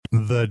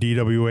The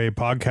DWA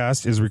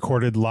podcast is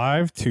recorded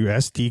live to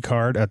SD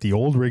card at the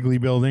old Wrigley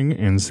Building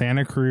in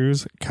Santa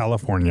Cruz,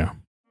 California.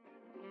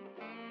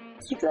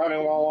 It's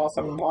Driving While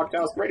Awesome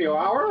Podcast Radio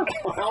Hour.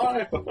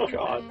 Oh,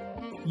 God.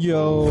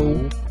 Yo.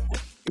 Do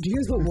you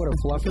guys know what a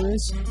fluffer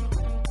is?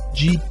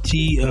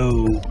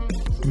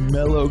 GTO.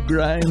 Mellow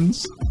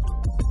grinds.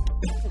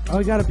 Oh,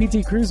 I got a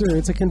PT Cruiser.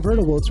 It's a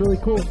convertible. It's really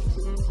cool.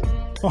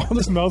 Oh,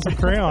 this smells of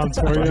crayons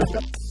for you.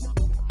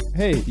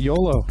 Hey,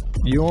 YOLO.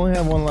 You only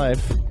have one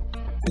life.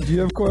 Do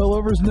you have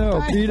coilovers?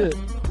 No. Beat it.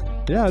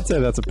 Yeah, I'd say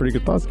that's a pretty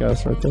good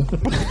podcast right there.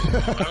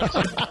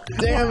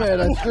 Damn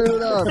it, I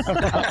screwed up.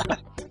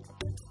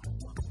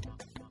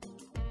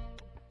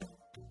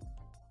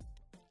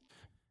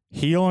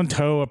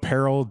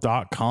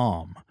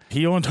 HeelAndToeApparel.com.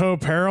 Heel and Toe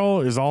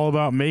Apparel is all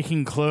about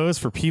making clothes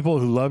for people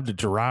who love to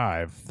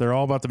drive. They're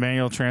all about the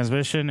manual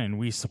transmission, and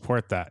we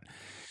support that.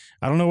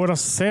 I don't know what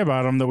else to say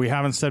about them that we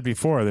haven't said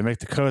before. They make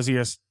the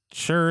coziest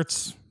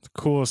shirts, the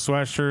coolest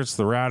sweatshirts,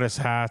 the raddest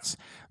hats.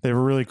 They have a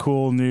really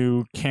cool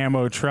new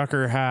camo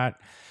trucker hat.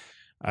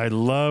 I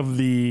love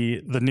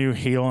the new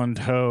Heel and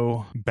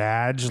Toe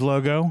badge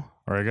logo,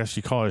 or I guess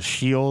you call it a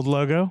shield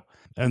logo.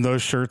 And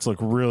those shirts look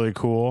really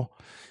cool.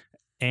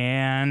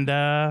 And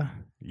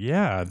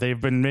yeah,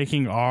 they've been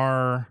making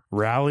our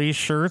rally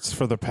shirts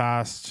for the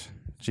past,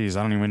 I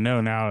don't even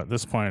know now at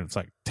this point. It's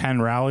like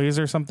 10 rallies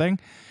or something.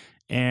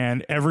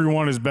 And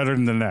everyone is better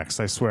than the next,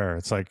 I swear.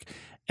 It's like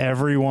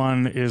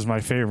everyone is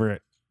my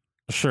favorite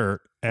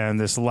shirt. And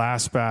this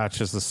last batch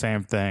is the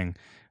same thing.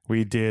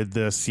 We did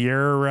the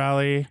Sierra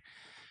Rally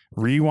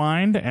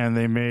Rewind, and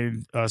they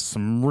made us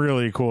some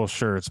really cool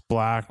shirts,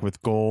 black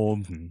with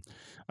gold. And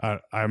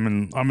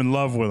I'm in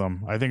love with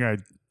them. I think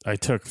I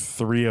took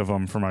 3 of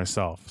them for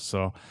myself.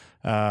 So,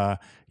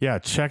 yeah,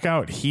 check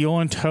out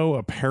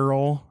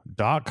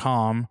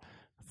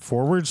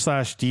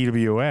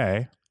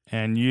heelandtoeapparel.com/DWA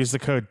and use the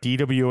code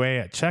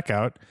DWA at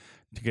checkout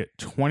to get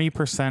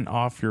 20%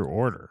 off your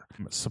order.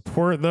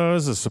 Support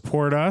those that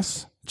support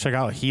us. Check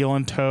out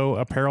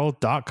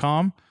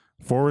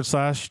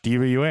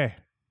heelandtoeapparel.com/DWA.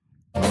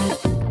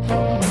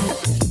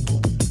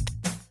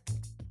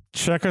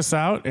 Check us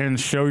out and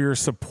show your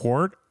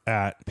support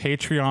at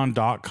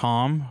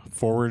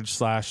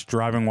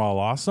patreon.com/driving while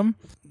awesome,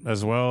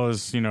 as well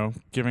as,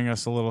 giving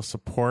us a little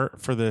support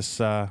for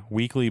this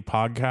weekly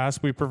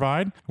podcast we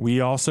provide.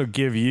 We also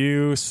give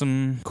you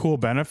some cool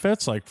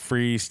benefits like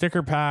free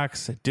sticker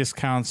packs,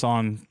 discounts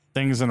on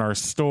things in our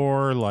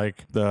store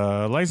like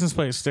the license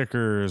plate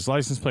stickers,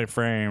 license plate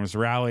frames,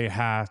 rally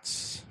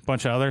hats, a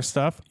bunch of other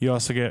stuff. You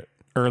also get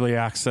early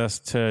access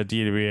to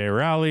DWA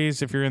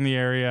rallies if you're in the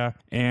area,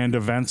 and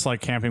events like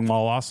Camping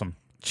While Awesome.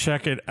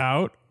 Check it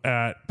out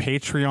at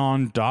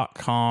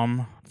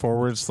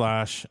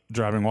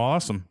patreon.com/driving while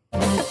awesome.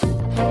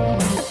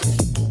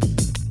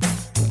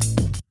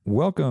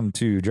 Welcome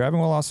to Driving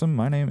While Awesome.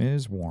 My name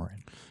is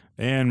Warren.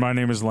 And my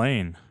name is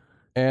Lane.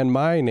 And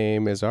my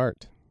name is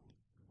Art.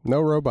 No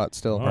robot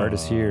still. Art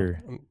is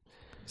here.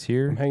 He's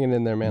here. I'm hanging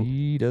in there, man.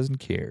 He doesn't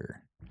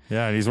care.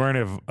 Yeah, and he's wearing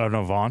an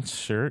Avance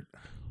shirt.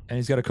 And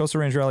he's got a Coastal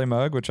Range Rally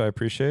mug, which I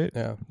appreciate.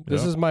 Yeah.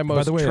 This is my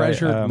most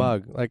treasured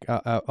mug,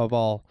 of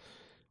all.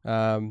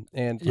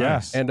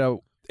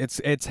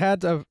 It's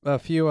had a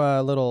few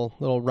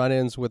little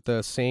run-ins with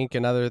the sink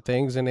and other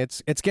things, and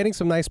it's getting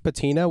some nice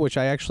patina, which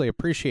I actually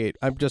appreciate.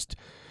 I'm just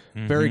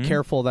very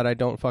careful that I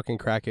don't fucking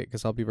crack it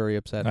because I'll be very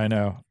upset. I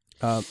know.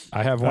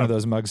 I have one of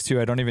those mugs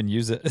too. I don't even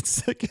use it.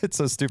 It's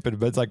so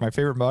stupid, but it's like my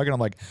favorite mug, and I'm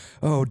like,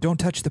 oh, don't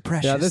touch the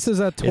precious. Yeah, this is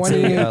a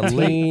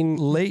 2018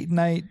 late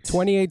night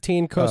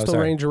 2018 Coastal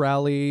Range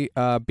Rally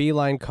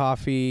Beeline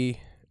Coffee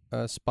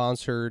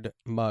sponsored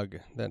mug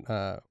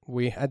that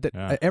we had.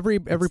 Every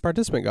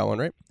participant got one,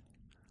 right?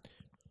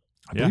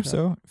 I believe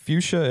so.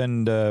 Fuchsia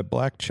and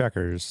black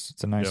checkers.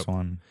 It's a nice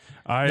one.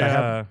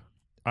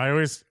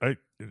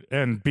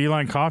 And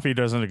Beeline Coffee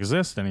doesn't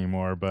exist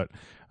anymore, but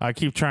I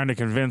keep trying to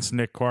convince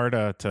Nick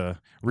Quarta to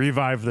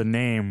revive the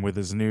name with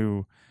his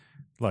new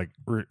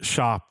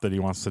shop that he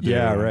wants to do.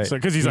 Yeah, right.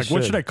 Because he's like,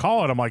 what should I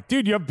call it? I'm like,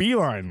 dude, you have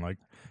Beeline. Like,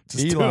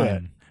 just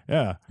Beeline. do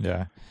it.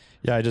 Yeah.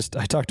 I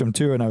talked to him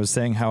too, and I was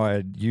saying how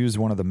I'd used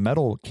one of the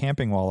metal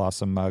Camping While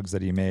Awesome mugs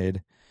that he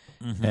made.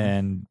 Mm-hmm.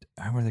 And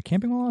were they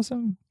Camping While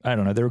Awesome? I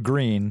don't know. They were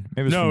green.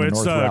 Maybe it was from the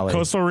North Rally.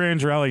 Coastal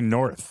Range Rally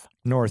North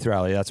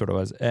Rally. That's what it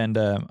was. And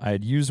I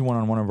had used one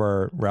on one of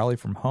our Rally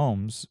from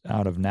Homes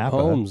out of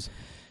Napa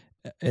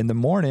in the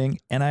morning,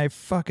 and I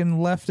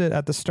fucking left it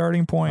at the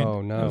starting point.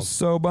 Oh no! I was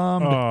so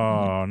bummed.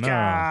 Oh no!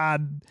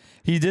 God.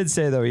 He did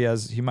say though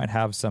he might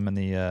have some in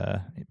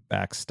the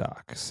back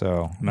stock.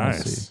 So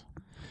nice. We'll see.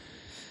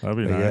 That'd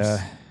be nice.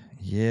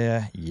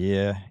 Yeah,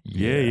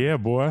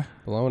 boy.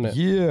 Blowing it.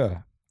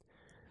 Yeah.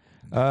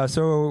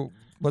 So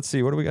let's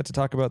see. What do we got to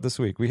talk about this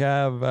week? We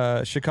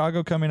have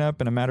Chicago coming up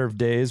in a matter of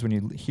days. When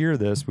you hear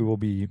this, we will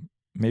be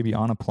maybe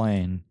on a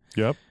plane.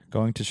 Yep.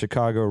 Going to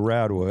Chicago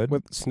Radwood.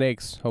 With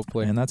snakes,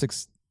 hopefully. And that's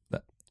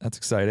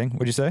exciting.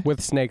 What'd you say?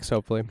 With snakes,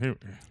 hopefully.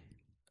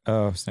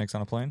 Oh, snakes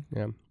on a plane?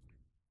 Yeah.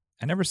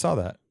 I never saw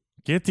that.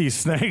 Get these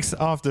snakes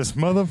off this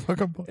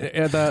motherfucker.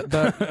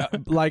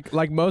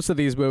 Like most of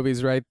these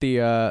movies, right?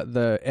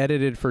 The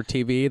edited for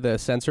TV, the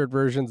censored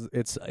versions.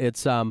 It's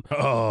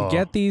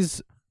get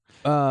these.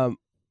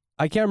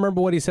 I can't remember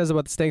what he says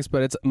about the snakes,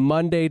 but it's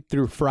Monday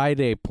through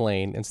Friday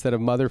plane instead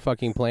of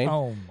motherfucking plane.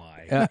 Oh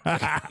my!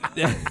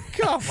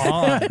 Come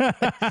on,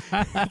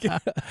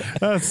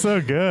 that's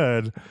so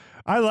good.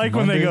 I like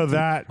when they go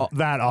that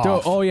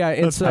off. Oh yeah,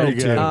 it's so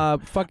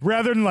good. Fuck.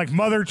 Rather than like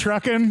mother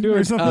trucking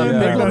or something.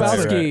 Big That's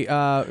Lebowski,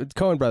 right.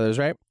 Coen Brothers,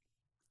 right?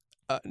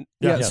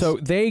 Yes. So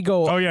they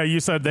go. Oh yeah, you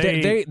said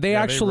they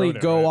actually wrote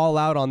it, go right? all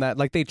out on that.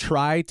 Like they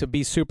try to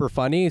be super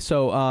funny.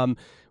 So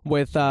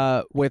with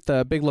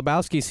the Big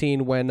Lebowski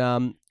scene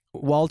when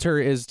Walter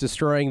is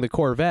destroying the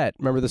Corvette.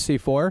 Remember the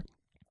C4?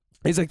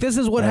 He's like, this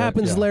is what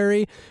happens,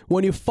 Larry,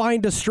 when you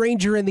find a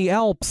stranger in the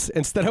Alps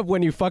instead of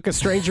when you fuck a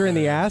stranger in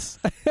the ass.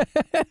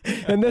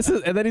 and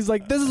then he's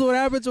like, this is what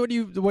happens when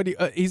you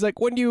he's like,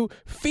 when you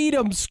feed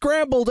them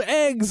scrambled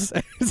eggs.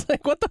 It's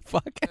like, what the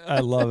fuck? I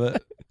love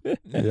it.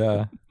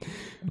 Yeah,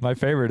 my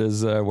favorite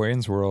is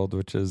Wayne's World,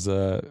 which is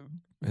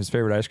his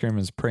favorite ice cream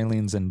is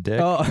pralines and dick,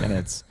 and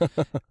it's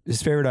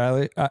his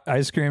favorite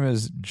ice cream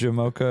is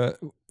Jamocha.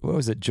 What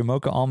was it?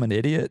 Jamocha almond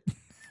idiot.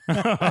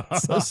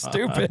 So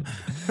stupid.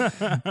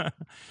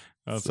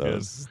 That's so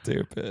good.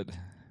 Stupid.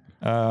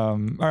 All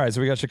right, so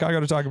we got Chicago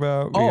to talk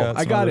about. We got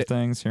I some got other it.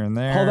 things here and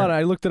there. Hold on,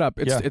 I looked it up.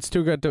 It's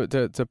too good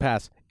to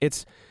pass.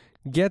 It's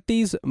get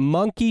these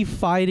monkey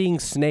fighting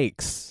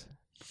snakes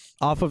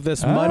off of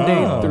this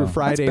Monday through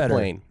Friday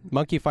plane.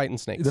 Monkey fighting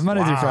snakes. The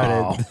Monday through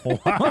Friday.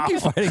 Monkey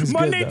fighting's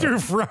Monday good, through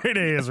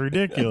Friday is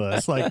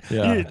ridiculous. Like,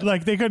 Yeah.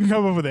 like they couldn't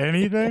come up with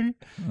anything.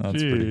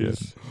 That's pretty good.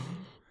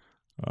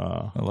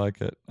 I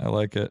like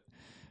it.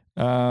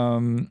 All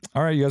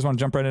right, you guys want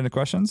to jump right into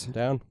questions?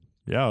 Down.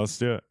 Yeah, let's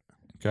do it.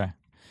 Okay.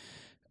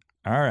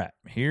 All right,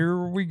 here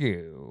we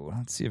go.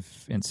 Let's see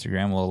if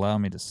Instagram will allow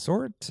me to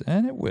sort,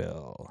 and it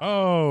will.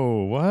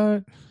 Oh,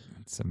 what?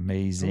 It's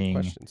amazing.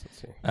 Questions.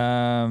 Let's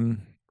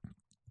see.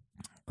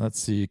 Let's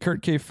see.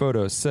 Kurt K.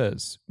 Photo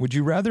says, would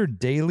you rather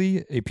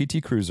daily a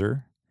PT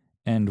Cruiser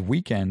and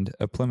weekend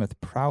a Plymouth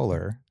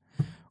Prowler,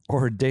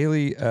 or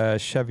daily a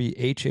Chevy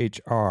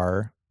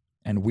HHR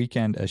and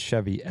weekend a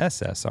Chevy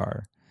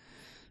SSR?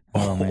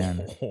 Oh,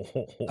 man.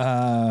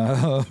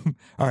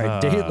 All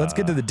right, let's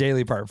get to the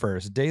daily part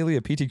first. Daily,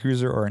 a PT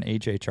Cruiser or an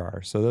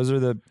HHR. So those are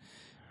the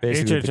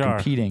basically the HHR.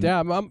 competing.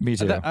 Yeah, me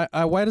too.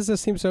 Why does this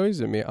seem so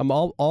easy to me? I'm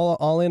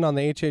all in on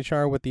the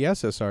HHR with the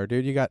SSR,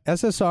 dude. You got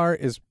SSR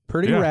is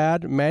pretty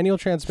rad, manual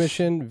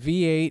transmission,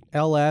 V8,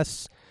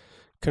 LS,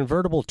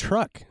 convertible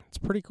truck. It's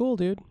pretty cool,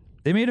 dude.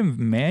 They made them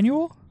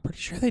manual? Pretty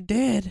sure they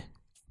did.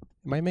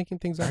 Am I making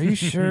things up? Are you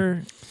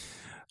sure?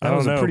 I That don't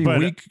was know, a pretty but-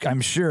 weak, I'm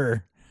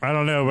sure. I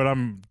don't know, but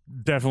I'm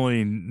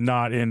definitely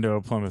not into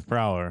a Plymouth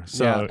Prowler.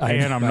 So, Yeah,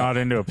 and I'm not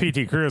into a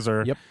PT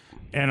Cruiser. Yep.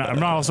 And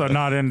I'm also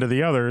not into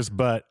the others,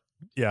 but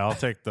yeah, I'll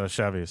take the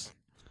Chevys.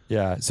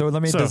 Yeah. So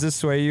does this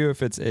sway you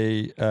if it's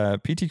a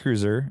PT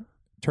Cruiser,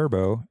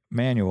 turbo,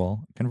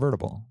 manual,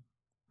 convertible?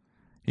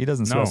 He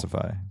doesn't No.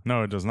 specify.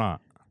 No, it does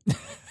not.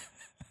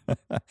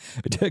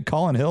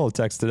 Colin Hill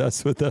texted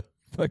us with a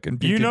fucking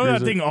PT You know Cruiser.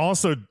 that thing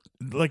also,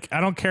 like,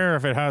 I don't care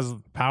if it has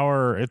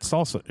power. It's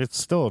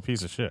still a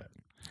piece of shit.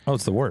 Oh,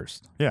 it's the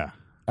worst. Yeah.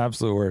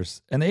 Absolute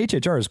worst. And the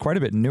HHR is quite a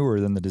bit newer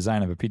than the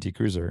design of a PT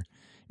Cruiser.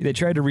 They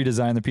tried to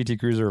redesign the PT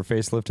Cruiser or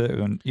facelift it,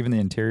 and even the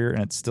interior,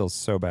 and it's still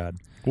so bad.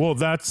 Well,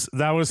 that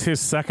was his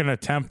second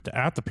attempt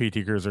at the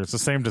PT Cruiser. It's the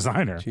same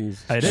designer.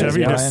 Jeez. It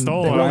Chevy is, just and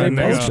stole they it. Well, they and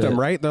they poached go- them,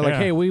 right? They're like, Yeah.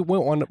 hey, we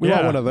want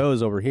one of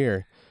those over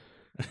here.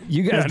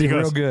 You guys and did he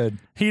real goes- good.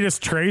 He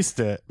just traced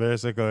it,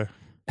 basically.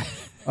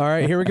 All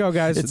right, here we go,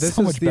 guys. It's This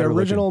so is much the better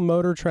original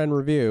Motor Trend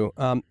review.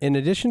 In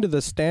addition to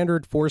the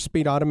standard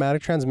 4-speed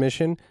automatic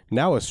transmission,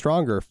 now a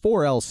stronger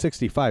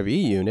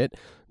 4L65E unit,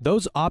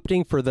 those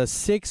opting for the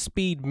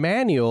 6-speed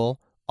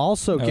manual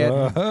also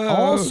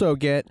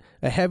get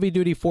a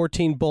heavy-duty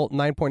 14-bolt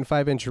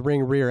 9.5-inch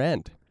ring rear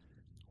end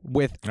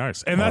with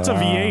Nice. And that's a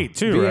V8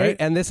 too, V8, right?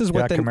 and this is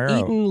with an Camaro.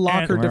 Eaton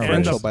locker And-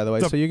 differential, and by the way.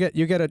 the- So you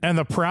get a. And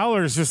the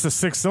Prowler is just a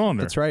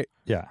 6-cylinder. That's right.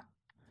 Yeah.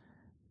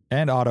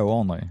 And auto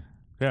only.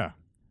 Yeah.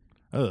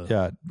 Ugh.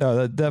 Yeah.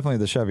 No, definitely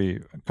the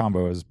Chevy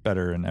combo is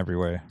better in every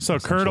way. So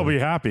Kurt will be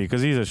happy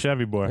because he's a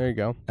Chevy boy. There you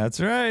go. That's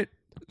right.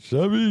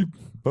 Chevy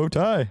bow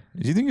tie.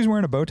 Do you think he's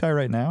wearing a bow tie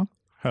right now?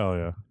 Hell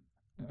yeah.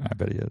 I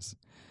bet he is.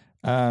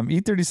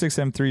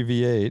 E36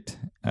 M3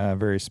 V8,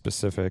 very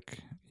specific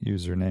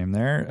username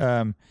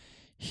there.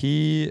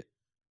 He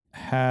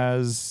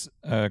has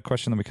a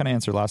question that we kind of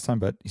answered last time,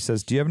 but he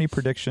says, do you have any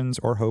predictions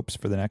or hopes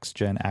for the next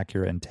gen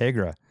Acura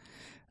Integra?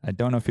 I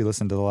don't know if you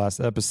listened to the last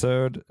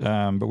episode,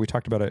 but we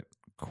talked about it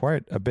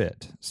quite a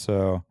bit.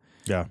 So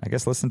Yeah. I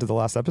guess listen to the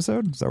last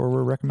episode. Is that what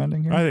we're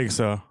recommending here? I think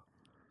so.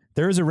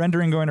 There is a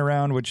rendering going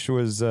around, which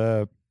was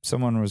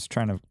someone was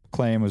trying to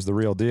claim was the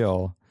real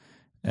deal,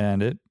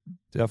 and it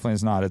definitely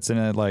is not. It's in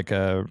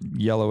a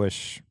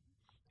yellowish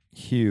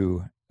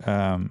hue,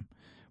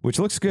 which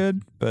looks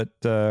good, but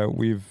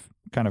we've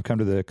kind of come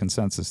to the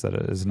consensus that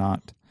it is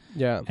not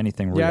Yeah.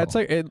 anything real. Yeah, it's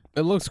like it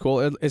looks cool.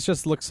 It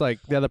just looks like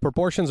the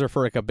proportions are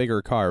for like a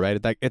bigger car, right?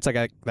 It's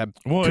like that.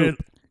 Well,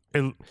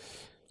 coupe.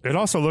 it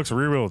also looks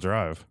rear-wheel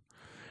drive.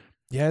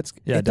 Yeah,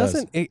 it does.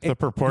 doesn't. The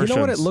proportions. You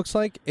know what it looks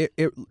like?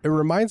 It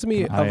reminds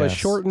me of a IS.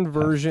 shortened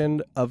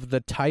version of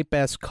the Type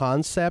S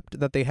concept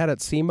that they had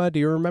at SEMA. Do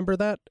you remember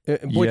that?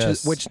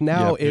 Which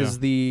now Yep. is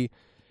the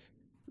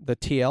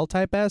TL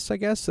Type S, I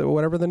guess, or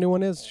whatever the new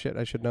one is. Shit,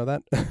 I should know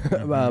that.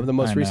 The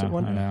most recent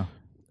one. I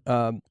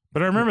know.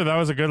 But I remember that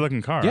was a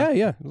good-looking car.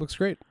 Yeah, it looks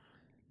great.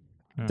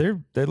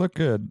 They look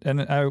good,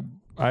 and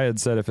I had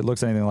said if it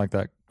looks anything like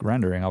that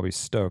rendering, I'll be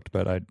stoked.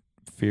 But I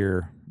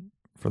fear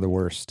for the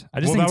worst. I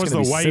just Well, think that it's was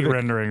gonna the be white Civic.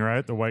 rendering,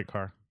 right? The white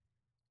car.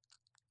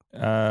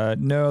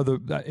 No,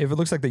 if it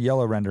looks like the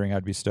yellow rendering,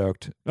 I'd be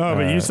stoked. Oh,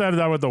 but you said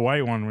that with the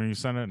white one when you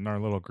sent it in our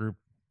little group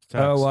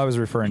text. Oh, well, I was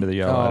referring to the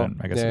yellow. Oh,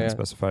 I guess I yeah. didn't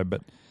specify,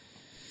 but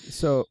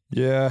So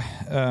yeah.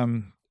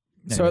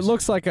 So it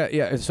looks like so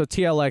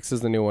TLX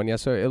is the new one. Yeah.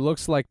 So it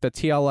looks like the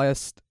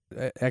TLS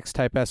X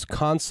Type S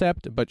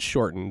concept, but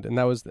shortened. And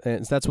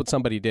that's what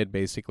somebody did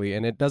basically.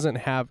 And it doesn't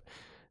have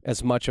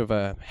as much of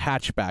a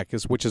hatchback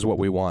which is what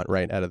we want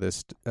right out of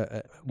this.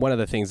 One of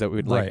the things that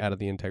we'd like Right. out of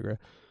the Integra.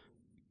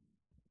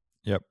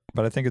 Yep,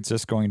 but I think it's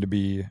just going to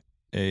be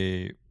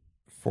a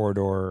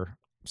 4-door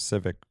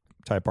Civic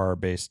Type R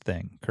based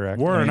thing, correct?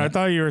 Warren, I I mean,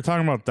 thought you were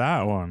talking about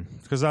that one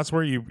because that's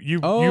where you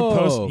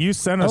Oh.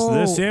 sent us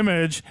this Oh.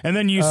 image, and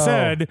then you Oh.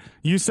 said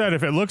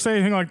if it looks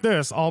anything like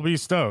this, I'll be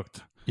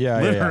stoked. yeah,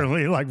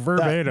 Literally, like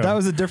verbatim. That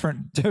was a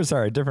different.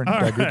 Sorry, different All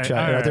group right, chat.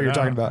 all I thought you were right,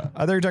 talking about.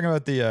 I thought you were talking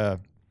about the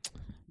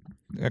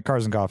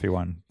Cars and Coffee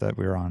one that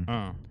we were on.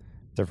 Oh.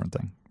 Different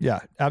thing. Yeah,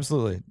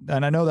 absolutely.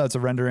 And I know that's a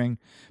rendering.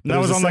 but That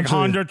it was on like essentially-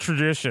 Honda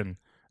Tradition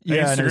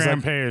Yeah, and it was Instagram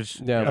like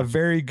page. Yeah. a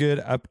very good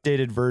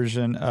updated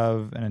version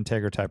of an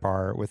Integra Type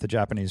R with the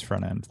Japanese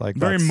front end. Like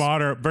Very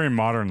that's-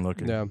 modern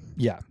looking. Yeah.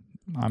 Yeah,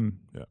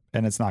 Yeah.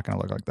 and it's not going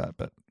to look like that,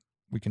 but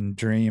we can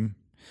dream,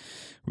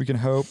 we can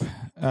hope.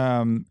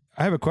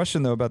 I have a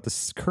question though about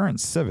this current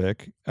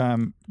Civic.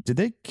 Did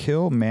they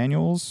kill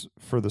manuals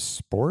for the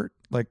Sport?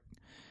 Like,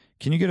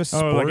 can you get a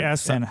Sport? Oh, like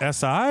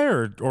SI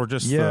or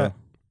just yeah.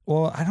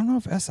 Well, I don't know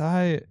if SI.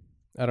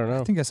 I don't know.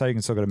 I think SI you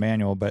can still get a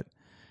manual, but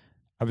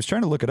I was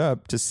trying to look it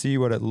up to see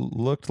what it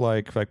looked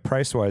like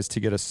price wise to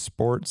get a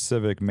Sport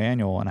Civic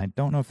manual, and I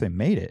don't know if they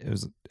made it. It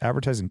was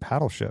advertising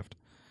paddle shift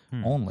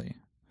only.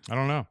 I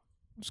don't know.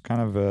 It's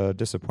kind of a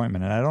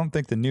disappointment, and I don't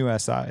think the new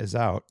SI is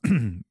out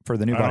for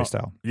the new body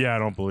style. Yeah, I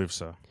don't believe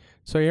so.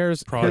 So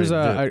here's Probably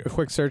a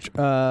quick search.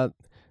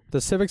 The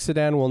Civic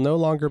sedan will no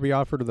longer be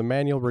offered with a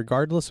manual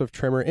regardless of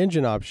trim or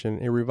engine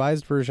option, a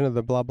revised version of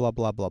the blah, blah,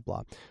 blah, blah,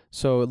 blah.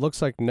 So it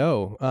looks like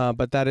no,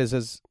 but that is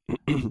as...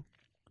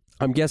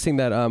 I'm guessing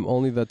that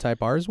only the Type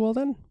Rs will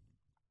then?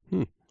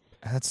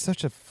 That's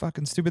such a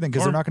fucking stupid thing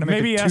because Or they're not going to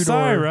make maybe a 2-door.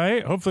 SI,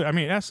 right? Hopefully, I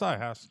mean SI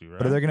has to, right?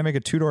 But are they going to make a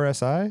 2-door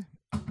SI?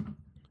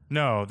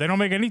 No, they don't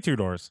make any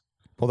 2-doors.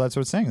 Well, that's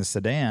what it's saying. A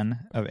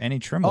sedan of any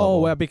trim Oh,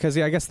 level. well, because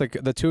I guess the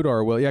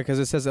 2-door will. Yeah, because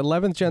it says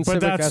 11th gen But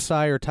Civic that's- Si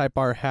or Type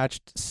R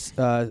hatched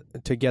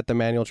to get the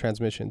manual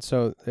transmission.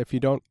 So if you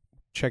don't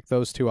check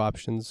those two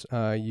options,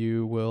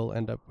 you will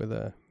end up with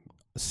a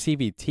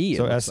CVT. it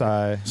So looks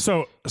like.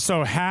 SI.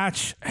 So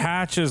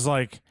hatch is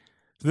like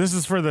this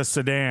is for the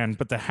sedan,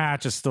 but the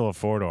hatch is still a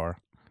 4-door.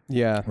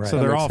 Yeah. Right. So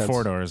that they're makes all sense.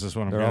 4-doors. Is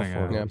what I'm They're all getting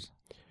 4 at. doors.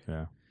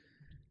 Yeah.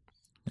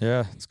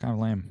 Yeah, it's kind of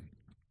lame.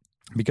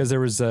 Because there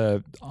was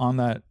on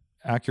that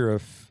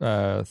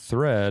Acura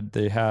thread,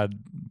 they had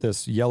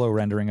this yellow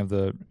rendering of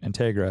the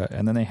Integra,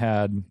 and then they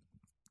had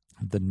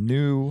the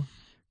new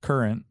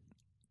current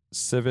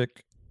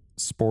Civic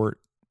Sport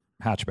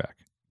hatchback,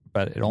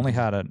 but it only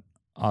had an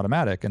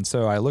automatic. And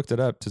so I looked it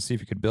up to see if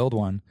you could build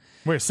one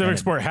Wait, Civic And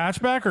it- Sport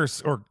hatchback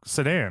or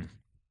sedan?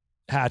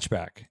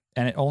 hatchback,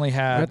 and it only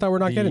had. I thought we're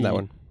not getting that the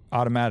one.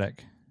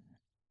 automatic.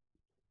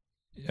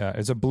 Yeah,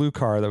 it's a blue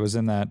car that was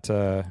in that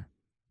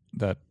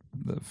the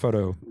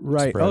photo.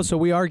 Right. spread. Oh, so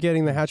we are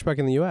getting the hatchback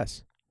in the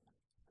U.S.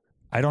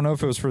 I don't know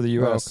if it was for the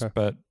U.S., okay.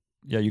 but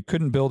yeah, you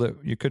couldn't build it.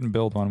 You couldn't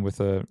build one with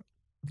a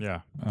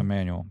Yeah.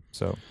 manual.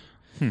 So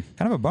kind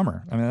of a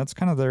bummer. I mean, that's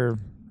kind of their.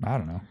 I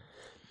don't know.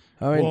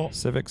 I mean, Well,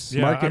 Civics.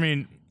 Yeah, I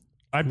mean,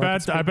 I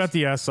market bet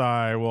the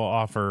SI will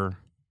offer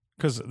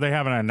because they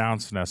haven't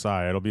announced an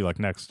SI. It'll be like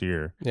next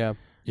year. yeah.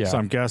 Yeah. So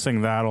I'm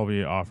guessing that'll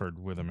be offered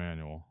with a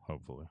manual,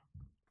 hopefully.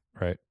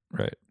 Right.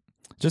 Right.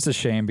 Just a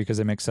shame because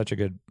they make such a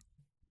good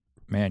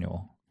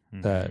manual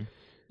Mhm. that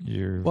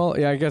you're. Well,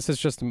 yeah, I guess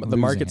it's just the Losing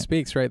market it.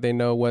 speaks, right? They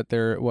know what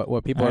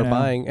what people I are know.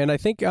 buying, and I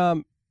think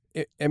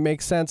it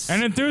makes sense.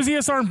 And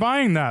enthusiasts aren't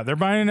buying that. They're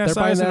buying They're SIs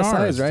buying the and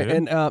SIs, Rs, right?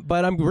 dude. And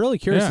but I'm really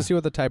curious Yeah. to see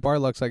what the Type R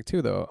looks like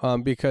too, though,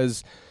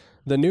 because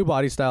the new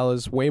body style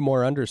is way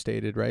more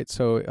understated, right?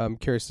 So I'm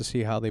curious to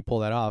see how they pull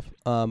that off.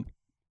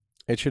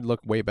 It should look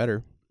way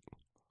better.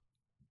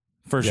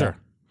 For Yeah. sure.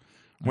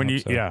 When I you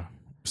hope so.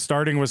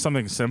 starting with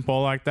something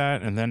simple like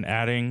that and then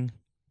adding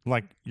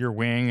like your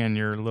wing and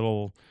your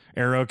little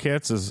aero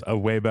kits is a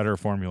way better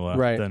formula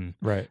Right. than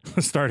Right.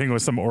 starting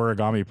with some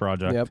origami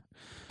project. Yep.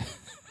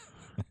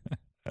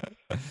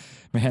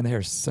 Man, they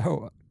are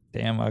so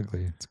damn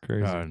ugly. It's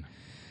crazy. God.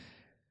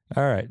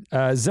 All right.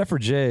 Zephyr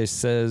J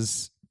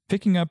says,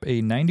 picking up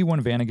a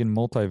 91 Vanagon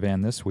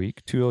multivan this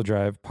week, 2-wheel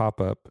drive,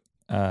 pop-up,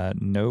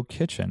 no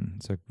kitchen.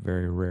 It's a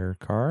very rare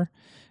car.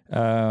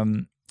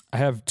 I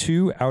have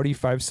 2 Audi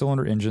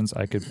 5-cylinder engines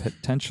I could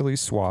potentially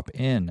swap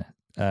in.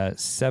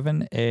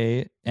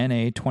 7A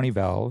NA 20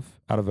 valve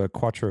out of a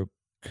Quattro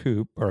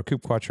Coupe, or a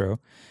Coupe Quattro,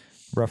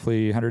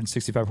 roughly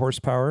 165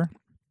 horsepower,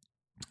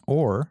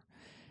 or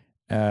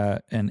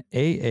an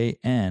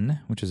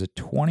AAN, which is a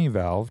 20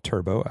 valve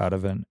turbo out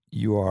of an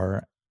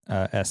UR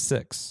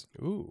S6.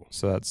 Ooh.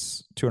 So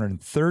that's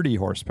 230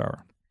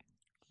 horsepower.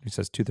 He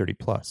says 230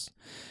 plus.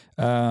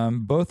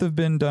 Both have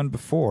been done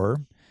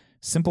before.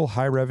 Simple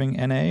high revving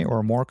NA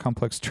or more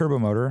complex turbo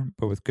motor,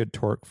 but with good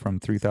torque from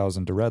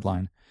 3000 to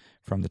redline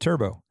from the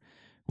turbo.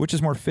 Which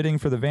is more fitting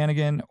for the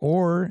Vanagon,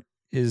 or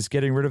is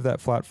getting rid of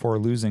that flat 4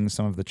 losing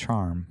some of the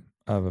charm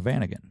of a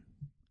Vanagon?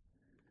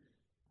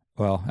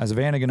 Well, as a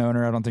Vanagon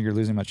owner, I don't think you're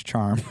losing much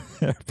charm.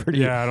 I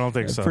don't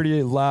think so.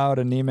 Pretty loud,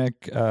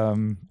 anemic,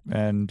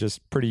 and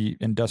just pretty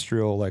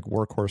industrial, like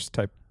workhorse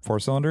type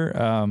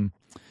 4-cylinder.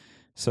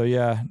 So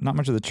yeah, not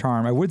much of the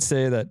charm. I would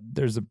say that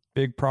there's a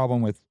big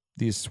problem with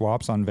these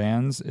swaps on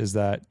vans is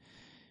that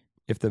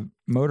if the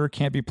motor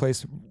can't be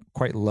placed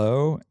quite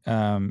low,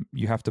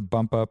 you have to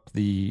bump up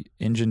the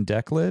engine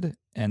deck lid,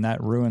 and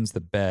that ruins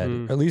the bed.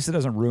 Or at least it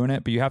doesn't ruin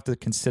it, but you have to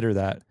consider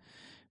that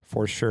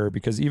for sure,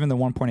 because even the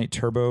 1.8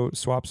 turbo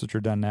swaps, which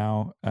are done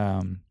now,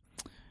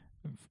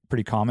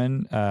 pretty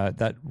common,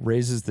 that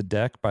raises the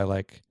deck by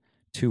like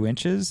 2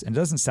 inches, and it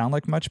doesn't sound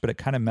like much, but it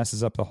kind of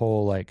messes up the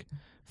whole like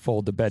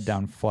fold the bed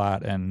down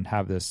flat and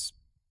have this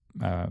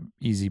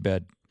easy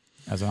bed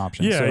as an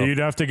option. Yeah, so, you'd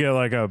have to get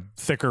like a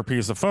thicker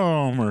piece of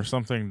foam or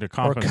something to or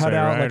compensate, cut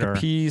out right? like a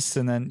piece,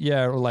 and then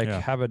or like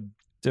have a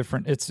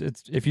different. It's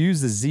if you use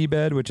the Z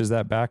bed, which is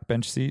that back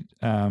bench seat,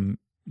 then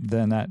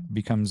that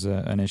becomes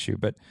an issue.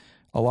 But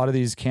a lot of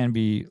these can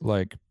be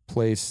like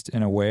placed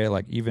in a way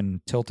like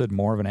even tilted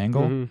more of an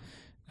angle,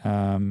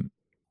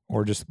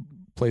 or just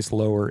placed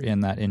lower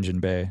in that engine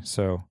bay.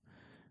 So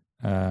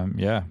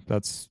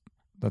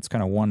that's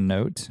kind of one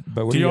note.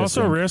 But what do you guys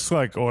also think? risk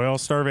like oil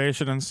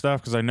starvation and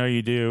stuff? Because I know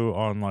you do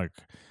on like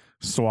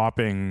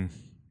swapping,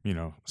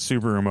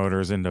 Subaru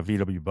motors into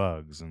VW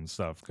Bugs and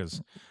stuff.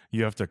 Because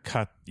you have to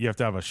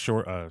have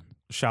a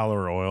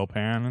shallower oil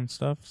pan and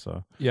stuff.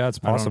 So yeah, it's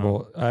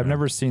possible. I've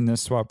never seen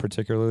this swap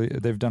particularly.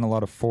 They've done a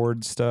lot of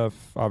Ford stuff.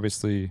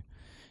 Obviously,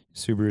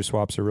 Subaru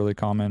swaps are really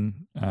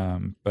common.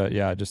 But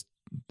yeah,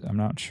 I'm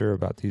not sure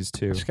about these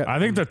two. I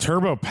think the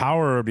turbo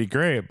power would be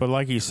great, but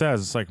like he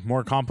says, it's like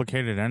more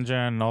complicated engine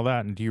and all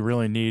that. And do you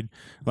really need,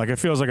 like, it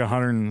feels like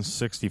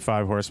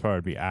 165 horsepower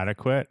would be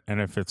adequate. And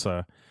if it's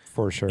a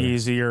for sure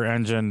easier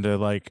engine to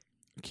like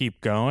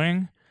keep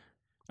going,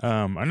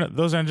 I know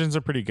those engines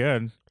are pretty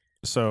good.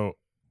 So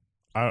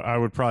I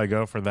would probably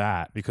go for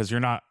that, because you're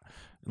not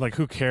like,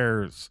 who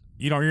cares?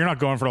 You're not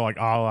going for like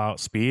all out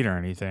speed or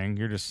anything.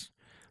 You're just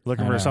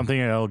looking for something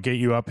that'll get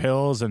you up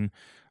hills and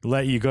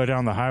let you go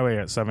down the highway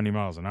at 70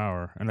 miles an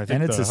hour. And I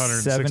think it's the a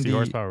 160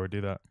 horsepower would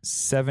do that.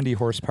 70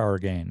 horsepower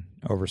gain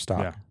over stock.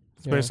 Yeah.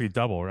 It's basically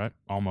double, right?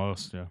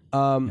 Almost, yeah.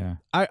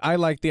 I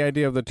like the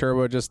idea of the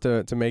turbo just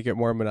to make it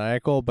more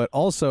maniacal, but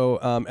also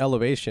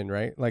elevation,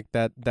 right? Like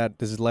that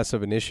is less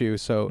of an issue.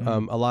 So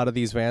a lot of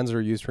these vans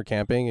are used for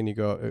camping, and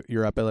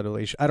you're up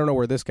elevation. I don't know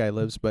where this guy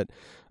lives, but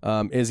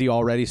is he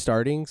already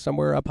starting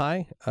somewhere up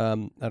high?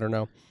 I don't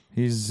know.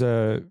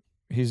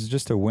 He's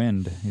just a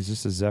wind. He's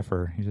just a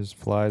zephyr. He just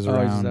flies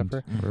around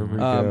wherever he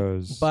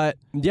goes. But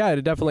yeah,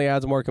 it definitely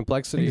adds more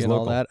complexity and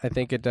local. all that. I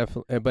think it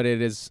definitely, but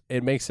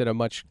it makes it a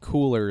much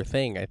cooler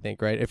thing, I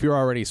think, right? If you're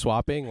already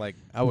swapping, like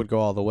I would go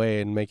all the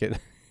way and make it.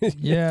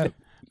 Yeah.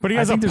 But he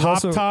has a pop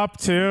also, top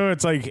too.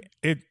 It's like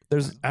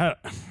there's I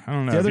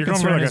don't know. The other If you're going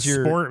for concern like a is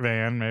sport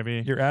van,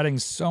 maybe. you're adding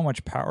so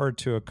much power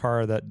to a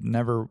car that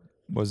never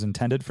was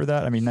intended for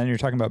that. I mean, then you're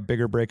talking about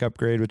bigger brake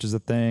upgrade, which is a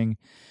thing,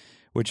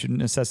 which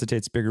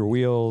necessitates bigger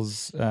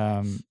wheels.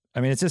 I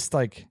mean, it's just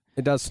like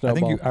It does snowball.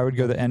 I think I would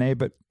go the NA.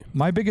 But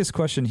my biggest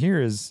question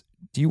here is,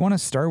 do you want to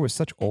start with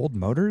such old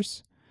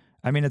motors?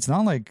 I mean, it's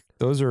not like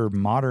those are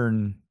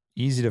modern,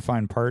 easy to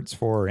find parts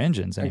for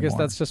engines anymore. I guess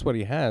that's just what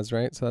he has,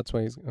 right? So that's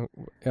why he's.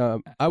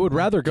 I would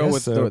rather go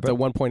with the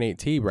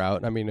 1.8T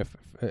route. I mean, if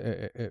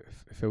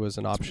it was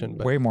an option,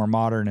 but way more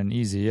modern and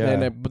easy. Yeah,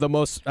 and the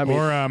most. I mean,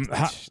 Or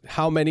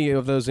how many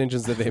of those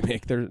engines that they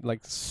make? They're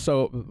like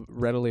so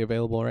readily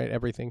available, right?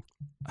 Everything.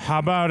 how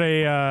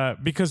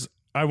about because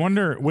I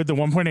wonder with the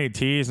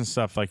 1.8Ts and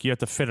stuff, like you have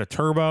to fit a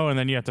turbo and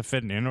then you have to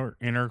fit an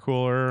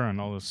intercooler and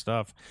all this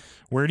stuff.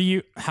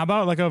 How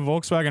about like a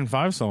Volkswagen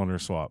 5-cylinder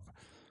swap?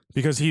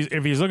 Because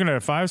if he's looking at a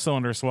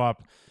 5-cylinder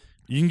swap,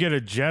 you can get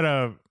a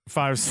Jetta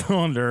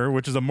 5-cylinder,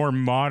 which is a more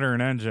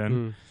modern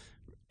engine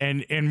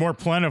and more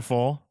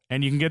plentiful,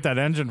 and you can get that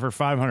engine for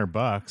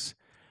 $500,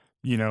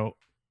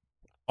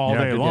 all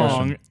day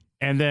long.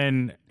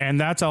 And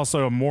that's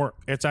also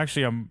it's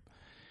actually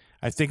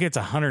I think it's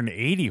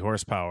 180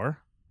 horsepower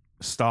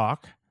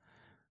stock.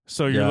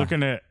 So you're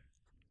looking at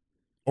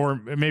or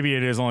maybe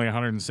it is only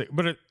 106,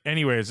 but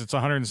anyways, it's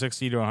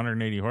 160 to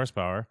 180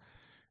 horsepower,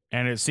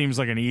 and it seems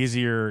like an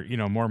easier,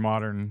 more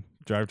modern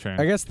drivetrain.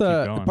 I guess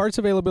the parts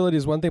availability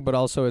is one thing, but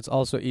also it's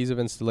also ease of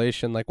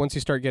installation. Like once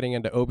you start getting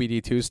into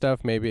OBD2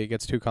 stuff, maybe it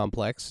gets too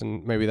complex,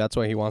 and maybe that's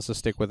why he wants to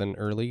stick with an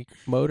early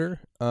motor.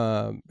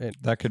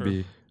 That could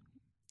be.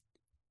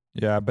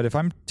 Yeah, but if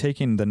I'm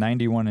taking the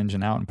 91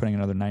 engine out and putting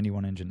another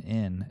 91 engine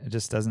in, it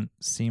just doesn't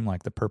seem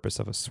like the purpose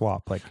of a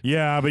swap. Like,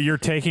 yeah, but you're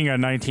taking a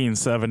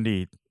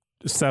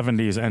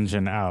 1970s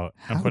engine out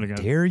and putting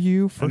dare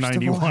you? First a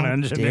 91 of all, how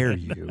engine dare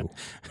in. you?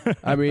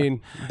 I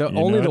mean,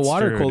 only the it's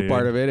water cooled true,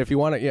 part dude. of it. If you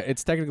want to,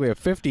 it's technically a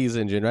 50s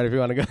engine, right? If you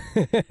want to go,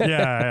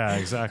 yeah,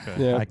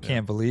 exactly. Yeah. I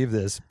can't believe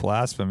this.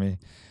 Blasphemy.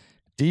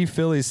 D.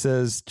 Philly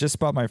says, just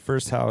bought my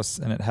first house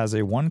and it has a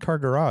 1-car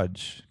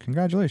garage.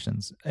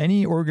 Congratulations.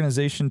 Any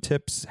organization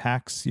tips,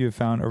 hacks you have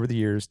found over the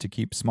years to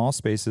keep small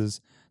spaces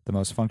the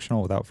most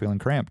functional without feeling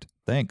cramped?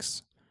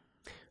 Thanks.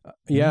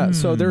 Yeah,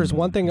 so there's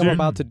one thing I'm Dude.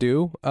 about to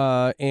do,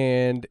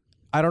 and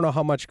I don't know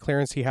how much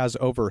clearance he has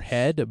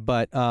overhead,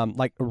 but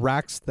like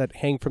racks that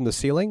hang from the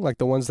ceiling, like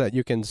the ones that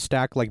you can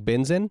stack like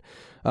bins in.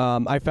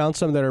 I found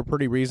some that are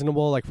pretty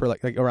reasonable, like for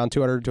like around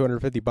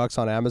 $200-$250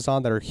 on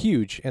Amazon, that are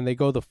huge, and they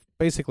go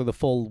basically the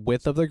full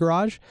width of the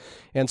garage.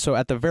 And so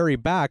at the very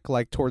back,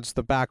 like towards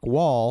the back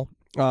wall,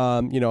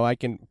 I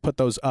can put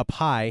those up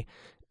high.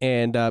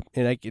 And I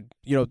could,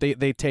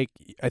 they take,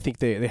 I think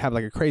they have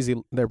like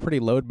they're pretty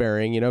load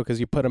bearing, because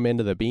you put them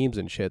into the beams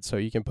and shit. So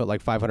you can put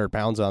like 500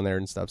 pounds on there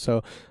and stuff.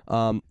 So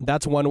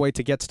that's one way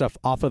to get stuff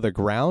off of the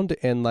ground.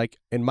 And like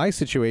in my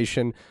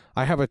situation,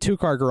 I have a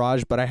 2-car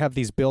garage, but I have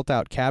these built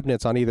out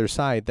cabinets on either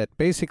side that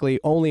basically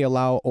only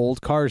allow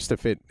old cars to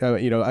fit.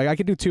 I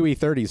could do 2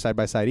 E30s side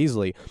by side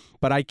easily,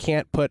 but I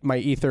can't put my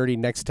E30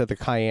 next to the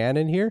Cayenne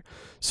in here.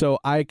 So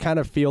I kind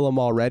of feel them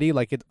already.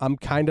 Like I'm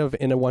kind of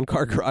in a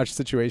 1-car garage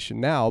situation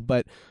now,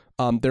 but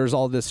there's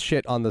all this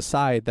shit on the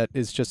side that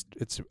is just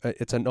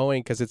it's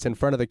annoying because it's in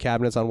front of the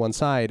cabinets on one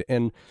side,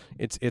 and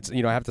it's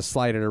I have to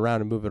slide it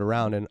around and move it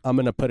around, and I'm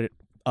gonna put it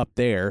up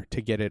there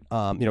to get it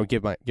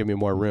give me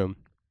more room.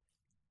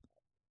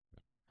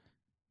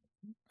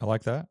 I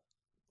like that.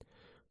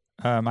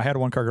 I had a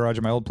 1-car garage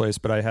in my old place,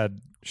 but I had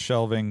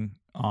shelving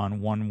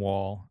on one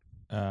wall,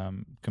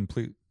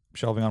 complete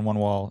shelving on one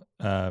wall,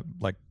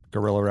 like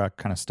Gorilla Rack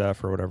kind of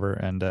stuff or whatever.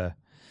 And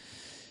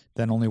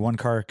then only 1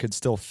 car could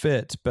still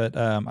fit. But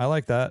I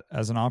like that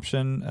as an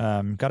option.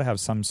 Got to have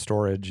some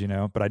storage,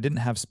 but I didn't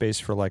have space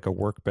for like a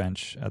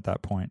workbench at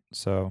that point.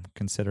 So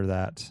consider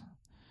that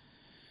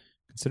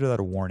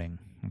a warning.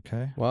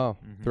 Okay. Wow.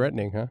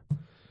 Threatening, huh?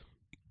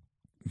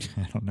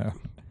 I don't know.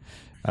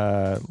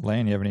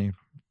 Lane, you have any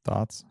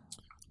thoughts?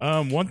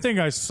 One thing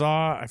I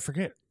saw, I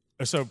forget.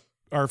 So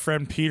our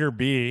friend Peter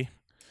B,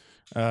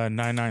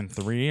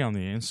 993 on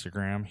the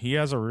Instagram, he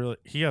has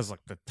like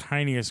the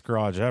tiniest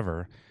garage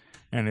ever,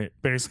 and it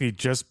basically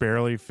just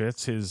barely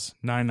fits his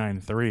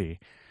 993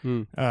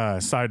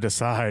 side to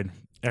side,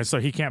 and so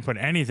he can't put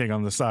anything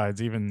on the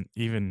sides, even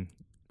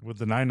with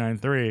the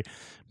 993.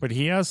 But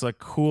he has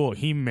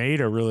he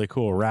made a really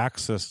cool rack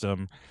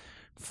system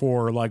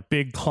for like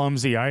big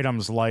clumsy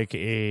items like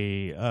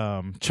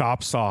a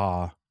chop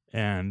saw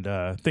and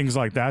things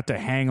like that to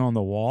hang on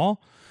the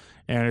wall.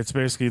 And it's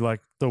basically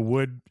like the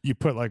wood, you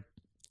put like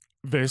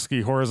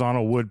basically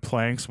horizontal wood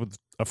planks with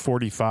a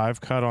 45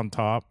 cut on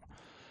top.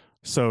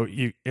 So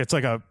it's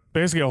like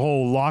basically a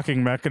whole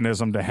locking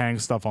mechanism to hang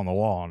stuff on the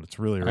wall, and it's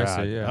really rad.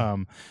 I see, yeah.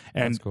 And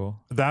That's cool.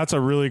 that's a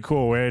really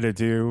cool way to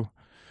do.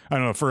 I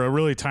don't know, for a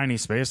really tiny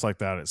space like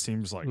that, it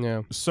seems like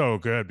so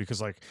good,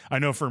 because like I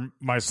know for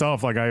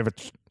myself, like I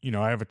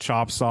have a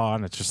chop saw,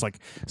 and it's just like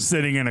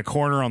sitting in a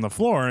corner on the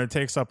floor, and it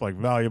takes up like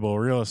valuable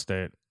real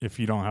estate if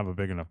you don't have a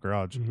big enough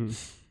garage.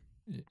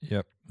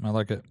 Yep, I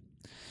like it.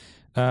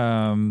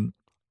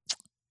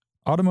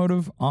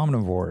 Automotive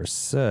Omnivore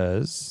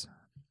says,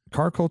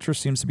 car culture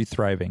seems to be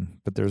thriving,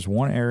 but there's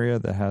one area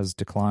that has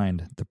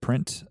declined: the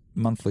print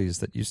monthlies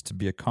that used to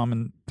be a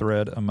common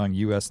thread among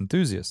U.S.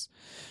 enthusiasts.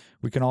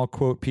 We can all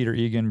quote Peter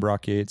Egan,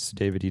 Brock Yates,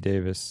 David E.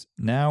 Davis.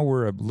 Now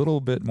we're a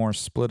little bit more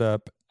split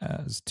up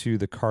as to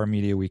the car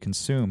media we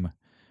consume.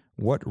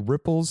 What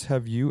ripples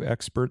have you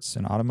experts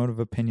in automotive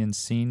opinion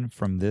seen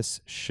from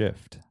this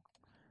shift?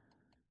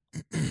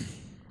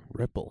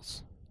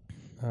 Ripples.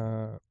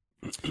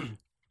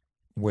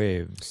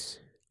 Waves.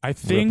 I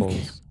think.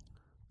 Ripples.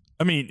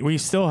 I mean, we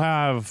still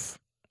have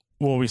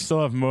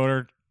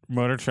Motor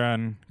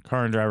Trend,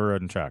 Car and Driver,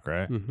 Road and Track,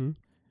 right? Mm-hmm.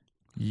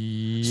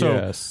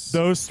 Yes. So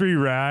those 3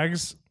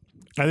 rags,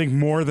 I think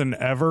more than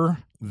ever,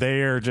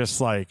 they are just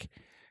like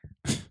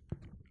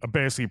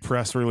basically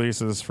press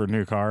releases for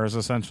new cars,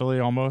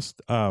 essentially,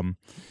 almost.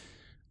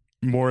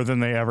 More than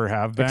they ever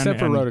have been. Except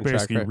for Road and Track,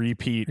 basically right?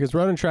 repeat. Because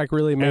Road and Track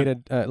really made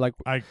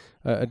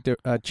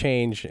a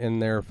change in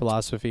their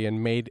philosophy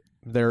and made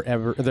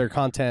their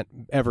content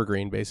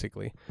evergreen,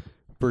 basically.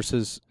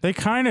 Versus They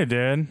kind of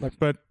did,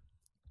 but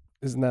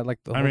isn't that like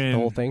the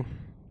whole thing?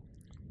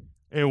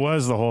 It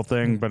was the whole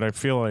thing, but I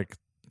feel like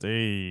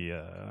they,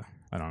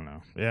 I don't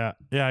know. Yeah,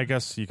 I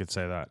guess you could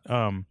say that.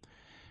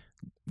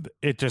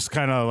 it just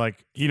kind of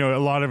like, you know, a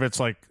lot of it's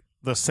like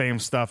the same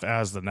stuff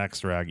as the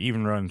next rag.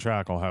 Even Run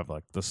Track will have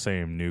like the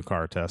same new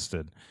car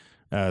tested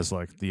as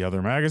like the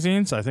other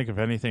magazines. I think if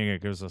anything,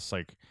 it gives us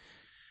like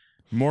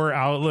more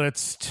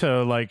outlets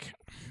to like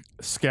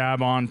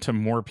scab on to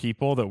more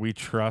people that we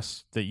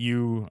trust, that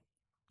you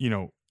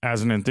know,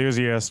 as an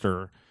enthusiast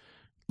or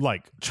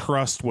like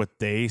trust what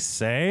they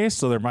say.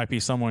 So there might be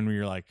someone where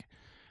you're like,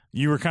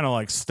 you were kind of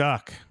like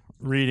stuck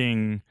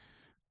reading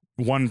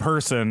one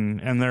person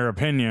and their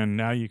opinion.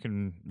 Now you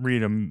can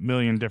read a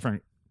million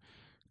different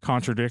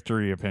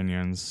contradictory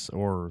opinions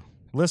or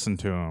listen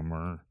to them,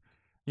 or,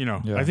 you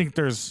know, I think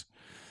there's,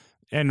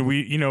 and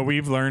we, you know,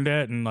 we've learned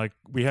it. And like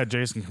we had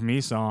Jason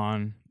Camisa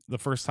on the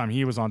first time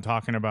he was on,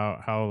 talking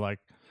about how like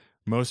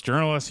most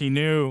journalists he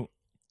knew,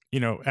 you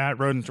know, at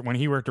Road, when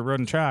he worked at Road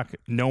and Track,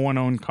 no one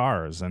owned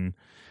cars. And,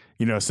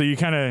 you know, so you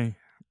kind of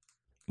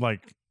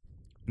like,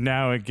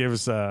 now it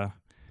gives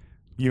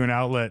you an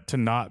outlet to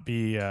not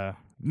be,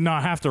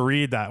 not have to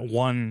read that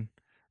one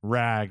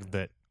rag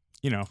that,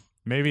 you know,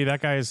 maybe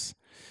that guy's,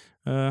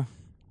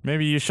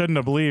 maybe you shouldn't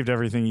have believed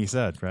everything he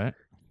said, right?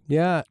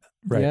 Yeah.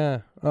 Right.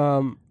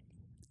 Yeah.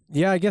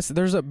 Yeah, I guess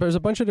there's a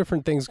bunch of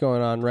different things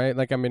going on, right?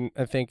 Like, I mean,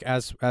 I think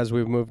as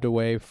we've moved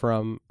away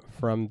from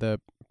the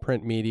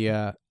print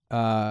media,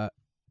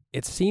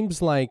 it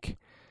seems like,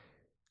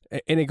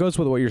 and it goes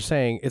with what you're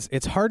saying,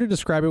 it's hard to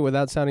describe it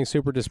without sounding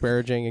super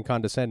disparaging and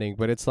condescending,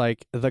 but it's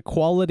like the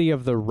quality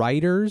of the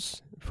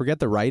writers, forget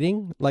the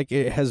writing, like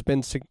it has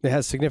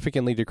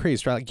significantly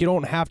decreased, right? Like you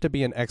don't have to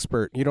be an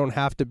expert. You don't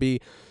have to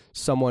be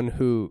someone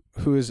who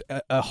is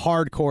a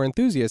hardcore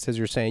enthusiast, as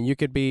you're saying. You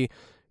could be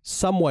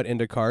somewhat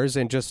into cars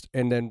and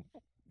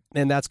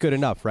that's good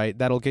enough, right?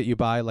 That'll get you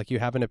by. Like you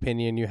have an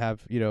opinion, you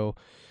have, you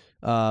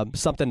know,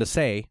 something to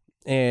say,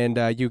 and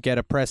you get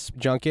a press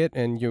junket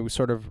and you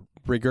sort of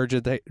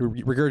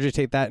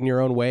regurgitate that in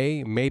your own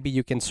way. Maybe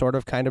you can sort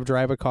of kind of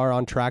drive a car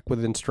on track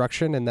with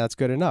instruction, and that's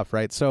good enough,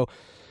 right? So,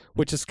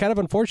 which is kind of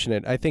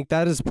unfortunate. I think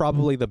that is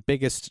probably the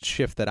biggest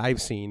shift that I've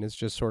seen, is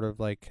just sort of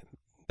like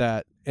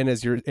that. And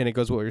it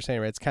goes with what you're saying,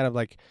 right? It's kind of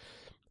like,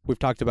 we've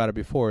talked about it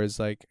before, is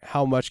like,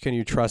 how much can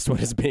you trust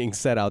what is being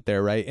said out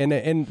there, right?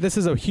 And this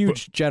is a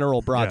huge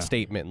general broad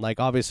statement. Like,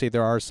 obviously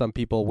there are some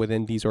people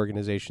within these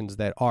organizations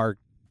that are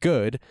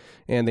good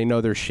and they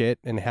know their shit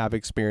and have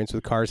experience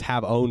with cars,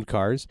 have owned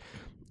cars,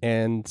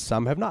 and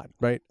some have not,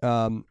 right?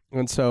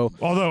 And so,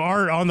 although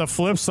on the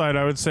flip side,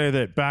 I would say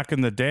that back in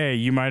the day,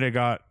 you might have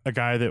got a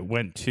guy that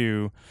went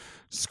to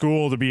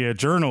school to be a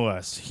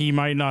journalist. He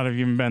might not have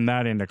even been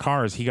that into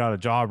cars. He got a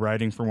job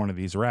writing for one of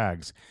these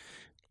rags,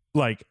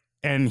 like,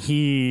 and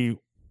he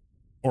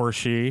or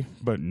she,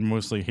 but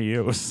mostly he,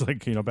 it was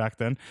like, you know, back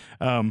then,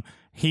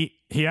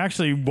 he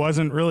actually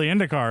wasn't really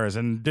into cars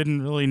and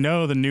didn't really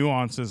know the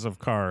nuances of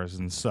cars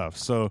and stuff.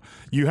 So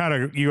you had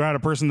a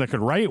person that could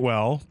write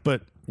well,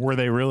 but were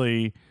they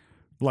really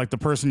like the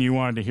person you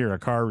wanted to hear a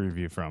car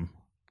review from?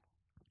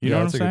 You know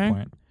what I'm saying? Good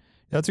point.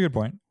 That's a good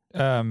point.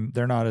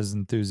 They're not as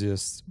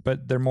enthusiasts,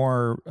 but they're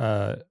more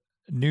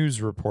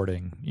news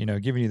reporting, you know,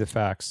 giving you the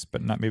facts,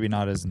 but maybe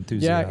not as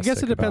enthusiastic. Yeah, I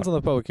guess it depends on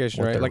the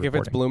publication, right? Like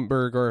reporting. if it's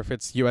Bloomberg or if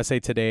it's USA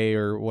Today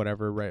or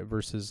whatever, right?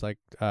 Versus like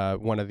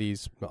one of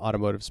these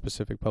automotive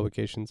specific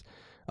publications.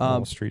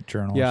 Wall Street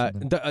Journal. Yeah,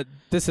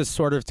 this is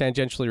sort of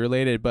tangentially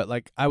related, but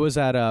like I was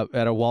at a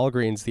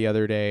Walgreens the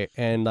other day,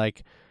 and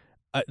like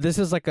this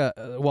is like a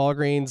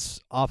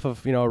Walgreens off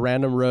of, you know, a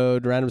random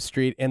road, random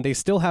street, and they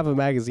still have a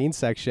magazine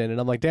section.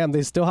 And I'm like, damn,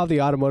 they still have the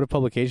automotive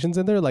publications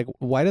in there. Like,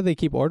 why do they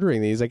keep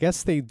ordering these? I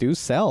guess they do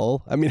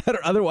sell. I mean,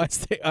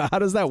 otherwise, how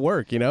does that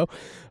work? You know,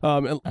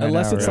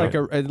 unless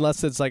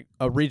it's like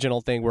a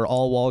regional thing where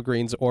all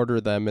Walgreens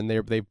order them and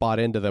they bought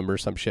into them or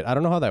some shit. I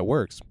don't know how that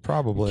works.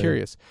 Probably. I'm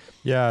curious.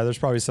 Yeah, there's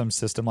probably some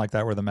system like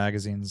that where the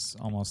magazines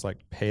almost like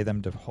pay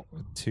them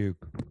to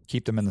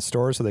keep them in the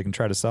store so they can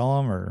try to sell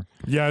them. Or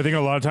yeah, I think a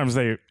lot of times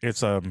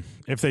it's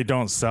if they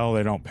don't sell,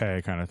 they don't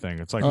pay kind of thing.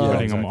 It's like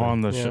putting them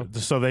on the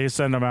so they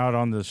send them out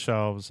on the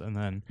shelves, and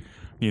then,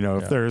 you know,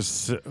 if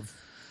there's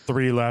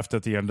 3 left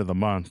at the end of the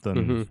month,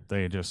 then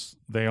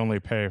they only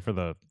pay for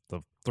the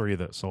 3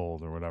 that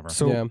sold or whatever.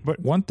 So, but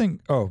one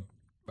thing,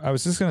 I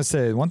was just gonna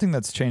say, one thing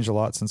that's changed a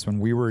lot since when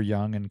we were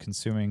young and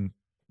consuming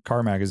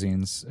car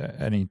magazines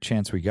any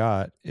chance we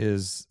got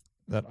is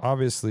that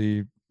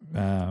obviously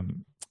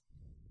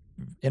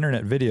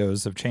internet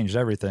videos have changed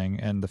everything,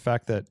 and the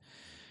fact that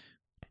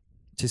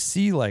to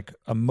see like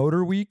a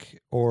Motor Week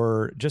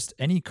or just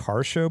any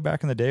car show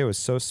back in the day was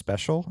so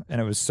special, and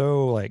it was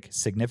so like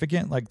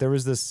significant. Like there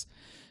was this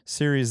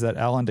series that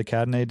Alan de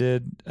Cadenet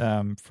did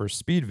for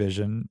Speed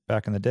Vision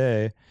back in the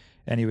day,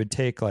 and he would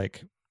take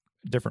like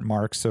different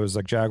marks. So it was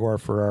like Jaguar,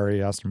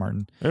 Ferrari, Aston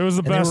Martin. It was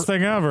the best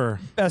thing ever.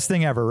 Best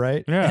thing ever,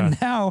 right? Yeah. And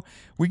now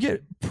we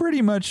get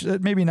pretty much,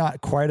 maybe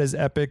not quite as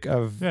epic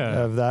of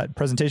that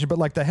presentation, but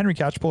like the Henry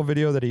Catchpole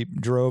video that he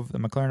drove, the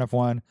McLaren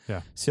F1,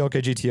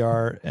 CLK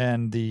GTR,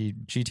 and the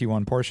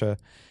GT1 Porsche.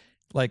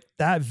 like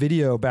that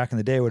video back in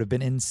the day would have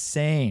been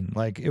insane.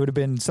 Like it would have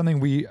been something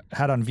we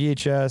had on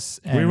VHS.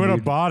 And we would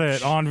have bought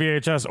it on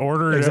VHS,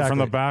 ordered it from Exactly.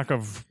 the back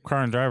of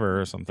Car and Driver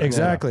or something.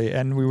 Exactly.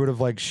 And we would have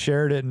like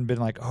shared it and been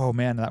like, oh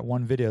man, that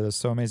one video that's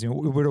so amazing.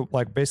 We would have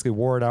like basically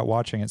wore it out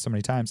watching it so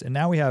many times. And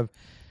now we have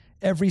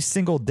every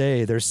single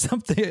day there's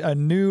something, a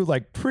new,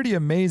 like pretty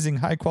amazing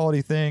high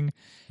quality thing,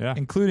 Yeah.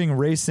 including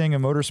racing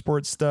and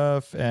motorsport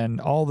stuff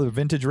and all the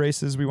vintage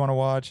races we want to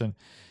watch. And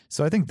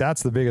so I think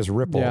that's the biggest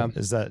ripple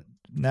is that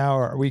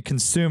now we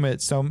consume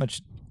it so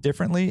much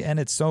differently and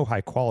it's so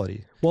high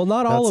quality. Well,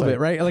 not all That's, of like, it,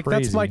 right? Like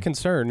that's my crazy.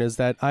 concern is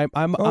that I'm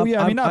not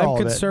all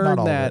of it. concerned Not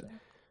all of it.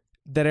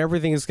 that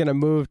everything is going to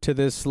move to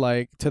this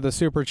like to the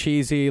super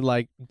cheesy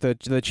like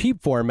the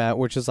cheap format,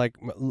 which is like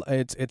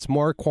it's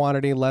more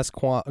quantity, less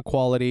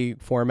quality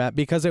format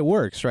because it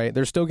works, right?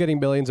 They're still getting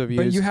billions of views.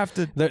 But you have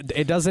to.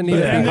 It doesn't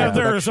need And high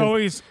there's production.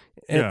 always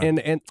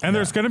and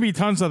there's going to be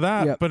tons of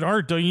that. Yeah. But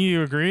Art, don't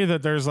you agree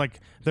that there is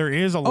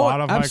a lot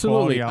of high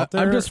absolutely. quality out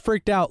there? I'm just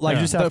freaked out. Like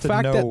You just the have to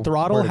fact know that where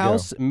Throttle to go.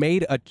 House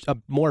made a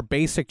more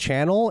basic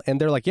channel, and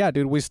they're like, yeah,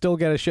 dude, we still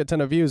get a shit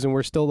ton of views, and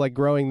we're still like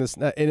growing this.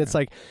 And it's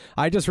like,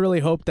 I just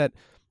really hope that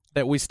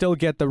we still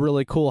get the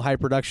really cool high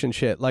production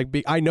shit. Like,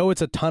 I know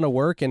it's a ton of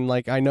work, and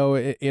like I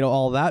know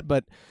all that,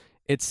 but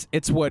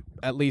it's what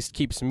at least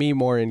keeps me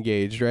more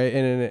engaged, right?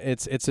 And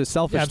it's a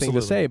selfish thing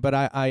to say, but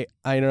I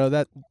know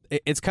that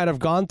it's kind of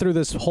gone through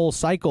this whole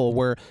cycle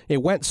where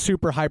it went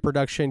super high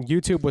production.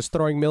 YouTube was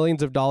throwing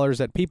millions of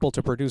dollars at people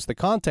to produce the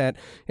content,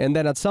 and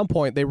then at some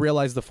point they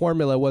realized the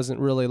formula wasn't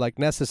really like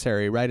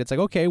necessary, right? It's like,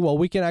 okay, well,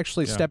 we can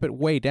actually step it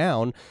way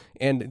down,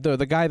 and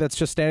the guy that's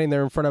just standing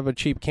there in front of a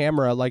cheap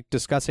camera like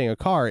discussing a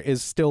car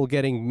is still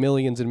getting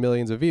millions and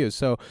millions of views.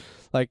 So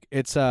like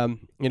it's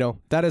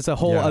that is a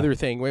whole other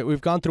thing.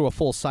 We've gone through a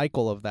full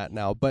cycle of that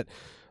now, but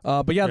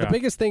the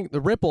biggest thing,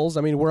 the ripples.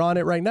 I mean, we're on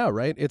it right now,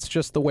 right? It's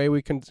just the way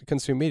we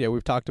consume media.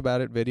 We've talked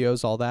about it,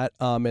 videos, all that,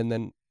 and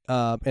then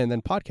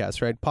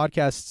podcasts, right?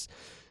 Podcasts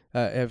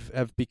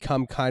have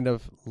become kind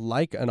of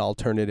like an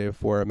alternative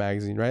for a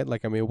magazine, right?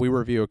 Like, I mean, we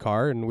review a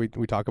car and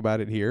we talk about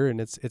it here, and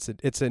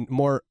it's a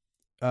more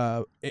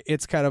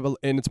it's kind of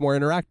and it's more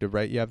interactive,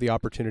 right? You have the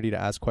opportunity to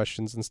ask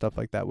questions and stuff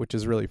like that, which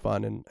is really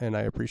fun, and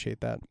I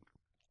appreciate that.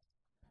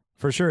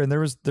 For sure. And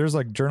there's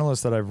like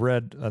journalists that I've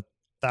read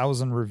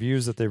 1,000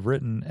 reviews that they've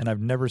written, and I've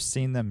never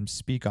seen them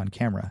speak on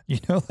camera.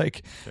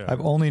 Like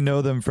I've only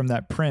know them from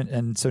that print.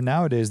 And so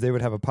nowadays they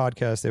would have a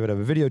podcast, they would have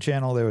a video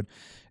channel, they would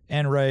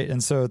and write.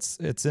 And so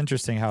it's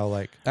interesting how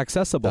like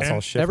accessible. That's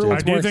all shifted.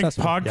 Everyone's I do more think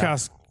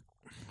accessible.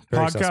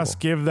 Very podcasts accessible.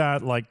 give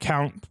that like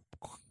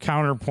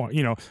counterpoint,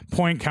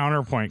 point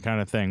counterpoint kind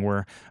of thing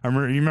where you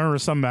remember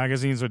some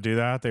magazines would do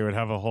that. They would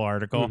have a whole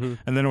article and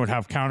then it would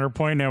have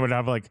counterpoint and it would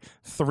have like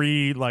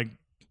 3 like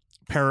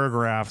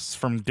paragraphs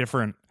from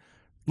different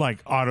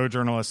like auto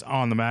journalists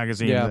on the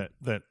magazine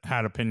that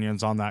had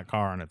opinions on that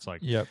car. And it's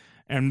like,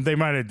 and they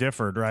might have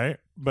differed, right?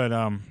 But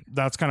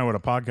that's kind of what a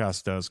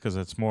podcast does, because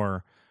it's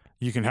more,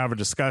 you can have a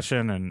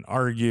discussion and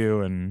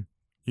argue and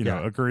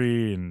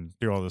agree and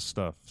do all this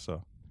stuff.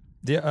 So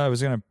I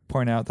was going to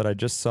point out that I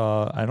just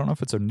saw, I don't know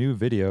if it's a new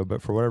video,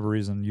 but for whatever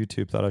reason,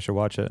 YouTube thought I should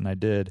watch it, and I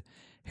did.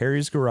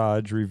 Harry's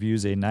Garage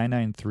reviews a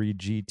 993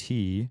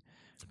 GT,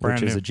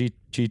 which is a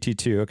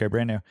GT2. Okay,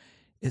 brand new.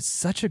 It's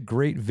such a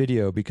great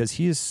video because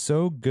he is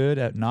so good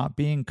at not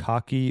being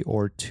cocky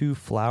or too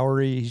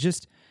flowery.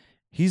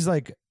 He's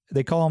like,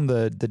 they call him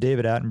the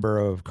David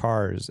Attenborough of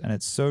cars, and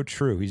it's so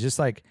true. He's just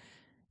like,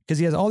 because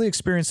he has all the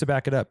experience to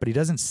back it up, but he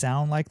doesn't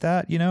sound like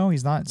that,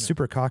 He's not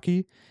super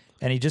cocky.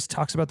 And he just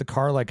talks about the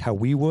car like how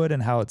we would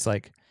and how it's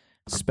like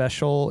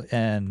special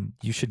and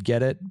you should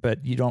get it,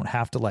 but you don't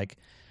have to like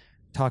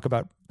talk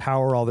about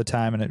power all the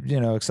time and,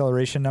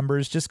 acceleration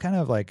numbers. Just kind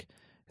of like,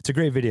 it's a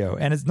great video.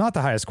 And it's not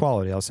the highest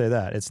quality, I'll say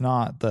that. It's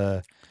not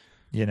the,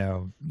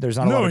 there's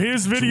not a lot of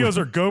his videos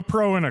are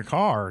GoPro in a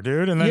car,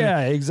 dude. And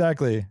then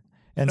exactly.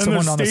 And and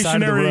someone on the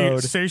side of the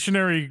road.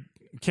 stationary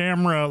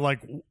camera, like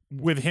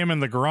with him in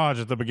the garage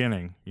at the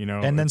beginning,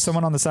 and then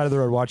someone on the side of the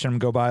road watching him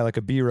go by like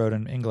a B road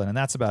in England, and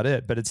that's about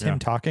it. But it's him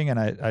talking, and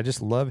I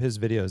just love his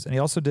videos. And he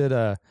also did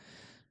a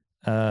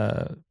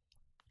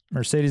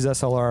Mercedes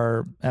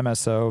SLR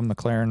MSO,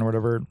 McLaren or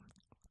whatever,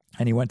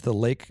 and he went to the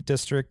Lake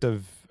District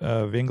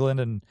of England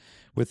and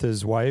with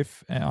his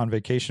wife on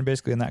vacation,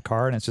 basically in that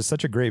car. And it's just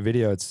such a great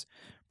video. It's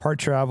part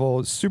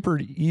travel, super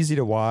easy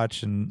to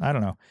watch, and I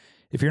don't know.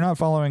 If you're not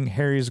following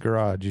Harry's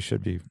Garage, you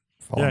should be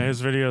following. Yeah,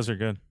 his videos are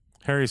good.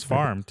 Harry's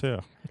Farm too.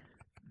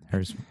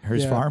 Harry's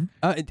Farm.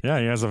 Yeah,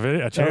 he has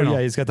a channel. Oh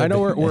yeah, he's got that. I know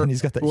we're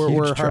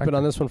huge harping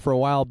on this one for a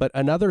while, but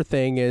another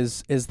thing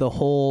is the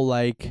whole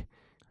like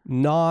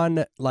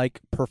non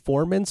like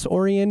performance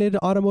oriented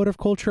automotive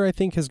culture. I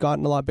think has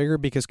gotten a lot bigger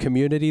because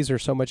communities are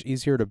so much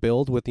easier to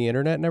build with the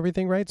internet and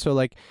everything, right? So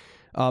like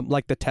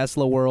like the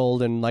Tesla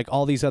world and like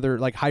all these other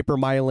like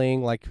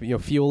hypermiling, like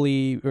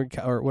Fuely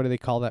or what do they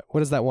call that?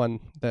 What is that one?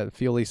 That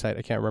Fuely site?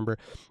 I can't remember.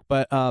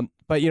 But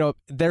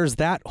there's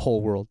that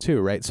whole world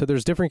too, right? So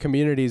there's different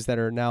communities that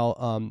are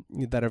now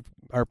that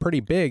are pretty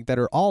big, that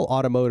are all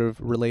automotive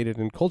related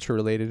and culture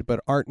related, but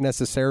aren't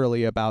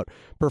necessarily about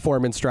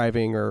performance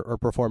driving or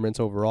performance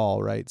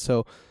overall, right?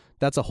 So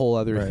that's a whole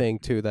other thing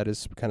too that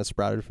is kind of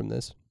sprouted from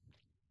this.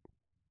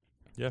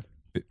 Yeah.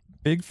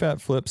 Big Fat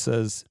Flip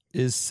says,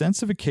 is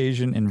sense of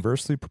occasion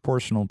inversely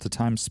proportional to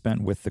time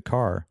spent with the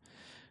car?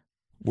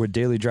 Would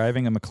daily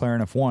driving a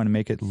McLaren F1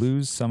 make it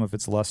lose some of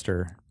its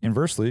luster?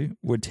 Inversely,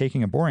 would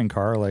taking a boring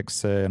car, like,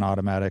 say, an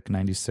automatic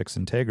 96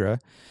 Integra,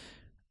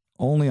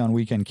 only on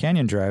weekend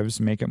canyon drives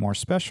make it more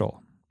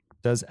special?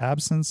 Does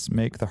absence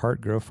make the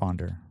heart grow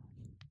fonder?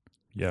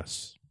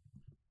 Yes.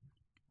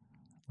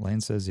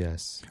 Lane says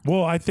yes.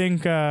 Well, I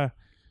think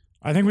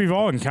we've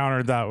all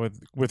encountered that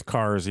with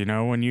cars.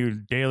 When you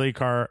daily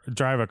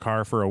drive a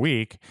car for a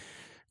week,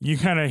 you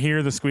kind of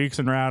hear the squeaks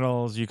and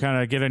rattles. You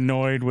kind of get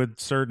annoyed with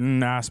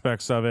certain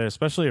aspects of it,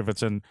 especially if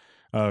it's in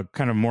a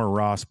kind of more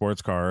raw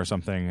sports car or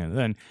something.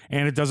 And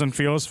it doesn't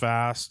feel as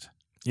fast.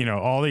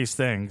 All these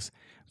things.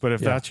 But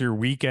if that's your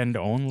weekend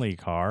only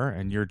car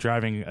and you're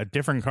driving a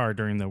different car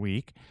during the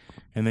week,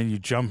 and then you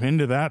jump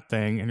into that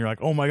thing and you're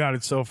like, oh my God,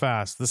 it's so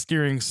fast. The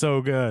steering's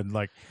so good.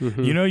 Like,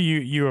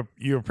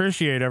 you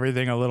appreciate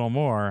everything a little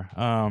more.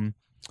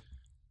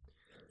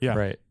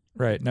 Yeah.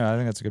 Right. No, I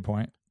think that's a good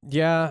point.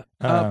 Yeah.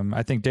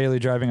 I think daily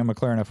driving a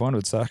McLaren F1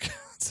 would suck.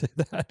 Say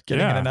that.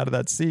 Getting in and out of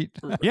that seat.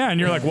 Yeah. And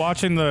you're like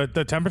watching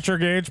the temperature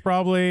gauge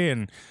probably.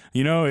 And,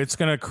 it's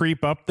going to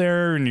creep up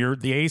there and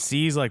the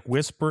AC's like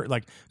whisper,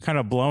 like kind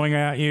of blowing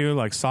at you,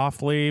 like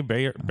softly,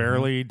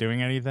 barely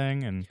doing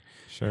anything. And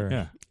sure.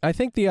 Yeah. I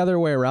think the other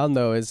way around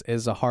though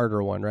is a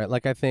harder one, right?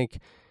 Like I think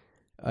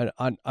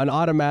an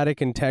automatic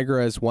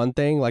Integra is one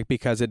thing, like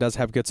because it does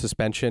have good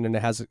suspension and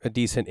it has a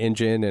decent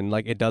engine and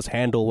like it does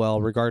handle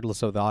well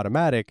regardless of the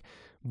automatic.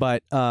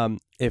 But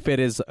if it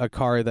is a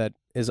car that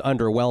is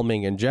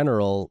underwhelming in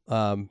general,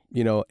 and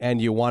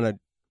you want to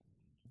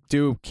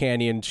do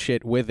canyon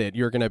shit with it,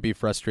 you're going to be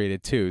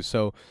frustrated too.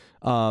 So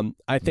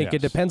I think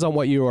it depends on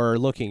what you are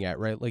looking at,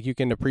 right? Like you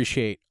can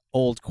appreciate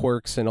old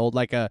quirks and old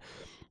like a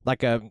I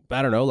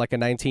don't know, like a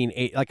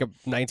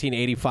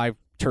 1985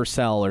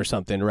 Tercel or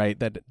something, right?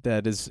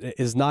 That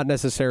is not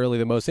necessarily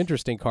the most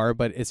interesting car,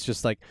 but it's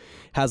just like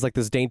has like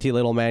this dainty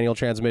little manual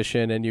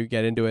transmission, and you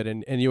get into it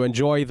and you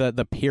enjoy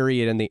the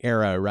period and the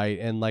era, right?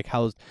 And like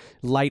how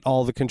light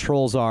all the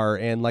controls are,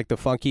 and like the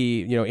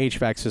funky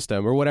HVAC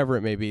system or whatever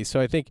it may be. So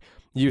I think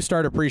you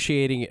start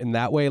appreciating it in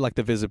that way, like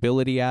the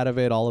visibility out of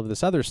it, all of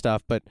this other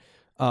stuff. But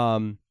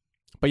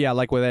yeah,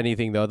 like with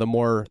anything though, the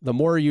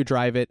more you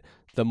drive it,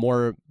 the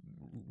more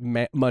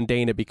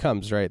mundane it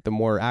becomes, right? The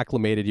more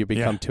acclimated you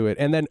become to it,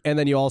 and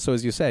then you also,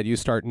 as you said, you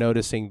start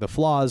noticing the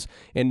flaws,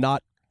 and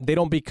they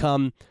don't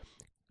become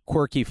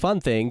quirky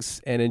fun things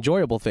and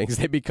enjoyable things.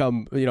 They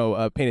become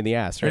a pain in the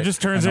ass, right? It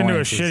just turns into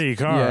a shitty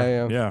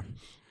car. Yeah.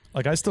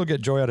 Like I still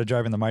get joy out of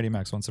driving the Mighty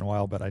Max once in a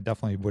while, but I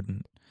definitely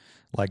wouldn't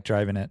like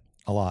driving it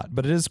a lot.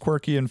 But it is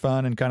quirky and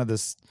fun and kind of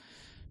this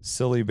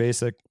silly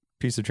basic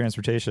piece of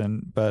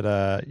transportation.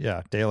 But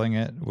dailing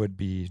it would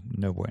be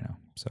no bueno.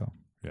 So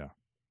yeah,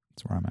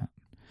 that's where I'm at.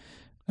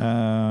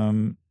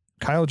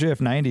 Kyle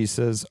JF90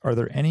 says, are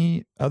there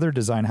any other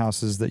design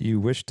houses that you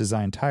wish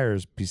designed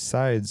tires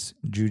besides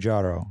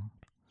Giugiaro?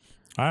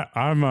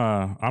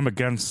 I'm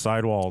against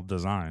sidewall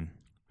design.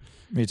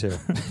 Me too.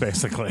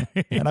 Basically.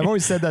 And I've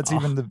always said that's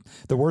even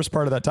the worst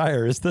part of that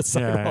tire is the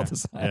sidewall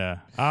design. Yeah.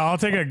 I'll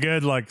take a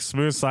good like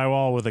smooth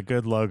sidewall with a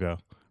good logo.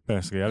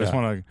 Basically. I just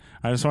want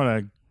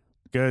a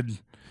good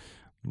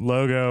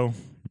logo,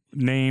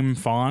 name,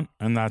 font,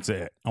 and that's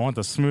it. I want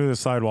the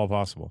smoothest sidewall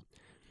possible.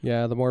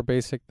 Yeah, the more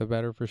basic, the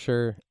better for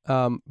sure.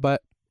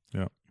 But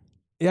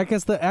I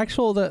guess the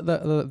actual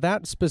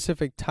that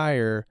specific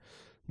tire,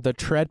 the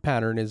tread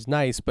pattern is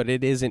nice, but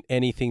it isn't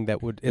anything that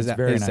is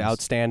nice.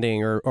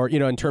 Outstanding or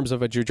in terms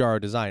of a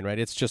Giugiaro design, right?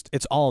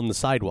 It's all in the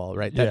sidewall,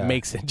 right? That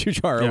makes it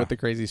Giugiaro with the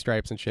crazy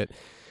stripes and shit.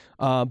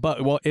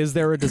 But is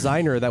there a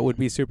designer that would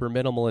be super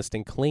minimalist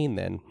and clean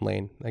then,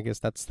 Lane? I guess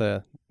that's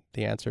the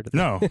answer to that.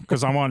 No,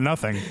 because I want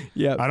nothing.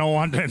 Yeah, I don't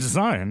want that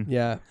design.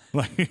 Yeah,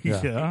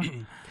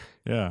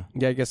 Yeah,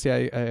 I guess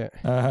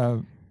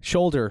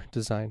shoulder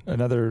design.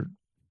 Another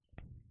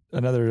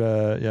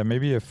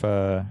maybe if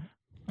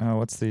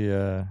what's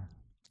the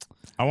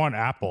I want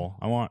Apple.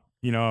 I want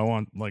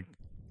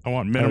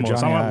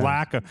minimalist.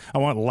 I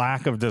want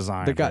lack of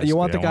design. The guy, you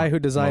want the guy who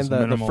designed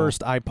the first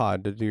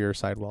iPod to do your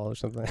sidewall or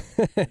something.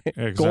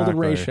 Exactly. Golden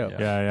ratio.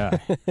 Yeah.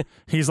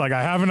 He's like,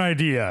 I have an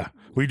idea.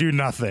 We do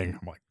nothing.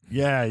 I'm like,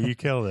 yeah, you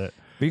killed it.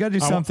 But you got to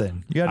do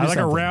something. You got to do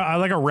something. I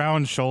like a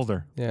round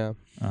shoulder. Yeah.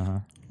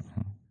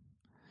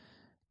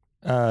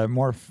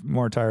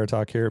 More tire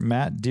talk here.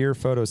 Matt Deer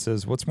Photo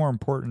says, what's more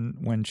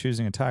important when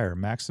choosing a tire?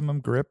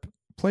 Maximum grip,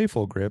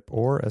 playful grip,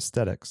 or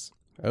aesthetics?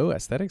 Oh,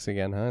 aesthetics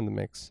again, huh? In the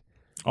mix.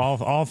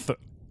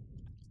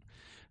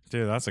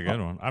 Dude, that's a good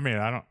one. I mean,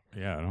 I don't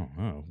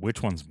know.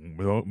 Which one's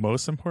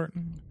most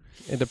important?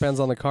 It depends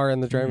on the car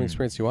and the driving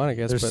experience you want, I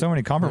guess. There's so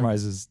many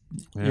compromises.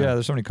 Yeah,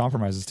 there's so many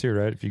compromises too,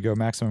 right? If you go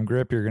maximum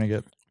grip, you're going to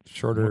get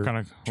shorter. What kind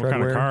of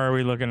car are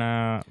we looking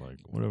at? Like,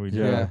 what are we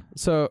doing? Yeah.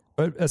 So,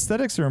 but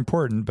aesthetics are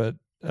important, but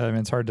I mean,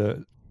 it's hard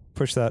to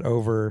push that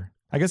over.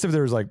 I guess if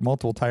there was like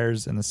multiple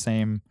tires in the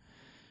same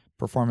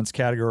performance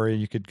category,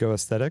 you could go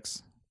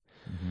aesthetics.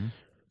 Mm-hmm.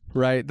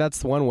 Right,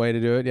 that's one way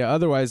to do it. Yeah,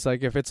 otherwise,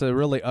 like if it's a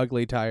really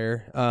ugly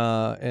tire,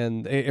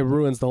 and it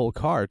ruins the whole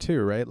car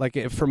too, right?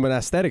 Like from an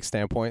aesthetic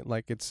standpoint,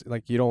 like it's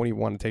like you don't even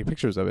want to take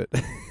pictures of it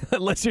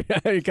unless you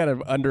kind of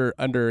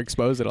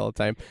underexpose it all the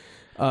time.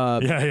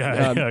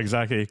 Yeah,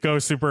 exactly. Go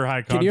super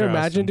high contrast. Can you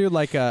imagine, dude?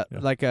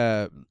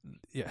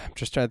 I'm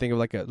just trying to think of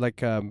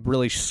like a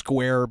really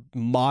square,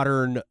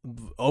 modern,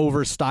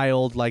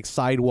 overstyled like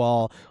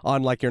sidewall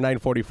on like your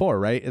 944,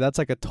 right? That's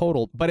like a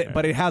total, but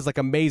it has like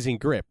amazing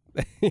grip.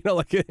 You know,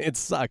 like it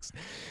sucks.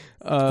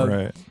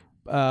 Right.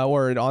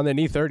 Or on the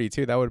E30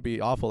 too. That would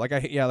be awful. Like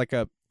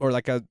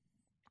a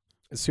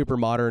super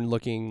modern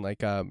looking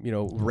like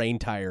rain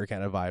tire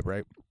kind of vibe,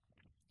 right?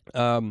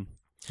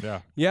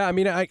 Yeah. I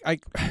mean, I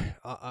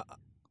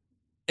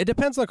it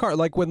depends on the car.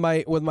 Like with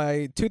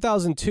my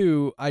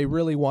 2002, I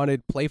really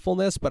wanted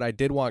playfulness, but I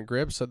did want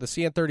grip. So the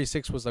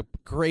CN36 was a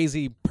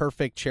crazy,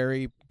 perfect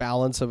cherry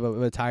balance of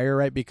a tire,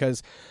 right?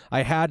 Because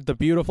I had the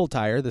beautiful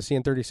tire. The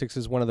CN36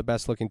 is one of the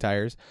best looking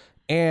tires,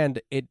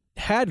 and it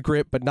had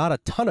grip, but not a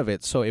ton of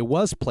it. So it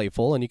was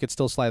playful, and you could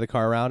still slide the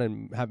car around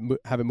and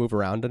have it move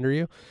around under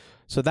you.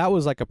 So that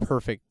was like a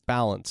perfect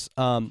balance.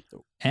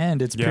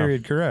 And it's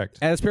period correct.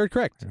 And it's period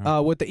correct.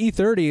 With the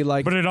E30,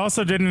 like, but it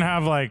also didn't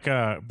have like,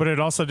 it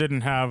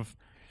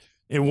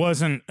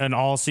wasn't an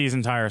all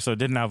season tire, so it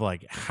didn't have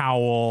like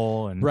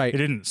howl and right. It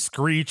didn't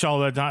screech all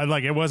the time.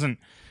 Like it wasn't,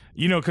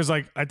 because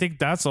like I think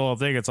that's the whole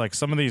thing. It's like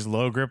some of these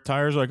low grip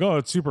tires are like, oh,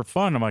 it's super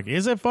fun. I'm like,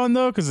 is it fun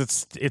though? Because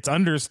it's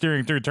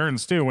understeering through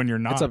turns too. When you're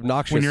not, it's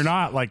obnoxious. When you're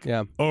not like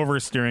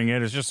oversteering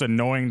it, it's just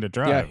annoying to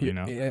drive.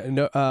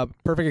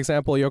 Perfect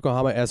example: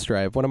 Yokohama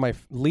S-Drive, one of my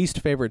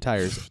least favorite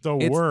tires. It's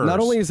worst. Not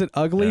only is it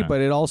ugly,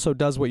 but it also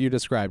does what you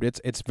described.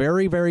 It's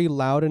very, very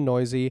loud and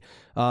noisy,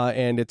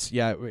 and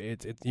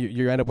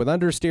you end up with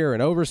understeer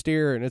and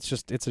oversteer, and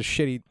it's a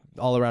shitty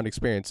all-around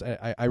experience.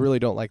 I really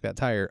don't like that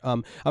tire.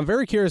 I'm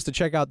very curious to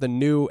check out the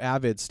new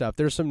Avid stuff.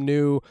 There's some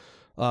new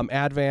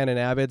Advan and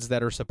Avids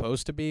that are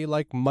supposed to be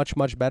like much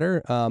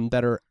better,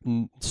 that are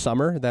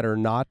summer, that are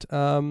not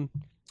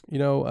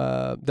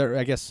they're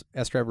I guess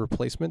S-Drive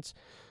replacements.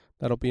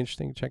 That'll be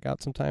interesting to check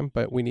out sometime,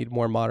 but we need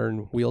more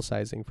modern wheel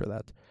sizing for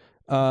that.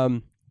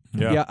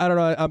 Yeah, I don't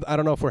know. I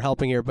don't know if we're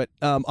helping here, but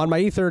on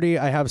my E30,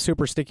 I have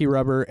super sticky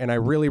rubber, and I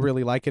really,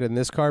 really like it in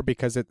this car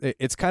because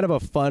it's kind of a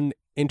fun,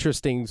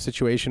 interesting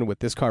situation with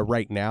this car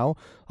right now.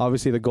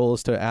 Obviously, the goal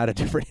is to add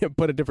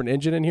put a different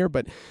engine in here,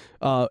 but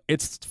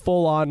it's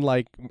full on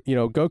like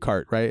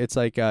go-kart, right? It's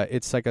like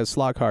a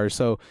slot car.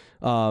 So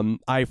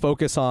I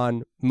focus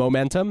on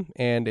momentum,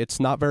 and it's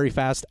not very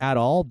fast at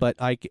all, but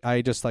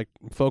I just like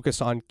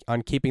focus on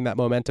keeping that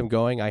momentum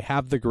going. I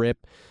have the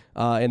grip.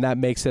 And that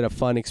makes it a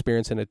fun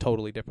experience in a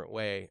totally different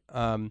way.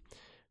 That's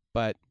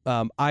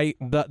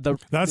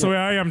the way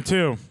I am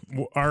too,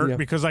 Art,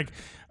 because like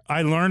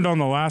I learned on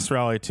the last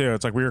rally too.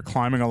 It's like we were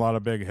climbing a lot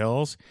of big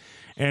hills,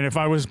 and if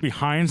I was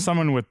behind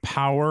someone with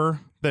power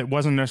that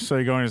wasn't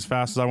necessarily going as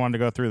fast as I wanted to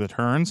go through the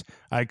turns,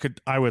 I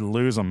would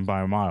lose them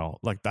by a mile.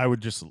 Like I would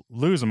just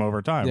lose them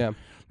over time. Yeah.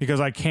 Because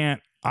I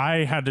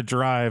had to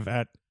drive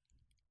at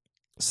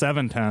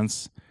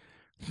 7/10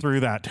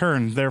 through that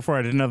turn, therefore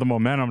I didn't have the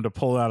momentum to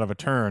pull out of a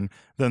turn.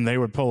 Then they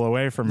would pull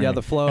away from me. Yeah,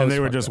 the flow, and they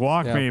would just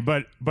walk me.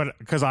 But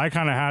because I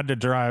kind of had to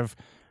drive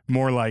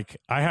more like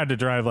I had to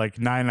drive like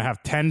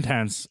 9.5,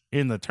 10/10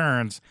 in the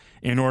turns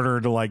in order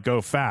to like go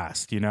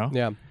fast,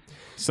 Yeah.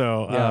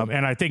 So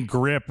and I think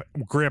grip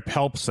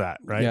helps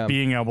that, right? Yeah.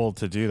 Being able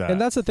to do that. And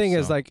that's the thing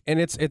is like, and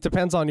it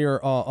depends on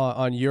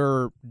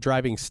your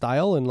driving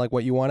style and like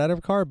what you want out of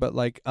a car. But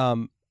like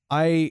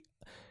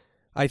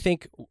I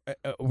think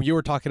you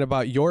were talking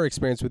about your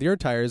experience with your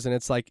tires, and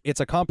it's like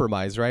it's a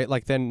compromise, right?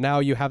 Like then now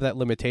you have that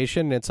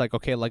limitation, and it's like,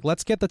 okay, like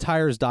let's get the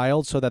tires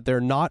dialed so that they're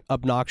not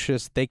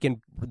obnoxious.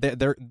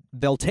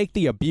 They'll take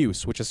the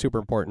abuse, which is super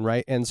important,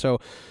 right? And so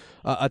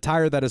a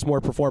tire that is more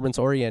performance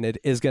oriented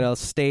is going to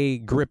stay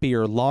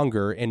grippier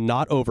longer and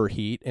not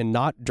overheat and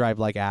not drive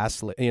like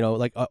ass,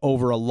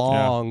 over a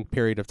long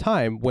period of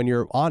time when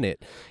you're on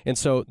it. And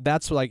so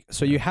that's like,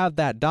 so you have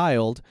that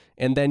dialed,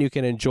 and then you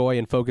can enjoy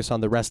and focus on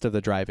the rest of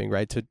the driving,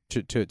 right? To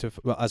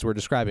as we're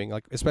describing,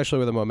 like especially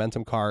with a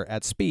momentum car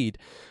at speed.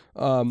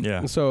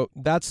 So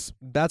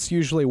that's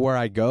usually where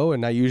I go,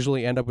 and I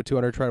usually end up with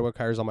 200 treadwheel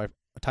tires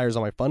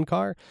on my fun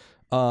car.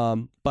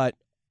 But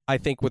I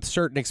think with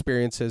certain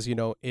experiences,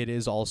 it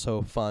is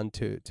also fun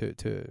to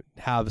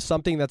have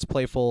something that's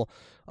playful,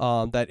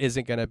 that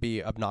isn't going to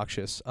be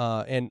obnoxious.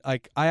 And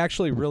I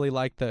actually really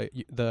like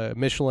the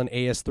Michelin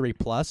AS3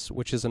 Plus,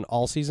 which is an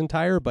all-season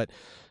tire, but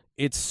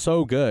it's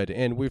so good.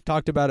 And we've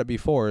talked about it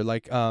before.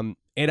 Like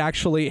it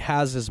actually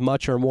has as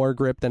much or more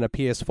grip than a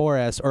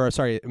PS4S, or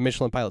sorry,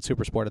 Michelin Pilot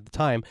Super Sport at the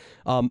time,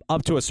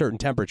 up to a certain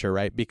temperature,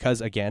 right?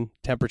 Because again,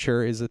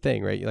 temperature is a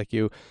thing, right? Like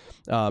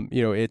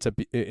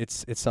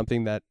it's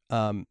something that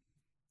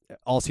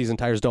all season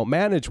tires don't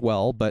manage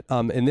well, but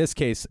in this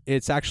case,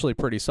 it's actually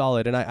pretty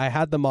solid. And I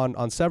had them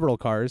on several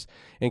cars,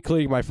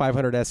 including my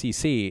 500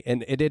 SEC,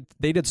 and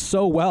they did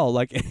so well,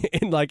 like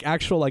in like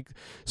actual like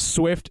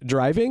swift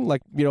driving,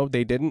 like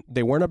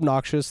they weren't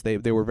obnoxious, they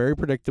were very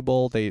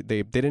predictable,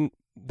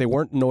 they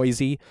weren't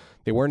noisy,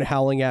 they weren't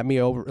howling at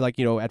me over like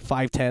at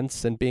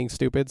 5/10 and being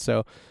stupid.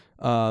 So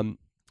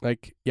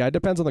it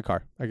depends on the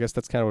car. I guess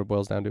that's kind of what it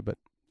boils down to, but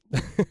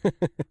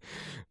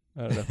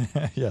I don't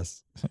know.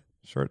 Yes.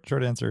 Short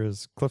answer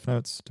is Cliff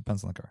Notes,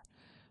 depends on the car.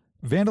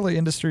 Vandalay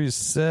Industries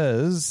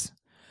says,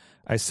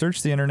 I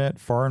searched the internet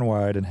far and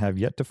wide and have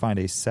yet to find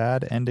a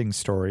sad ending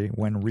story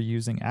when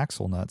reusing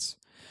axle nuts.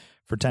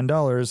 For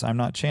 $10, I'm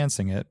not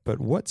chancing it, but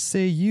what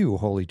say you,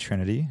 Holy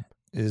Trinity?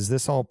 Is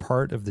this all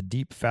part of the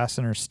deep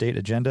fastener state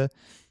agenda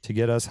to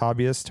get us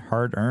hobbyist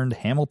hard-earned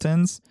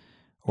Hamiltons,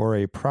 or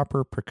a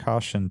proper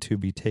precaution to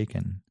be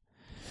taken?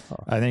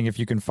 I think if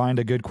you can find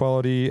a good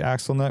quality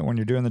axle nut when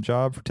you're doing the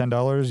job for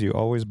 $10, you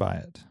always buy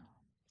it.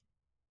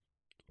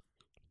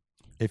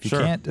 If you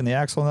can't and the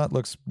axle nut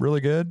looks really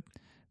good,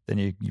 then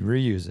you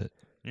reuse it.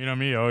 You know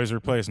me, always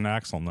replacing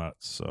axle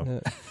nuts.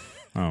 So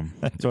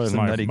it's always a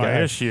my nutty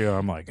guy. issue.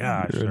 I'm like, should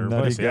I You're a replace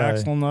nutty the guy.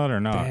 axle nut or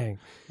not? Dang.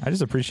 I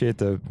just appreciate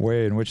the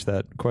way in which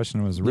that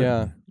question was written.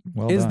 Yeah.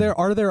 Well Is done.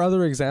 are there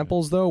other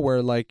examples though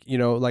where like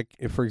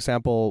if, for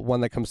example,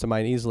 one that comes to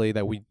mind easily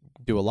that we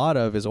do a lot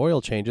of is oil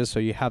changes. So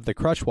you have the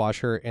crush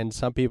washer, and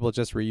some people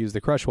just reuse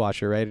the crush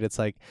washer, right? It's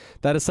like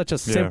that is such a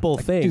simple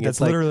thing. Dude, that's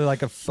it's like, literally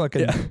like a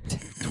fucking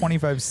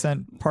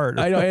 25-cent part.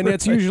 I know, and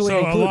it's usually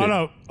So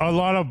included.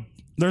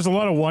 there's a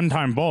lot of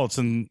one-time bolts,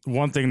 and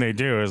one thing they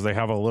do is they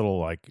have a little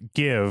like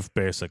give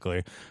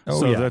basically,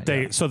 so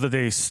that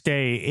they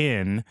stay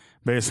in.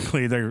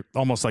 Basically, they're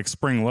almost like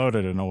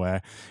spring-loaded in a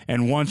way.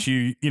 And once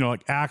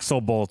like axle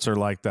bolts are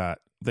like that.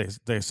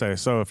 They say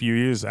so if you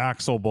use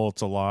axle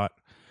bolts a lot,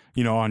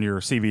 on your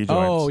CV joints.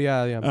 Oh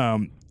yeah.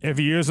 If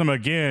you use them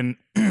again,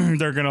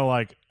 they're gonna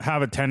like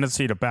have a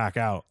tendency to back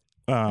out.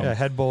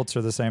 Head bolts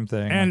are the same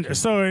thing. And Like,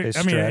 so they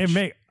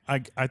stretch.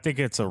 I think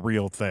it's a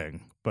real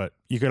thing, but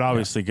you could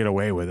obviously get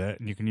away with it,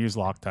 and you can use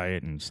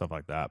Loctite and stuff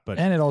like that. But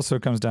And it also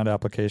comes down to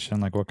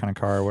application, like what kind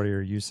of car, what are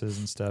your uses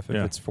and stuff. If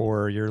it's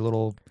for your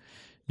little,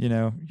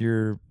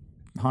 your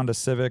Honda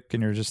Civic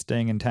and you're just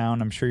staying in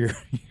town, I'm sure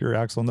your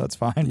axle nut's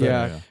fine. But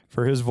Yeah.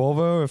 for his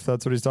Volvo, if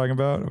that's what he's talking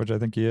about, which I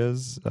think he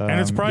is. and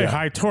it's probably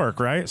high torque,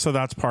 right? So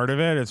that's part of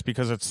it. It's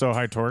because it's so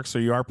high torque, so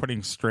you are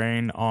putting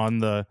strain on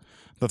the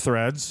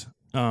threads.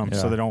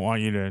 So they don't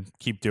want you to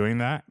keep doing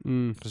that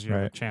because you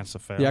have a chance to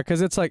fail. Yeah,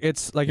 because it's like you're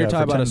Yeah, talking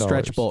for about a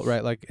stretch $10. bolt,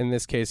 right? Like in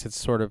this case, it's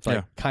sort of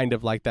like kind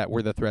of like that,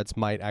 where the threads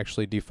might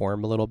actually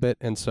deform a little bit,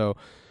 and so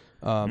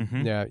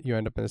you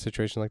end up in a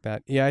situation like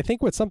that. Yeah, I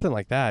think with something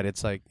like that,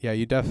 it's like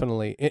you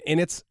definitely, and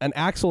it's an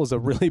axle is a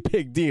really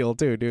big deal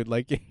too, dude.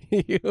 Like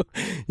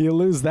you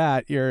lose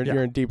that, you're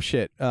in deep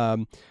shit.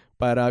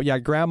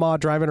 But grandma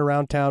driving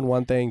around town,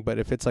 one thing, but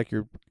if it's like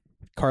your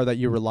car that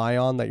you rely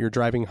on, that you're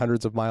driving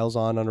hundreds of miles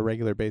on a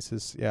regular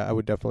basis, I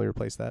would definitely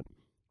replace that.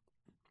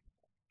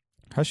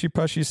 Hushy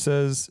Pushy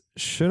says,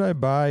 should I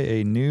buy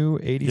a new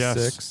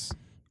 86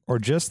 or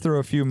just throw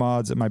a few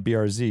mods at my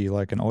BRZ,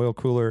 like an oil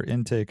cooler,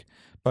 intake,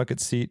 bucket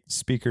seat,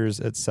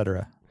 speakers,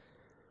 etc.?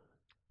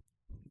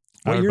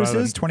 What yours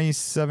is?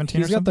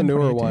 2017 He's or got the something?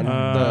 newer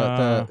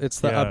 2018? one.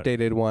 It's the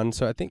updated one.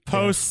 So I think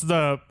It's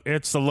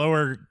the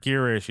lower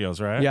gear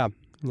ratios, right? Yeah.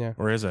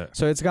 Or is it?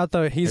 So he's got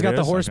the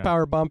is?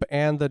 horsepower bump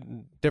and the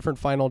different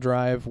final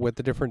drive with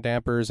the different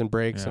dampers and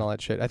brakes and all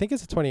that shit. I think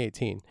it's a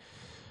 2018.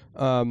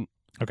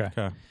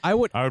 Okay. I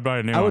would buy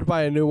a new one. I would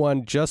buy a new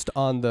one just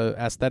on the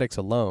aesthetics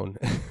alone.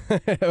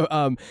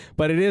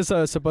 But it is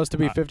supposed to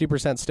be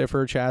 50%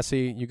 stiffer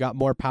chassis. You got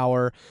more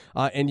power,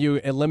 and you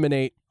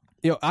eliminate.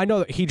 I know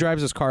that he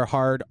drives his car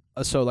hard,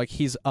 so like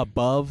he's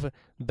above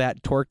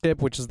that torque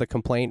dip, which is the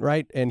complaint,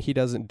 right? And he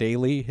doesn't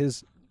daily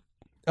his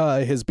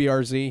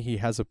BRZ. He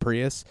has a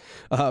Prius,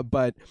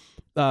 but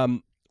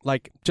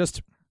like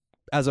just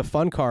as a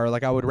fun car,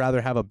 like I would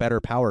rather have a better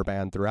power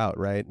band throughout,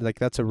 right? Like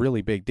that's a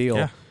really big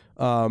deal.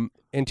 Yeah.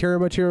 Interior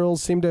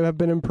materials seem to have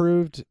been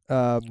improved.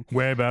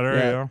 Way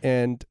better,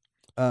 and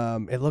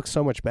it looks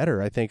so much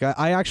better. I think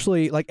I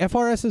actually like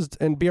FRSs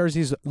and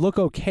BRZs look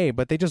okay,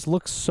 but they just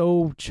look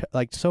so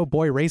so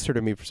boy racer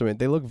to me for something.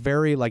 They look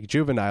very like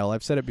juvenile.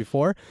 I've said it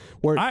before.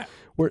 Whereas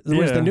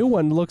the new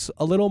one looks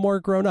a little more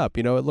grown up.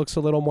 It looks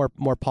a little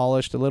more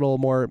polished, a little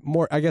more.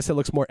 I guess it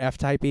looks more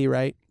F-type-y,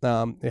 right?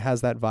 It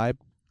has that vibe.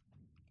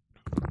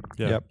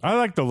 Yeah. Yep. I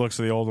like the looks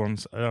of the old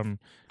ones.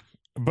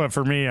 But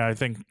for me, I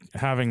think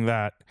having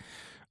that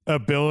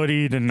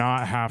ability to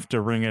not have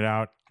to wring it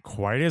out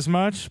quite as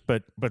much,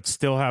 but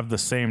still have the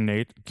same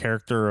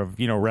character of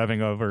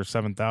revving over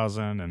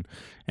 7,000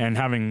 and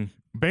having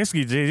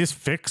basically they just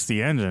fix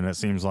the engine. It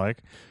seems like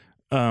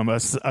a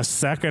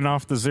second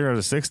off the 0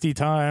 to 60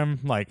 time,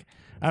 like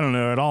I don't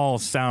know. It all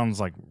sounds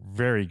like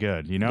very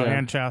good, you know, Yeah.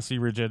 and chassis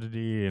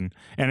rigidity and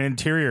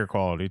interior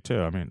quality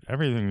too. I mean,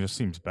 everything just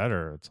seems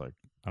better. It's like,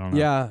 I don't know.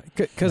 Yeah,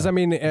 because I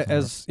mean,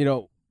 as you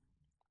know,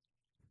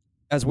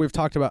 as we've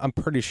talked about, I'm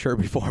pretty sure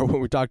before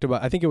when we talked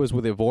about, I think it was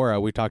with Evora,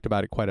 we talked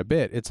about it quite a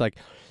bit. It's like,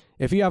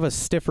 if you have a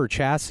stiffer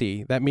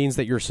chassis, that means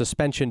that your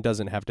suspension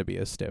doesn't have to be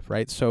as stiff,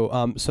 right?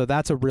 So, so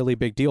that's a really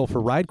big deal for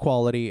ride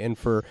quality and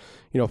for,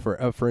 you know,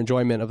 for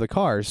enjoyment of the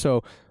car.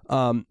 So,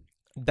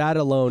 that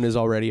alone is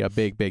already a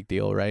big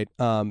deal, right?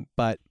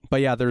 But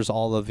yeah, there's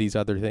all of these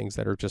other things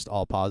that are just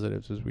all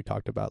positives, as we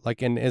talked about.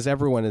 Like, and as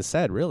everyone has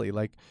said, really,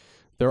 like,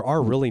 there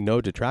are really no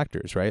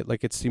detractors, right?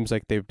 Like, it seems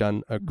like they've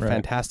done a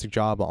fantastic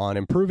job on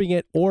improving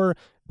it or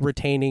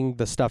retaining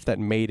the stuff that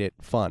made it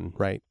fun,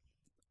 right?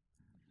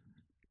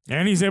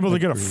 And he's able to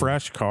get a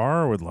fresh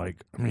car with, like,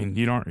 I mean,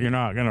 you're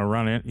not gonna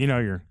run it. You know,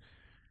 you're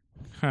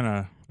kind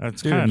of,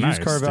 that's kind of nice.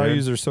 Used car dude.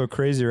 values are so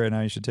crazy right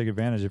now. You should take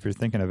advantage if you're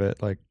thinking of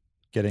it, like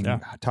getting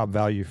top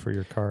value for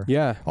your car.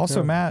 Yeah.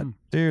 Also, Yeah. Matt,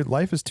 dude,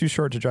 life is too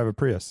short to drive a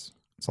Prius.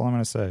 That's all I'm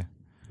gonna say.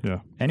 Yeah.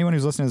 Anyone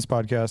who's listening to this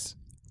podcast,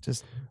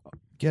 just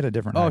get a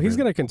different. Oh, he's hybrid.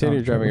 going to continue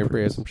Don't driving drive a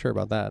Prius. I'm sure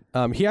about that.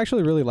 He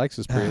actually really likes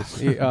his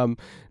Prius.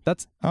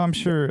 That's Oh, I'm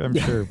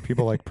sure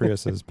people like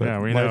Priuses, but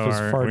Yeah, we life know is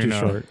our- far we too know.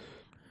 short.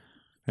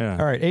 Yeah.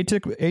 All right,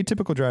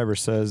 atypical driver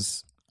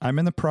says, I'm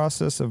in the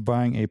process of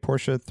buying a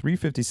Porsche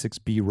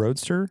 356B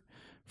Roadster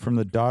from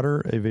the daughter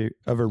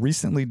of a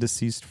recently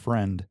deceased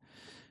friend.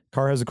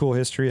 Car has a cool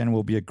history and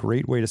will be a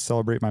great way to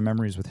celebrate my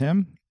memories with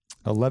him.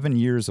 11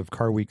 years of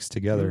car weeks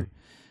together.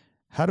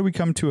 How do we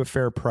come to a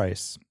fair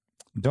price?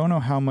 Don't know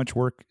how much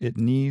work it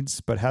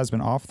needs, but has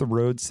been off the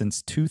road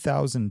since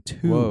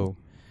 2002. Whoa.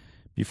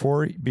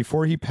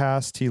 Before he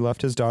passed, he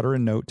left his daughter a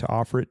note to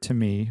offer it to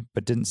me,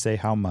 but didn't say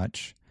how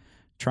much.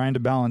 Trying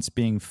to balance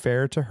being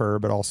fair to her,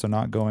 but also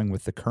not going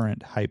with the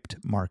current hyped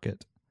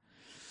market.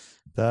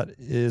 That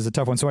is a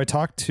tough one. So I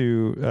talked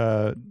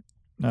to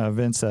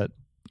Vince at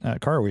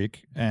Car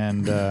Week,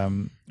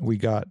 and we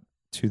got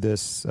to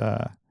this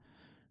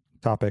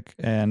topic,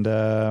 and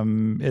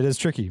it is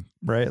tricky,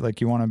 right? Like,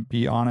 you want to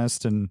be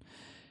honest and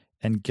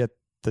get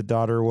the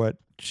daughter what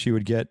she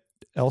would get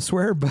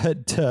elsewhere,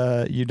 but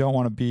you don't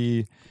want to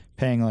be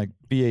paying like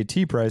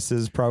BAT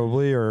prices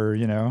probably, or,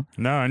 you know.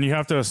 No, and you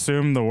have to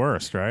assume the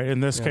worst, right? In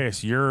this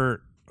case, you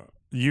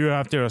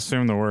have to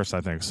assume the worst,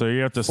 I think. So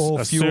you have to Full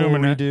assume fuel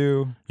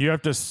redo. You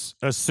have to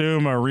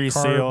assume a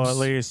reseal, Carbs. at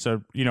least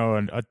a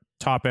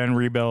top end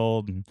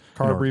rebuild,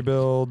 Carb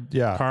rebuild,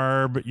 yeah.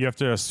 carb. You have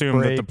to assume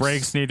that the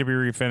brakes need to be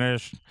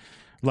refinished,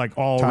 like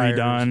all Tires,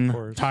 of redone.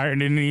 course.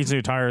 It needs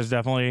new tires,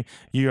 definitely.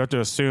 You have to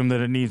assume that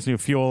it needs new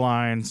fuel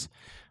lines.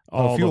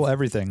 Fuel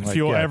everything. Like,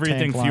 Fuel yeah,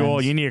 everything. tank Fuel.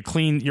 lines. You need to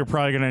clean. You're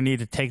probably going to need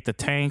to take the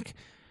tank,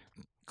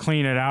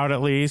 clean it out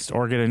at least,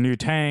 or get a new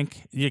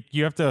tank.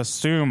 You have to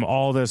assume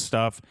all this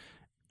stuff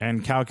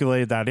and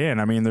calculate that in.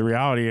 I mean, the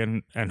reality,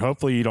 and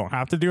hopefully you don't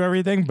have to do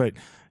everything, but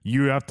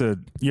you have to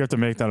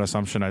make that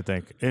assumption, I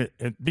think,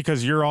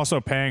 because you're also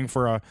paying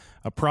for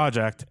a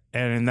project,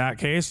 and in that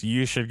case,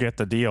 you should get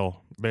the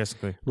deal,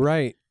 basically.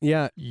 Right.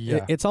 Yeah.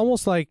 Yeah. It's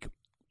almost like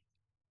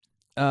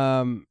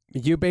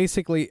you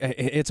basically,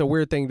 it's a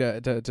weird thing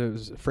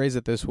to phrase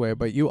it this way,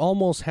 but you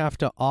almost have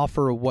to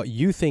offer what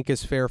you think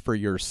is fair for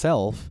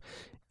yourself,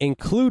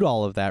 include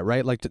all of that,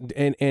 right? Like,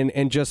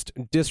 and just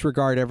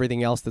disregard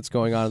everything else that's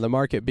going on in the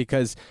market,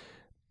 because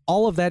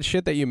all of that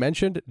shit that you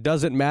mentioned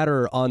doesn't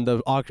matter on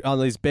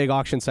these big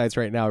auction sites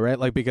right now, right?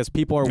 Like, because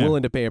people are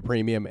willing to pay a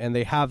premium and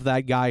they have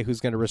that guy who's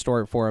going to restore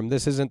it for them.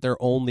 This isn't their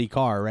only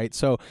car, right?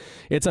 So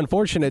it's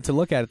unfortunate to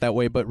look at it that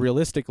way, but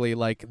realistically,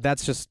 like,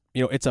 that's just,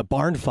 you know, it's a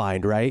barn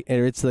find, right?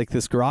 And it's like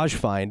this garage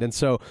find. And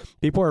so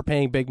people are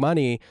paying big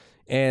money,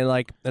 and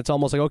like, it's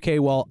almost like, okay,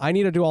 well, I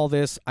need to do all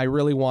this. I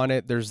really want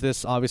it. There's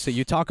this, obviously,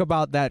 you talk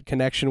about that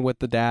connection with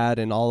the dad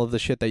and all of the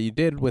shit that you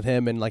did with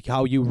him, and like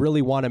how you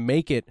really want to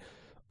make it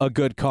a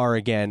good car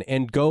again,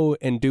 and go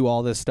and do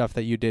all this stuff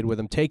that you did with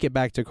him, take it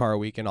back to Car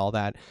Week and all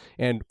that,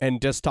 and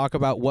just talk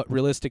about what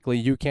realistically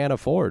you can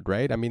afford,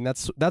 right? I mean,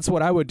 that's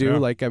what I would do. Yeah.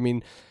 Like, I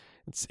mean,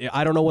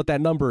 I don't know what that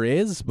number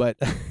is, but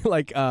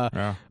like,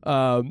 I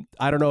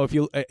don't know if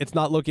it's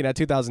not looking at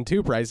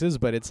 2002 prices,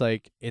 but it's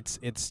like, it's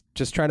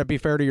just trying to be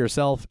fair to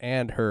yourself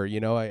and her,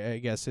 you know. I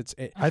guess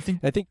I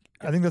think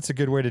that's a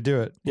good way to do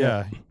it.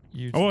 Yeah.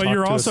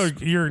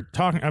 You're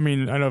talking, I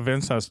mean, I know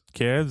Vince has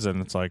kids, and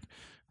it's like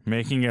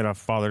making it a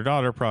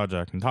father-daughter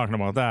project and talking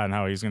about that and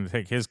how he's going to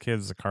take his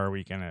kids to Car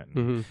Week in it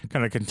and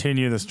kind of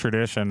continue this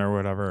tradition or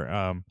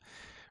whatever.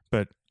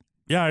 But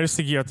yeah, I just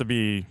think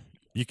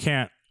you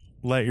can't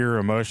let your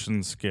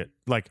emotions get,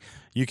 like,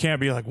 you can't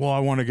be like, well, I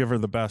want to give her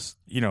the best,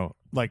 you know,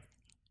 like,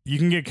 you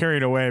can get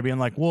carried away being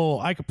like, well,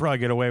 I could probably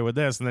get away with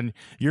this. And then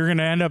you're going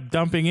to end up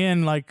dumping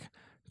in like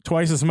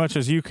twice as much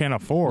as you can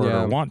afford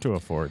or want to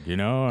afford, you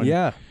know? And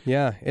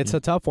yeah. It's a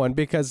tough one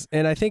because,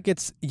 and I think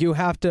you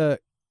have to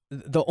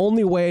the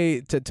only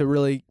way to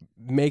really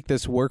make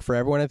this work for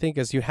everyone, I think,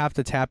 is you have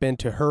to tap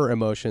into her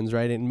emotions,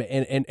 right?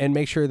 And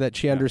make sure that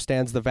she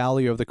understands the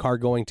value of the car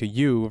going to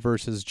you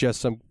versus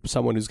just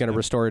someone who's going to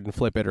restore it and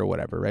flip it or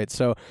whatever, right?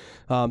 So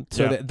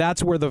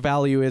that's where the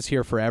value is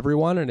here for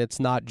everyone, and it's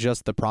not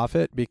just the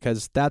profit,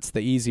 because that's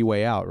the easy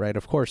way out, right?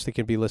 Of course, they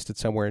can be listed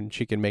somewhere and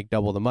she can make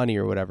double the money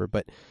or whatever,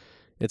 but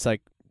it's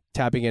like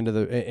tapping into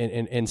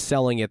and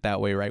selling it that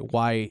way, right?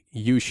 Why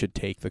you should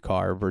take the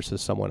car versus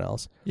someone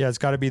else. Yeah, it's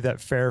got to be that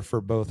fair for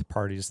both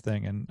parties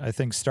thing. And I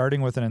think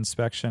starting with an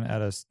inspection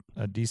at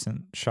a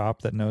decent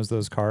shop that knows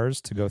those cars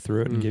to go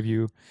through it and give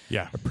you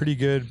a pretty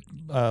good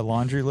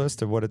laundry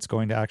list of what it's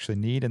going to actually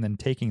need, and then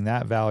taking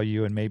that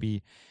value and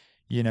maybe,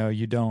 you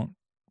don't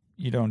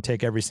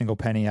take every single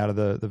penny out of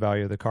the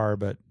value of the car,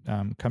 but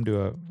come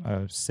to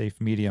a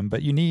safe medium.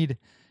 But you need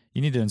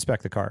to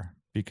inspect the car.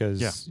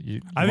 Because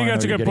I think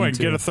that's a good point.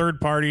 Get a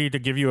third party to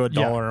give you a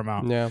dollar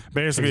amount. Yeah,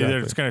 basically, that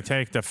it's going to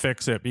take to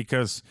fix it.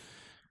 Because,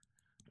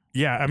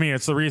 I mean,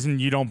 it's the reason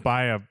you don't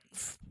buy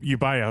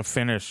a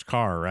finished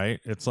car,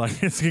 right? It's like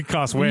it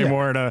costs way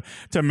more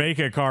to make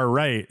a car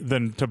right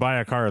than to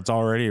buy a car that's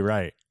already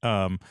right.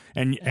 And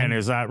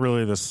is that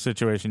really the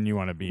situation you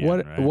want to be in?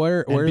 Right?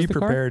 Where is the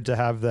prepared to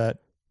have that?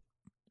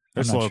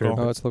 It's local.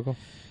 Oh, it's local.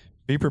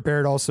 Be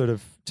prepared also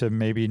to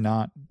maybe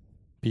not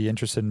be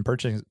interested in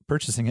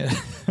purchasing it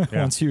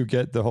once you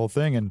get the whole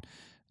thing. And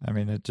I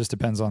mean, it just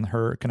depends on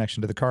her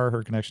connection to the car,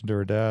 her connection to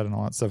her dad, and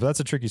all that stuff. That's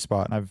a tricky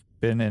spot. And I've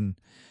been in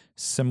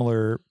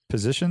similar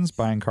positions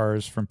buying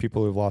cars from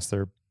people who've lost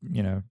their,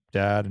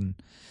 dad.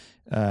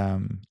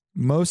 And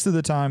most of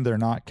the time they're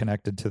not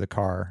connected to the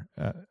car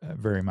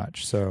very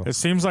much. So it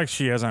seems like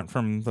she isn't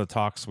from the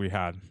talks we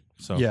had.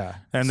 So,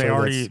 and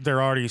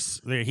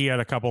he had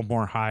a couple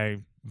more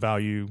high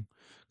value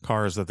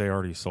cars that they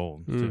already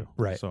sold too.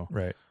 Right.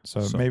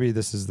 So maybe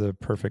this is the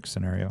perfect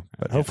scenario,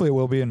 but hopefully it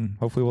will be, and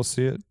hopefully we'll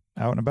see it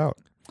out and about.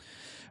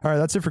 All right,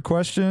 that's it for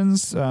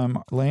questions.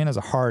 Lane has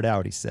a hard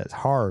out. He says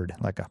hard,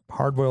 like a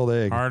hard-boiled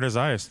egg. Hard as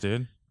ice,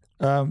 dude.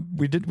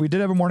 We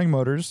did have a Morning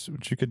Motors,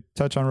 which you could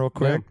touch on real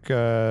quick.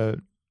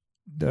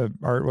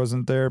 Art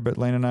wasn't there, but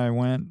Lane and I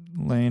went.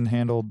 Lane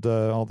handled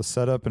all the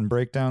setup and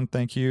breakdown.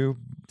 Thank you,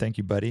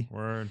 buddy.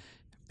 Word.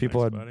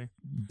 People Thanks, had buddy.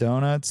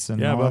 donuts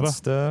and all that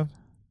stuff.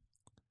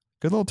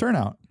 Good little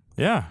turnout.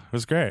 Yeah, it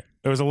was great.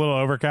 It was a little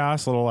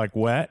overcast, a little like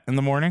wet in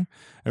the morning.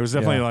 It was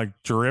definitely like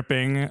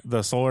dripping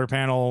the solar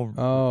panel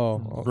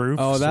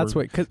roofs. Oh, that's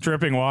what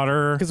dripping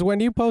water. Because when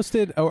you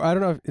posted, I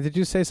don't know, did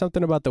you say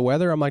something about the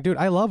weather? I'm like, dude,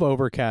 I love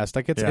overcast.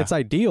 Like it's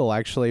ideal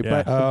actually.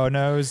 Yeah. But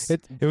no,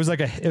 it was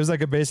like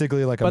a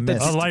basically like a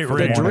mist. A light the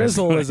rain.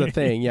 drizzle is a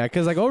thing. Yeah,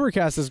 because like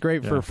overcast is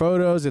great for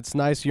photos. It's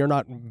nice. You're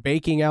not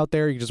baking out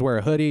there. You just wear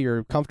a hoodie.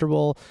 You're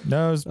comfortable.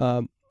 No,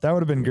 that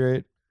would have been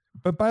great.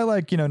 But by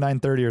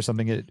 9:30 or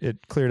something,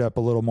 it cleared up a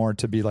little more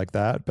to be like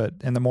that. But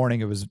in the morning,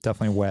 it was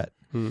definitely wet.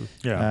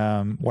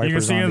 Yeah. You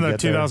can see in the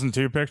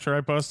 2002 picture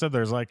I posted,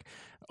 there's like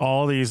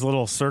all these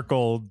little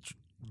circle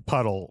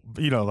puddle,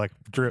 like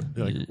drip,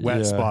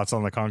 wet spots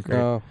on the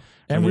concrete.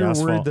 And we were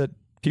worried that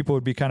people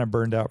would be kind of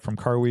burned out from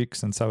Car Week,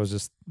 since that was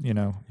just,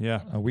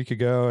 a week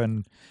ago.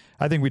 And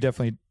I think we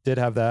definitely did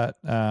have that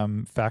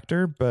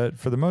factor. But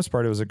for the most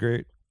part, it was a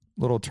great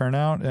little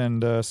turnout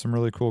and some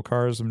really cool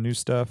cars, some new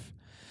stuff.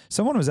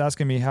 Someone was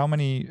asking me how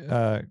many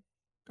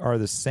are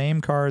the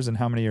same cars and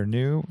how many are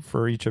new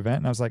for each event.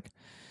 And I was like,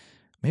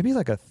 maybe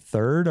like a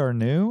third are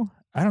new.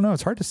 I don't know.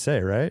 It's hard to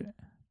say, right?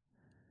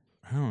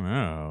 I don't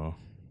know.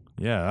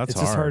 Yeah, it's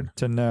just hard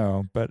to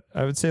know. But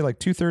I would say like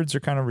 2/3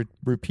 are kind of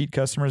repeat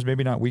customers,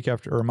 maybe not week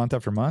after or month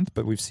after month,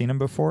 but we've seen them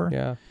before.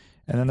 Yeah.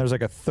 And then there's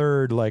like a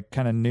third, like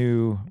kind of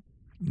new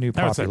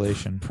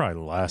population.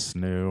 Probably less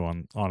new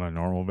on a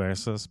normal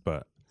basis,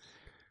 but.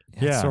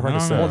 Yeah, it's so hard to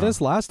say. Well,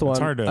 this last one, it's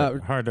hard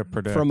to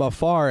predict. From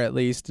afar, at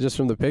least, just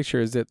from the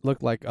pictures, it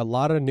looked like a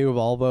lot of new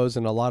Volvos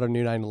and a lot of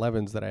new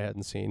 911s that I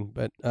hadn't seen.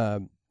 But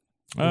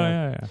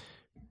yeah.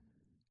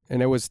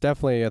 And it was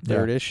definitely a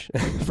third-ish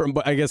from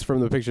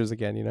the pictures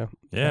again.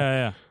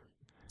 Yeah.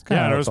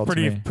 And it was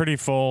pretty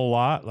full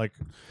lot. Like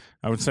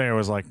I would say it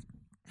was like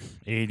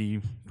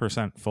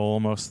 80% full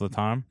most of the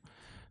time.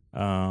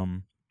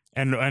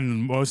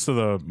 And most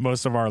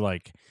of our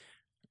like.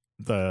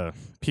 The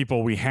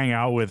people we hang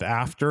out with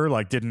after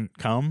didn't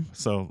come,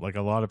 so like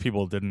a lot of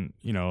people didn't,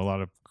 a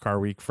lot of Car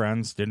Week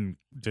friends didn't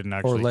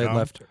actually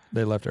come.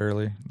 They left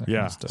early.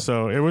 Yeah,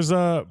 so it was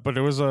a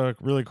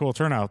really cool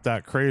turnout.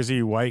 That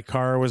crazy white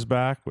car was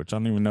back, which I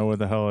don't even know what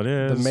the hell it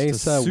is. The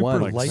Mesa One,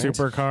 like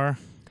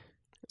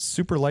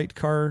super light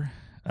car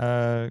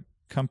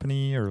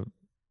company or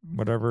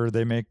whatever.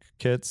 They make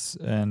kits,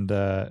 and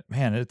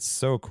man, it's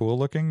so cool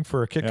looking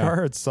for a kit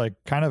car. It's like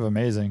kind of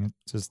amazing.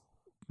 It's just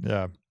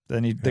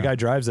And the guy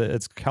drives it.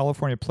 It's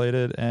California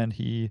plated, and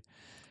he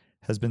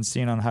has been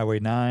seen on Highway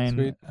 9.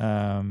 Sweet.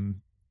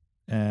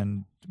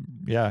 And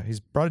he's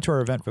brought it to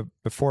our event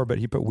before, but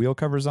he put wheel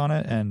covers on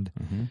it and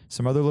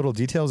some other little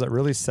details that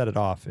really set it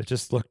off. It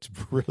just looked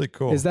really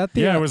cool. Is that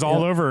the? Yeah, it was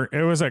all over.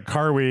 It was at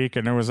Car Week,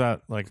 and it was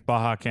at like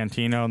Baja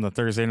Cantina on the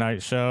Thursday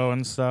night show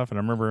and stuff. And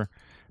I remember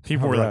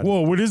people were like,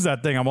 whoa, what is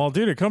that thing? I'm all,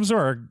 dude, it comes to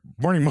our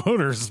Morning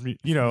Motors.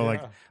 You know,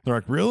 like they're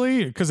like,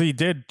 really? Because he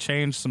did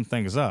change some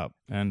things up.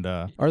 And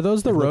are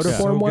those the rotiform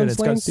so good. ones, It's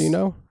Lane? got Do you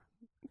know?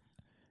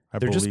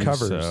 They're just believe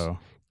covers. so.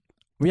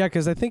 Yeah,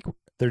 because I think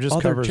They're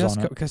just they're covers just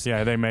on it. cause,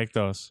 Yeah, they make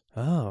those.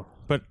 Oh,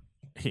 But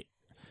he,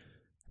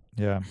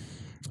 Yeah.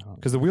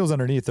 Because the wheels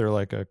underneath are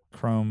like a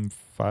chrome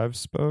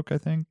 5-spoke, I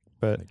think.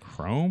 But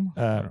chrome?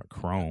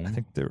 Chrome. I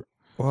think they're,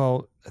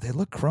 well, they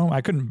look chrome.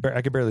 I could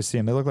barely see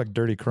them. They look like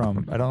dirty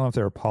chrome. I don't know if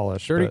they were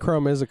polished. dirty but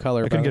chrome is a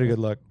color. I couldn't get a good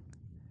look.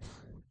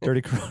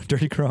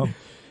 Dirty chrome.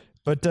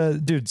 But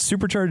dude,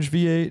 supercharged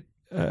V8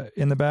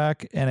 in the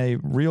back and a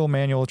real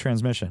manual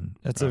transmission.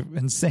 That's an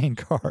insane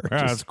car.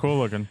 Yeah, it's cool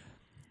looking.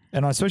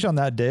 And especially on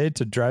that day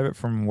to drive it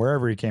from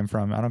wherever he came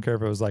from. I don't care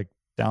if it was like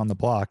down the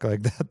block.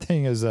 Like that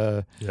thing is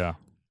a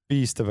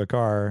beast of a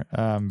car.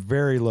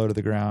 Very low to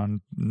the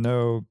ground.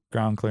 No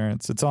ground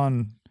clearance. It's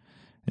on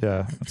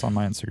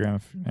my Instagram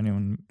if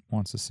anyone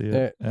wants to see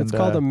it. It's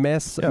called a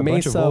Mesa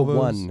Volvos.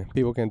 1.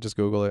 People can just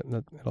Google it.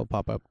 It'll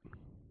pop up.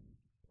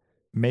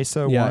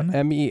 Mesa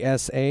 1?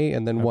 MESA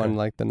and then Okay. 1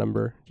 like the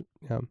number.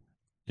 Yeah.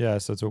 Yeah,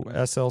 so it's a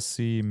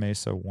SLC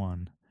Mesa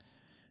 1.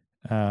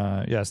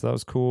 So that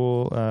was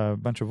cool. A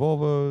bunch of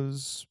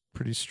Volvos,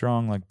 pretty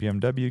strong, like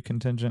BMW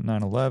contingent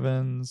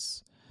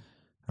 911s,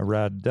 a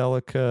rad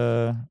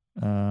Delica.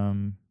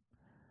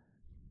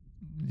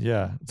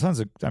 Tons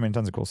of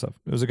cool stuff.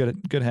 It was a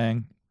good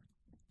hang.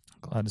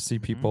 Glad to see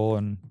people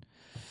and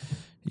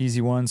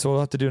easy one. So we'll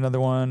have to do another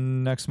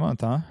one next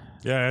month, huh?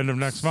 Yeah, end of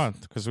next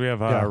month because we have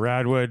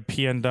Radwood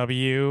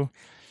PNW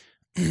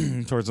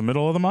towards the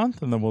middle of the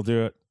month, and then we'll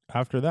do it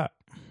after that.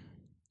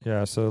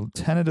 Yeah, so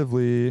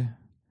tentatively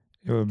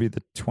it would be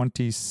the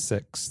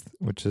 26th,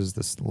 which is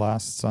this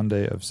last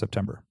Sunday of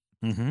September.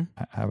 Mm-hmm.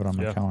 I have it on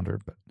my calendar,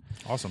 but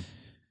awesome.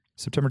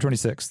 September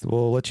 26th.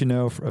 We'll let you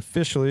know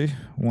officially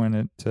when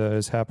it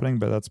is happening,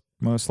 but that's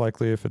most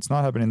likely. If it's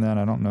not happening then,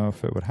 I don't know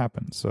if it would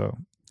happen. So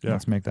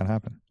let's make that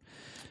happen.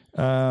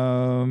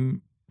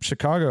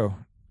 Chicago.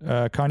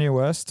 Kanye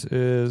West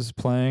is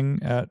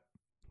playing at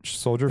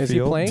Soldier Field. Is he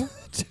playing?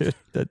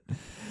 Dude,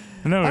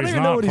 No, I don't he's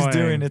even not know what playing. he's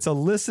doing. It's a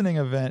listening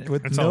event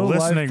with It's no a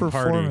live listening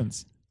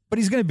performance. But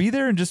he's going to be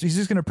there and he's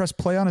just going to press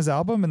play on his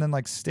album and then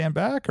like stand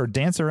back or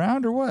dance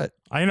around or what?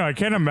 I know. I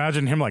can't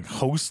imagine him like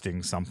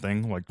hosting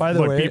something. Like, by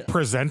the way, be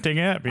presenting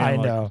it. I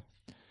know.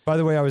 By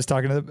the way, I was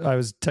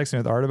texting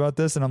with Art about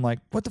this and I'm like,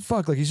 what the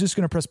fuck? Like he's just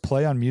going to press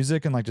play on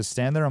music and like just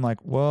stand there. I'm like,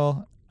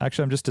 well,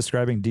 actually, I'm just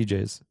describing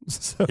DJs.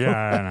 So, yeah,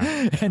 I know.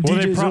 And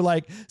DJs are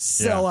like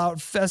sell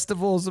out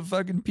festivals of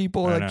fucking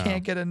people that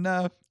can't get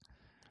enough.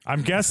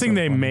 I'm guessing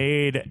they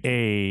made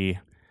a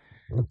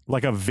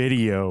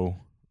video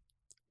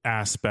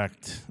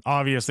aspect.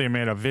 Obviously,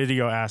 made a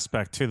video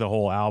aspect to the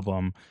whole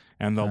album,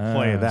 and they'll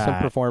play that some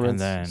performance and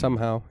then,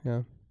 somehow.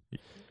 Yeah,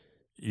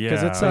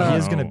 yeah. it's, he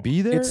is going to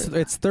be there.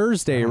 It's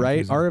Thursday,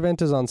 right? Our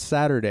event is on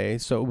Saturday,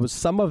 so it was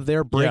some of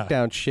their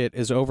breakdown shit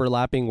is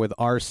overlapping with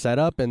our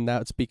setup, and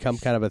that's become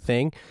kind of a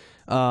thing.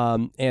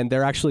 And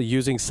they're actually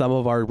using some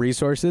of our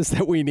resources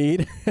that we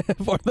need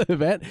for the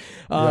event.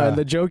 And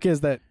the joke is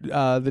that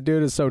the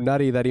dude is so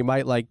nutty that he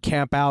might like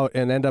camp out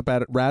and end up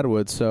at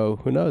Radwood. So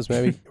who knows?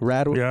 Maybe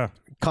Radwood. Yeah.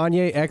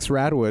 Kanye X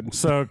Radwood.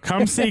 So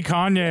come see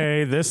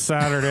Kanye this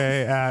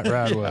Saturday at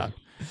Radwood.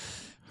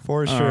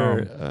 For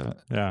sure.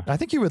 I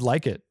think you would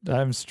like it.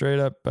 I'm straight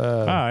up.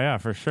 Oh, yeah,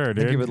 for sure, dude.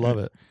 I think you would love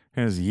it.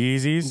 His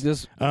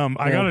Yeezys.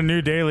 I got a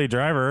new daily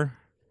driver.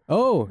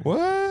 Oh.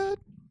 What?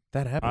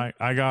 That happened.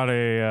 I got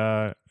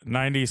a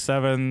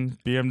 97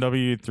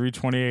 BMW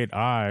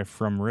 328i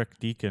from Rick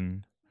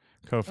Deacon,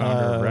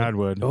 co-founder of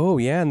Radwood. Oh,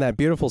 yeah, and that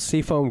beautiful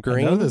seafoam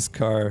green. I know this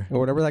car. Or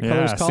whatever that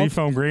color is called.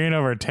 Seafoam green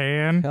over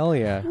tan. Hell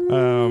yeah.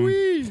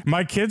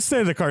 My kids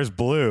say the car's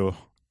blue,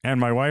 and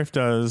my wife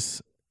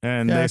does,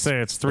 and they say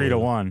it's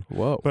 3-1.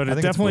 Whoa. But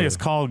it definitely is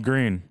called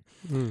green.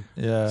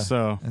 Yeah.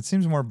 So it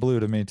seems more blue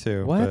to me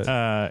too. What?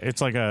 But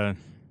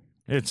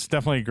it's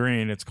definitely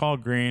green. It's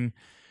called green.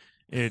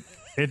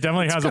 It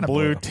definitely has a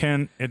blue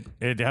tint.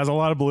 It has a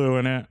lot of blue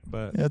in it,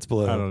 but yeah, it's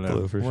blue. I don't know.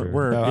 Blue for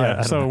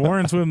sure. So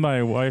Warren's with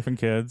my wife and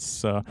kids.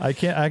 So I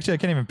can't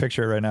even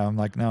picture it right now.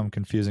 I'm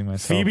confusing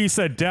myself. Phoebe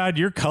said, "Dad,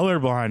 you're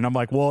colorblind." I'm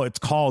like, "Well, it's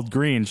called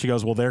green." She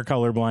goes, "Well, they're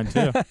colorblind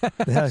too."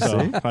 Yeah, so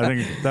see? I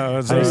think that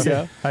was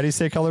how do you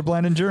say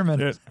colorblind in German?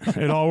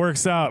 It all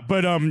works out.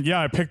 But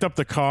I picked up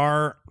the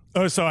car.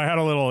 Oh, so I had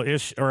a little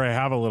issue, or I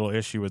have a little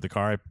issue with the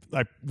car.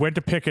 I went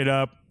to pick it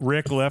up.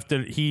 Rick left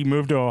it. He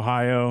moved to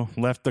Ohio,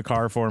 left the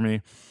car for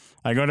me.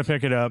 I go to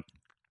pick it up.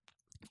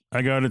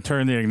 I go to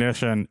turn the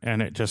ignition,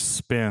 and it just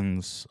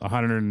spins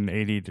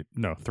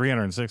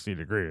 360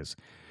 degrees.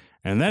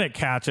 And then it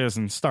catches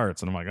and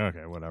starts. And I'm like,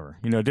 okay, whatever.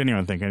 Didn't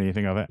even think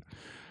anything of it.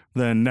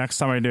 Then next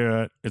time I do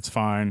it, it's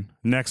fine.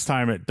 Next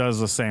time it does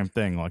the same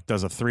thing, like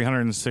does a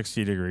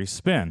 360 degree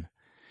spin.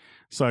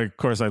 So, of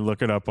course, I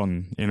look it up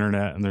on the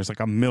internet, and there's like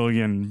a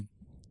million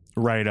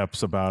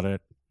write-ups about it.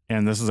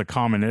 And this is a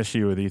common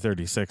issue with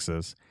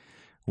E36s,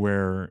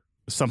 where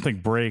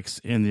something breaks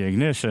in the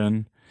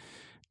ignition,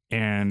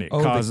 and it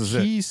causes the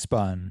key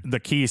spun.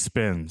 The key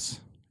spins.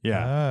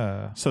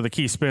 Yeah. So the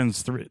key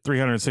spins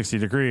 360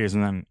 degrees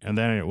and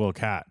then it will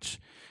catch.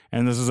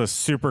 And this is a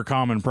super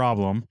common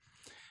problem.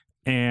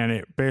 And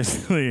it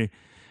basically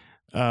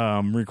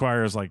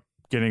requires like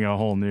getting a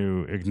whole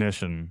new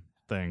ignition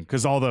thing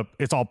because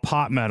it's all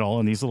pot metal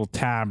and these little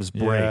tabs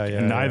break.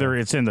 And either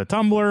it's in the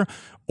tumbler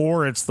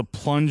or it's the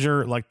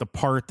plunger, like the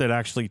part that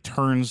actually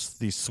turns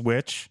the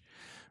switch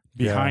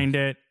behind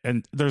it.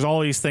 And there's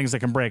all these things that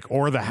can break,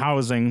 or the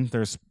housing.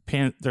 There's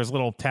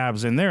little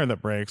tabs in there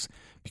that breaks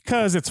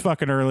because it's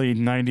fucking early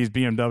 90s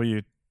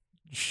BMW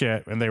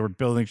shit and they were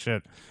building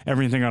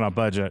everything on a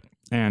budget,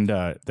 and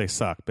they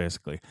suck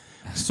basically.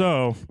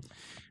 So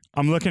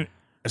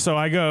so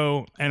I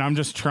go and I'm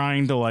just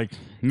trying to like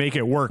make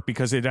it work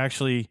because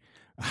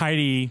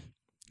Heidi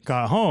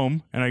got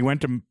home and I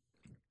went to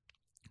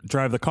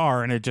drive the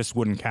car and it just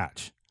wouldn't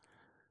catch.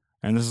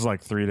 And this is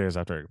like 3 days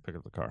after I picked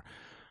up the car.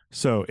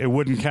 So it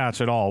wouldn't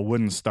catch at all,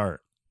 wouldn't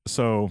start.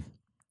 So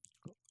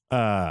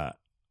I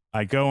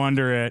go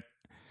under it.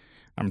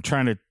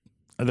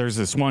 There's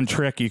this one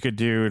trick you could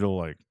do to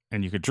like,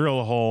 and you could drill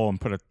a hole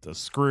and put a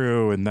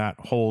screw and that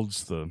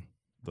holds the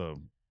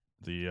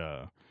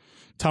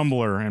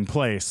tumbler in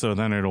place, so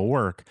then it'll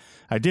work.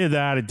 I did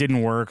that, it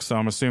didn't work, so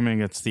I'm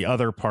assuming it's the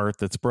other part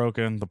that's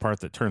broken, the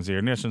part that turns the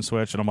ignition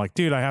switch. And I'm like,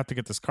 dude, I have to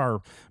get this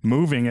car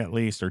moving at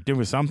least, or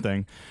do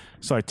something.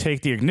 So I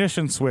take the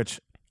ignition switch,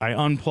 I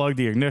unplug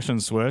the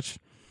ignition switch,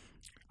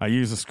 I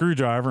use a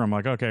screwdriver. I'm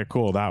like, okay,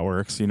 cool, that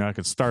works. I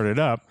could start it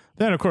up.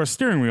 Then, of course,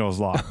 steering wheel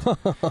is locked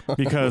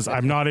because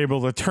I'm not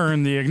able to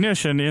turn the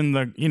ignition in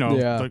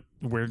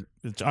where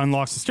it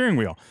unlocks the steering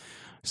wheel.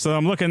 So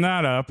I'm looking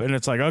that up, and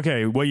it's like,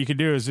 okay, what you could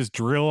do is just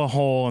drill a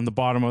hole in the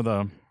bottom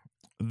of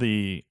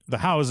the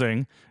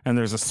housing, and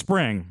there's a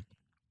spring.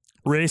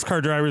 Race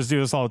car drivers do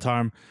this all the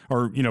time,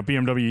 or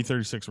BMW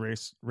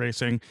E36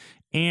 racing,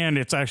 and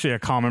it's actually a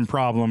common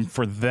problem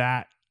for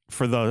the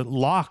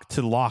lock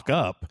to lock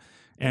up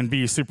and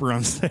be super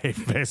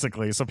unsafe,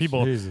 basically. So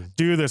people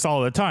do this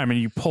all the time, and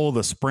you pull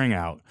the spring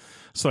out.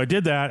 So I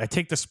did that. I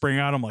take the spring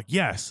out. I'm like,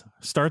 yes,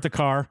 start the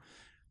car.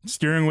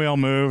 Steering wheel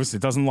moves.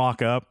 It doesn't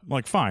lock up. I'm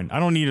like, fine.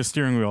 I don't need a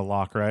steering wheel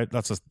lock, right?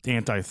 That's an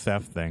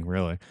anti-theft thing,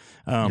 really.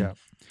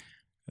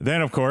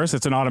 Then, of course,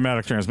 it's an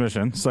automatic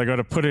transmission. So I go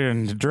to put it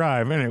into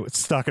drive, and it's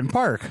stuck in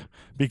park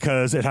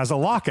because it has a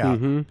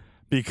lockout.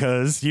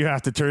 Because you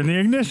have to turn the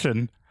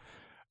ignition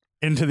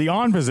into the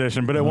on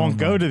position, but it won't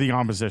go to the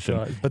on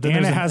position. But then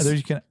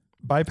you can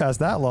bypass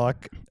that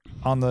lock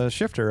on the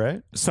shifter,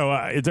 right? So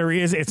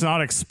it's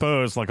not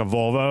exposed like a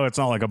Volvo. It's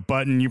not like a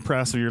button you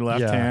press with your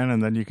left hand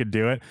and then you could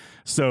do it.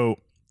 So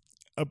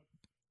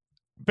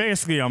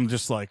basically I'm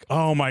just like,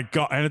 oh my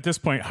God. And at this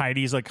point,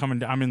 Heidi's like coming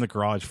down. I'm in the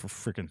garage for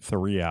freaking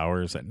 3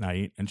 hours at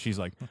night. And she's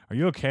like, are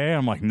you okay?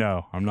 I'm like,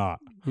 no, I'm not.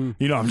 I'm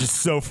just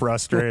so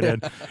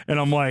frustrated. And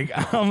I'm like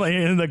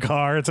in the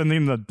car. It's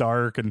in the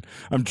dark and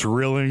I'm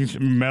drilling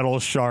metal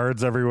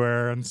shards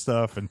everywhere and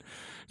stuff. And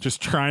just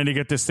trying to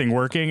get this thing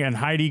working. And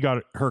Heidi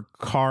got her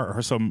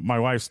car. So my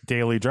wife's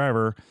daily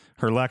driver,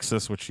 her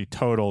Lexus, which she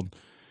totaled,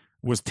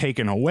 was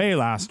taken away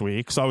last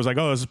week. So I was like,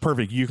 oh, this is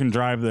perfect. You can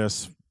drive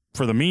this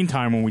for the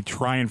meantime when we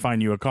try and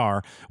find you a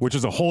car, which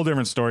is a whole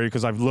different story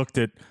because I've looked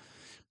at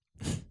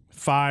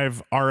 5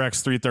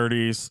 RX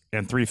 330s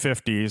and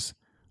 350s.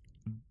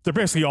 They're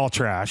basically all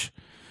trash.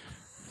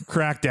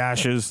 Cracked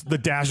dashes. The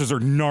dashes are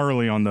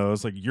gnarly on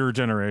those, like your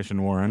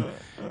generation, Warren.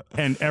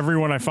 And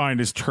everyone I find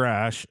is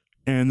trash.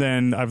 And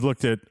then I've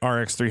looked at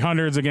RX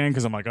 300s again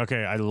because I'm like,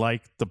 okay, I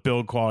like the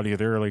build quality of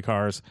the early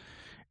cars.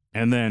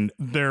 And then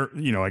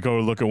I go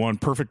look at one,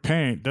 perfect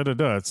paint,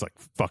 It's like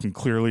fucking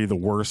clearly the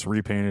worst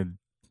repainted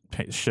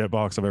shit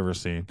box I've ever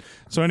seen.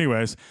 So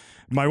anyways,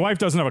 my wife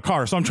doesn't have a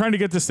car, so I'm trying to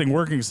get this thing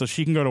working so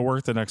she can go to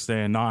work the next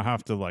day and not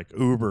have to like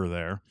Uber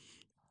there.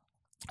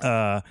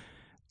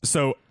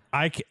 So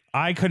I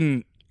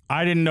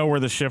didn't know where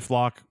the shift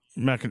lock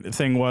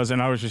thing was,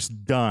 and I was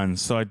just done.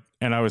 So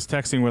I was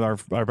texting with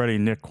our buddy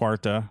Nick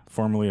Quarta,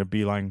 formerly of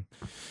Beeline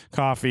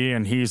Coffee,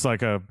 and he's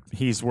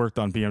worked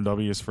on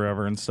BMWs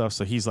forever and stuff.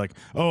 So he's like,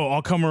 oh,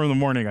 I'll come over in the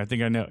morning. I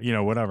think I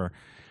know, whatever.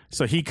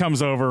 So he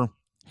comes over,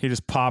 he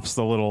just pops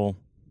the little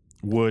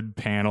wood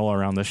panel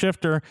around the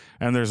shifter,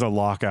 and there's a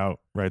lockout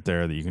right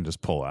there that you can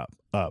just pull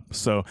up.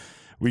 So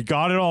we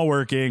got it all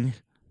working.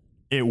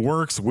 It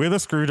works with a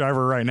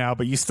screwdriver right now,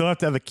 but you still have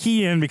to have the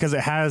key in because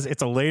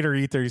it's a later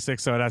E36,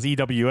 so it has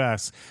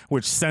EWS,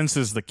 which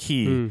senses the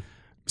key.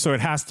 So it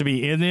has to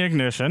be in the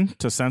ignition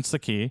to sense the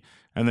key,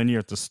 and then you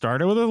have to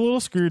start it with a little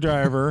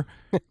screwdriver,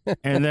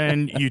 and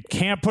then you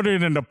can't put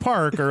it into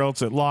park or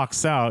else it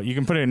locks out. You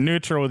can put it in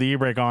neutral with the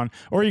e-brake on,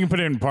 or you can put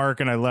it in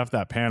park, and I left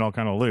that panel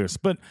kind of loose.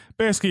 But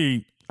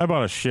basically, I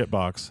bought a shit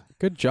box.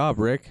 Good job,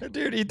 Rick.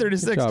 Dude,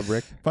 E36. Good job,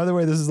 Rick. By the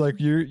way, this is like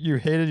you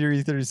hated your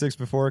E36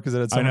 before because it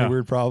had so many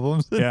weird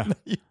problems. Yeah.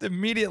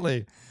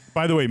 Immediately.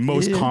 By the way,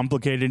 most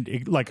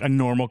complicated, like a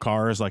normal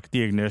car is like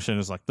the ignition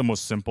is like the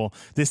most simple.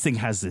 This thing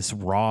has this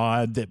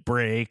rod that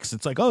breaks.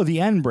 It's like, oh,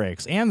 the end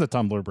breaks and the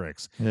tumbler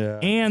breaks. Yeah.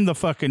 And the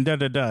fucking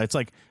da-da-da. It's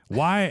like,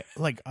 why?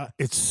 Like,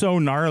 it's so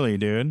gnarly,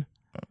 dude.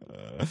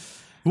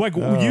 Like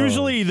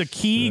usually the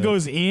key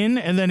goes in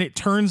and then it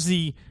turns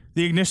the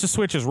ignition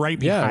switch is right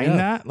behind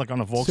that, like on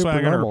a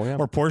Volkswagen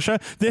normal, or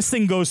Porsche. This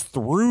thing goes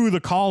through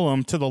the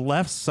column to the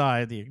left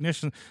side, the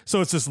ignition.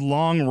 So it's this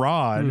long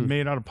rod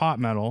made out of pot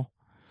metal.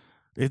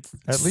 It's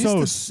At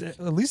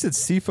least it's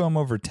seafoam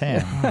over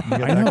tan.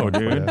 I know,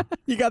 dude.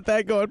 You got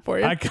that going for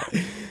you. I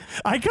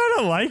kind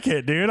of like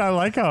it, dude.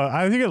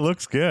 I think it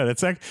looks good.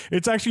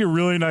 It's actually a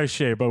really nice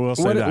shape. I will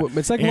say that.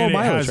 It's like and low it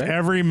mileage, has right?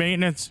 every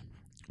maintenance.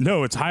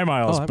 No, it's high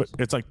miles, Oh, but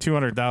it's like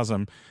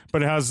 200,000.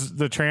 But it has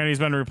the tranny's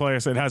been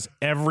replaced. It has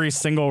every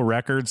single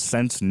record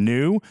since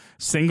new.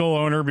 Single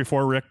owner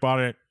before Rick bought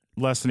it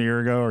less than a year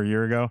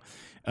ago.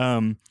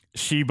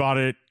 She bought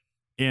it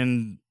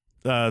in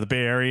the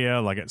Bay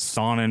Area, like at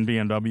Sonnen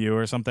BMW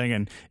or something,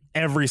 and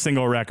every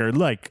single record,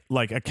 like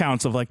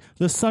accounts of like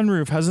the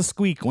sunroof has a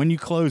squeak when you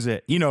close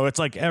it. You know, it's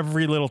like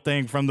every little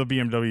thing from the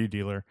BMW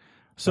dealer.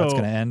 So That's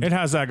gonna end. It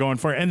has that going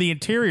for it, and the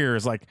interior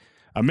is like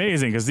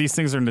amazing because these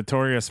things are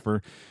notorious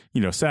for,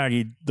 you know,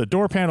 saggy. The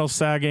door panel's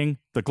sagging,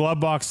 the glove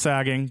box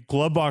sagging.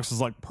 Glove box is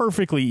like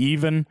perfectly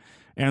even,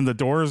 and the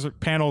doors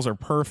panels are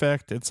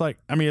perfect. It's like,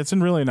 I mean, it's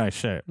in really nice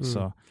shape.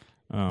 So,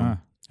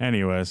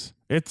 anyways,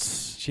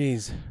 it's,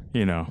 Jeez.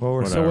 you know, Well,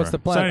 whatever. So what's the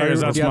plan? So anyways,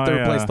 Do that's you have to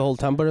my, replace the whole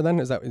tumbler then?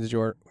 Is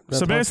your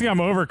So basically,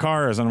 I'm over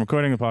cars and I'm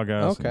quitting the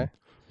podcast. Okay.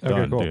 Done,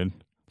 Okay, cool. dude.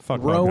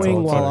 Fuck Rowing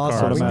podcasts. while Fuck also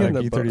cars. we can get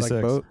Automatic into like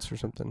E36. boats or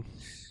something.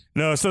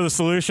 No, so the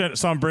solution.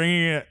 So I'm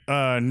bringing it.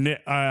 I'm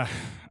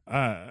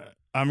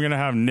gonna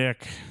have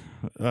Nick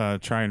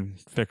try and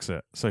fix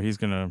it. So he's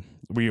gonna.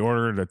 We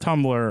ordered a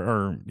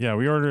tumbler,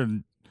 we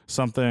ordered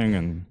something,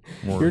 and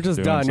You're just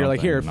doing done. You're like,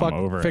 something, here, and fuck, I'm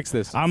over it. fix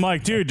this. I'm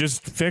like, dude,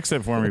 just fix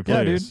it for me,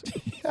 please. Yeah,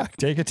 dude. Yeah,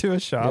 take it to a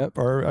shop Yep.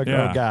 or a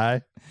Yeah.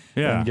 guy.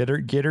 Yeah.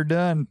 And get her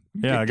done.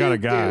 Yeah, I got a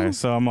guy.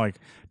 So I'm like,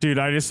 dude,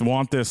 I just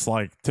want this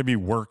like to be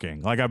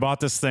working. Like I bought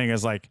this thing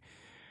as like,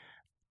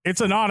 it's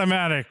an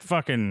automatic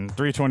fucking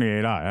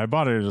 328i. I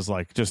bought it as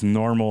like just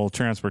normal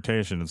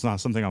transportation. It's not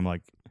something I'm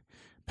like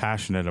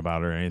passionate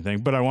about or anything,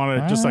 but I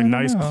wanted just like I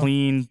nice, know.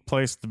 clean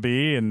place to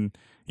be and,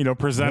 you know,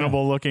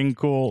 presentable looking,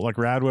 cool, like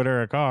Radwood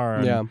era car.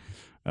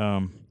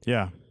 And,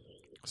 yeah.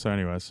 So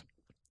anyways,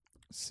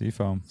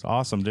 Seafoam. it's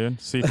awesome, dude.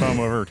 Seafoam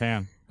over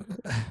tan.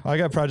 I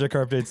got project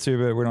car updates too,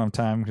 but we don't have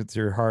time because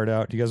you're hard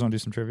out. Do you guys want to do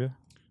some trivia?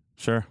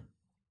 Sure.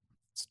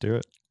 Let's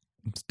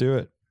do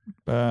it.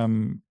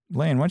 Lane,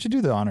 why don't you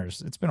do the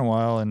honors? It's been a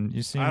while, and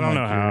you seem I don't like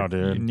know how,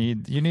 dude. You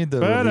need the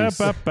release.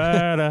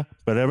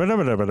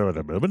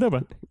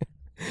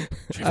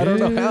 I don't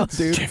know how,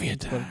 dude. Trivia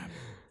time.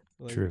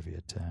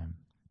 Trivia time.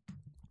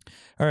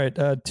 All right,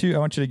 I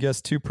want you to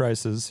guess two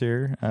prices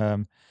here.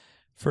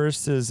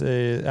 First is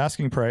a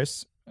asking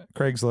price,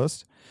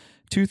 Craigslist,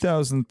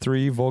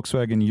 2003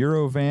 Volkswagen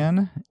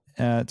Eurovan.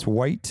 It's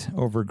white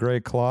over gray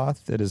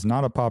cloth. It is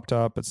not a pop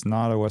top. It's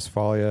not a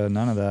Westfalia.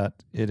 None of that.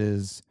 It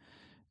is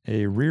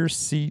a rear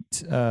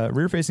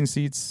facing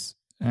seats,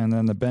 and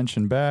then the bench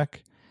and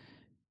back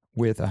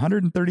with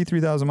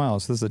 133,000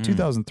 miles. So this is a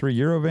 2003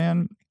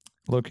 Eurovan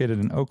located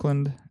in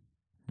Oakland,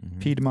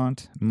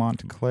 Piedmont,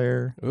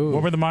 Montclair. Ooh,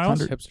 What were the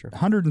miles? hipster.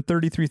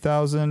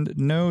 133,000.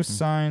 No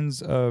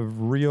signs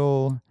of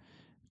real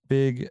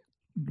big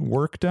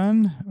work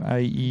done,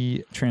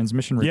 i.e.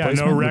 transmission Yeah,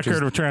 replacement. no which is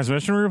record of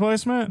transmission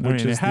replacement. I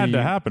which mean, it is had to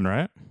the- happen,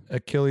 right?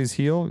 Achilles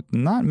heel.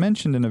 Not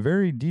mentioned in a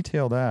very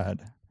detailed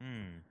ad.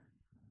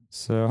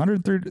 So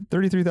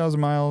 133,000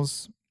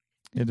 miles.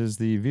 It is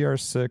the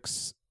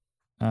VR6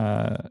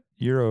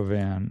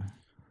 Eurovan.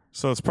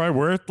 So it's probably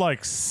worth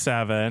like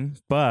 7,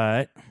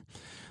 but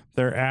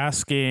they're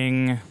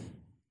asking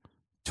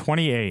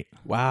 28.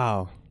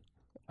 Wow.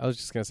 I was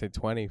just gonna say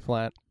 20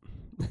 flat.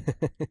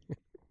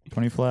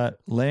 20 flat.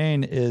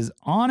 Lane is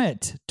on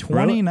it.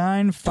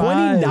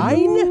 29.5.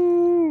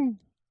 29?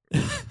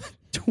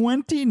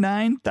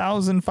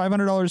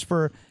 $29,500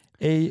 for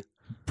a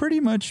pretty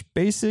much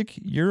basic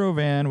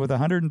Eurovan with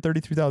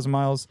 133,000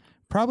 miles.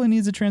 Probably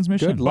needs a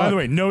transmission. Good luck. By the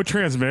way, no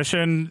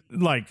transmission,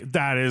 like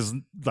that is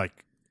like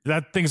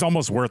that thing's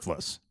almost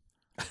worthless.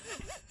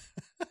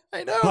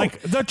 I know.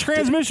 Like the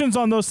transmissions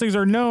on those things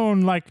are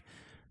known like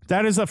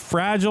that is a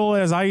fragile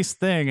as ice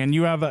thing, and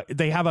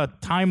they have a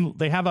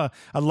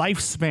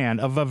lifespan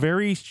of a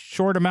very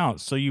short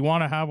amount. So you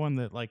want to have one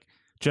that like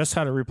just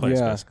had a replacement.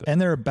 Yeah. Basically. and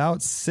they're about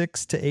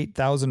 $6,000 to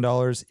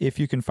 $8,000 if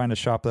you can find a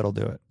shop that'll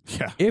do it.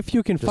 Yeah. If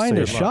you can Just find so a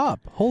you're shop.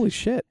 Holy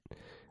shit.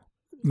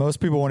 Most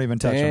people won't even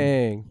touch them.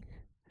 Dang.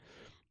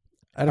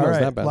 I don't know All it's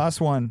right, that bad.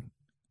 last one.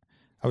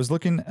 I was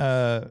looking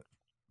at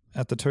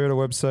the Toyota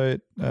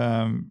website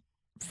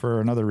for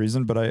another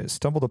reason, but I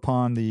stumbled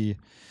upon the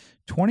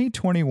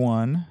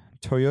 2021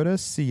 Toyota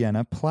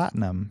Sienna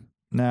Platinum.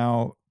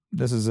 Now,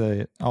 this is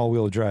a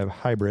all-wheel drive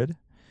hybrid,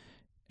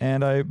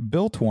 and I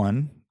built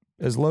one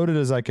as loaded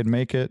as I could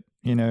make it.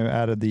 You know,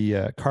 added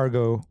the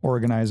cargo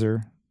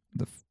organizer,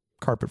 the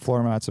carpet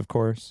floor mats, of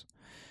course,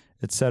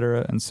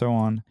 etc., and so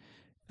on.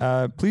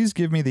 Please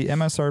give me the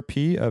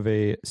MSRP of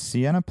a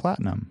Sienna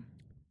Platinum.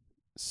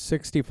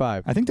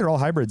 65. I think they're all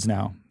hybrids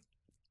now.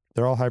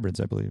 They're all hybrids,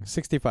 I believe.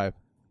 65.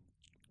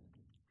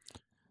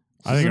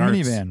 I This think is a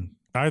Art's- minivan.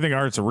 I think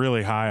Art's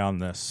really high on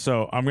this.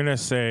 So I'm going to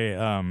say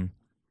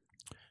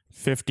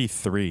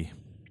 53.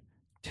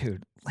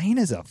 Dude, Lane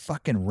is a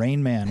fucking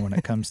Rain Man when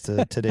it comes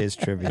to today's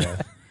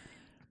trivia.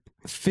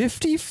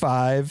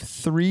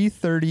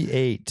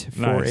 55,338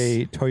 for Nice.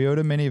 a Toyota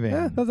minivan.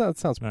 Yeah, that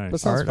sounds Nice. that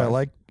sounds Art, I fine.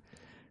 like.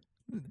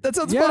 That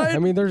sounds Yeah, fine. I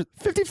mean, there's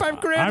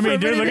 55 grand. I for mean, a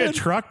dude, look minivan. at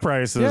truck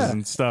prices Yeah.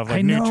 and stuff, like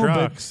I new know,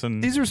 trucks. but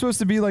And these are supposed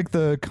to be like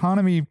the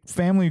economy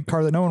family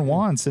car that no one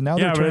wants, and now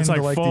Yeah, they're but turning it's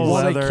into like like full these.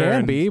 Well, they leather can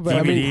and be, but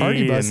I mean, DVD party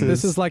and- buses.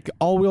 this is like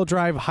all-wheel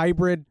drive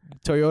hybrid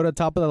Toyota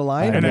top of the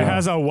line. And I it know.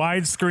 has a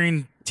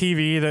widescreen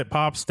TV that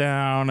pops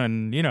down,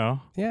 and yeah.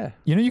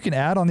 You know, you can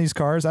add on these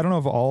cars. I don't know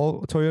of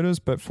all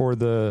Toyotas, but for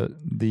the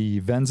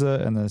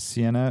Venza and the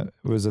Sienna,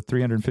 it was a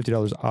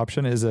 $350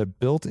 option. Is a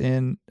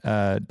built-in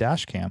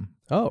dash cam.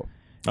 Oh,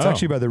 It's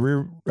actually by the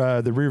rear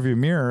view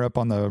mirror up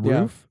on the Yeah.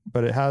 roof,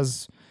 but it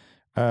has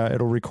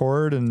it'll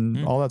record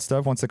and all that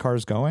stuff once the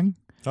car's going.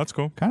 that's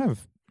cool. Kind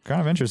of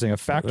interesting. A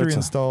factory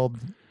installed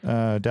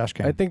dash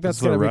cam. I think that's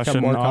It's the going to become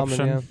Russian more option.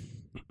 common.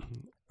 Yeah.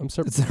 I'm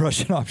surprised. It's the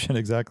Russian option,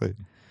 exactly.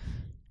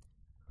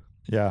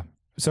 Yeah.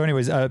 So,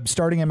 anyways,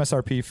 starting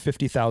MSRP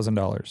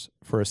 $50,000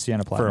 for a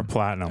Sienna For Platinum. a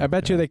platinum. I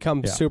bet you they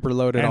come Yeah. super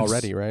loaded And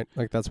already, right?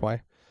 Like that's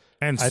why.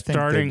 And I think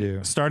they do.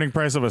 starting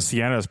price of a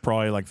Sienna is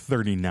probably like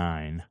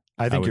 39.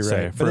 I think would you're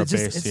say, right. for But a it's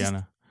just, base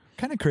Sienna.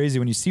 kind of crazy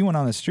when you see one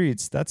on the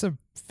streets. That's a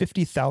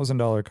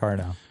 $50,000 car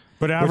now.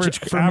 But average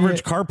for me,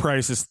 average car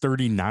price is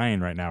 39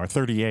 right now, or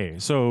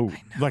 38. So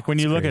like when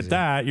you look crazy. at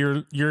that,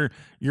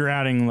 you're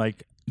adding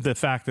like the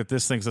fact that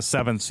this thing's a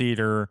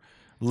 7-seater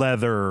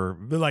leather,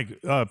 like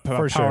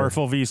For sure.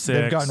 powerful V6.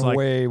 They've gotten like,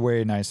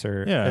 way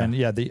nicer. Yeah. And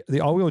yeah, the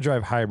all-wheel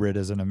drive hybrid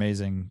is an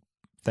amazing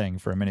thing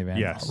for a minivan.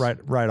 Yes.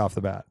 Right off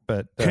the bat.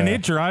 But Can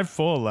it drive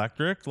full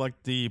electric like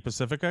the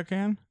Pacifica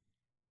can?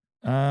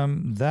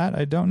 that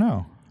I don't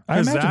know. I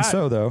 'Cause imagine that-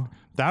 so though.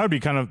 That would be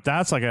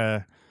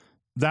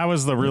that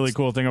was the really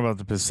cool thing about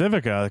the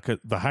Pacifica,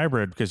 the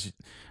hybrid, because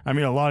I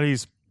mean, a lot of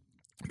these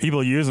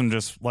people use them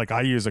just like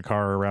I use a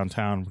car around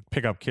town,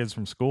 pick up kids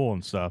from school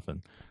and stuff.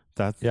 And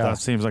that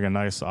seems like a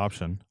nice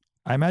option.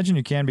 I imagine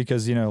you can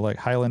because, like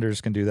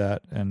Highlanders can do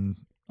that and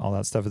all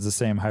that stuff. It's the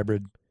same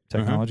hybrid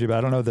technology, but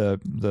I don't know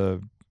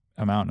the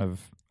amount of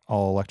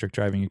all electric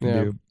driving you can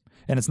Yeah. do.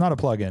 And it's not a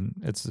plug-in;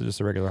 it's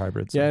just a regular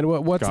hybrid. So. Yeah, and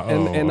what's Got-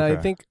 and I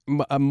okay. think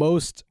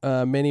most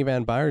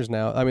minivan buyers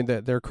now, I mean,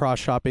 they're cross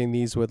shopping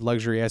these with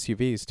luxury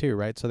SUVs too,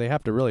 right? So they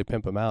have to really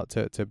pimp them out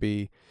to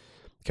be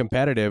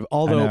competitive.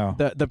 Although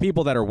know. the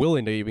people that are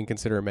willing to even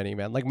consider a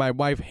minivan, like my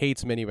wife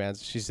hates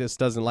minivans, she just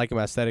doesn't like them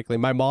aesthetically.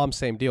 My mom,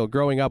 same deal.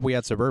 Growing up, we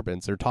had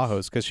Suburbans or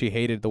Tahoes because she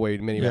hated the way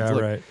minivans yeah,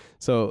 look. right.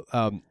 So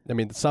I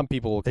mean, some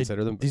people will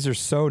consider them. These are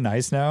so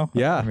nice now.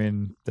 Yeah. I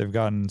mean, they've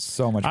gotten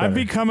so much better. I've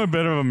become a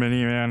bit of a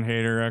minivan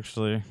hater,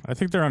 actually. I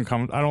think they're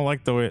uncomfortable. I don't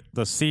like the way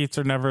the seats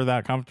are never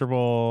that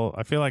comfortable.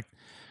 I feel like,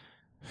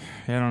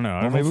 I don't know. I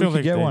Well, don't maybe we feel could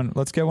like get they- one.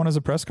 Let's get one as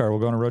a press car. We'll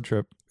go on a road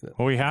trip.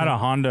 Well, we had a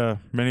Honda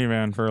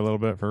minivan for a little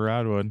bit for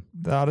Radwood,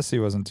 The Odyssey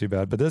wasn't too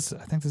bad, but I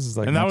think this is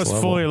like and that next was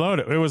level. fully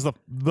loaded. It was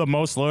the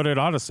most loaded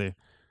Odyssey.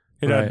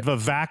 It Right. had the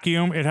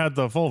vacuum. It had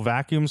the full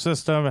vacuum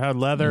system. It had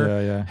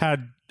leather. Yeah.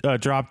 Had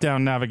drop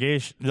down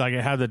navigation. Like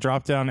it had the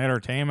drop down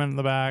entertainment in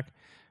the back.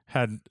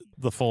 Had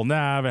the full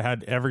nav. It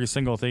had every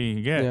single thing you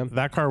can get. Yeah.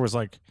 That car was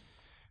like,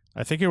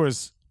 I think it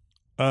was.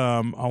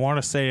 I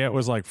want to say it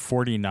was like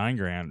 49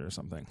 grand or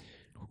something.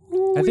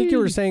 I think you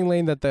were saying,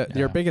 Lane, that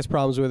your Yeah. biggest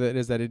problems with it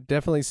is that it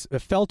definitely it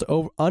felt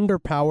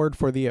underpowered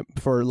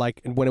for like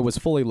when it was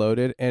fully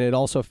loaded, and it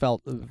also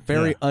felt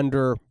very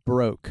under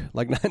broke,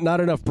 like not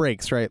enough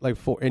brakes, right? Like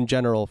for in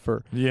general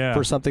for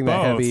something that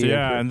Both, heavy.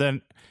 Yeah,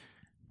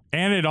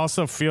 and it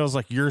also feels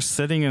like you're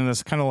sitting in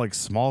this kind of like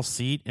small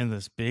seat in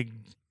this big.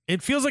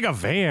 It feels like a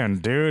van,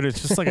 dude.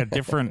 It's just like a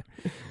different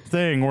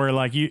thing where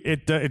like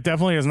it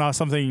definitely is not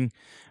something.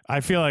 I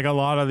feel like a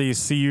lot of these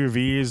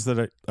CUVs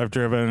that I've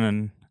driven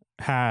and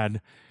had,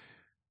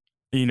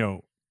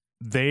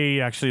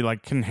 they actually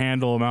like can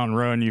handle a mountain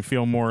road, and you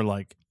feel more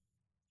like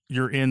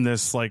you're in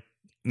this like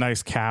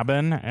nice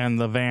cabin, and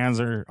the vans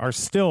are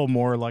still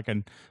more like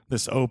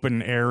this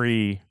open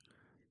airy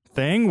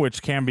thing,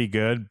 which can be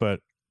good,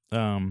 but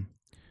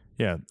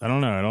yeah, I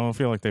don't know. I don't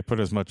feel like they put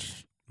as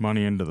much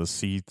money into the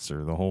seats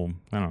or the whole.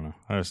 I don't know.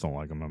 I just don't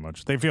like them that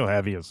much. They feel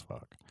heavy as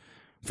fuck.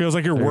 Feels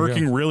like you're There you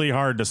working really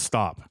hard to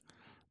stop.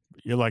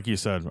 You're like you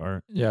said,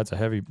 or Yeah, it's a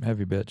heavy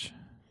bitch.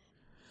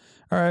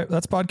 All right,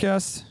 that's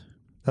podcast.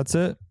 That's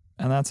it,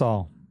 and that's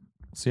all.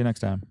 See you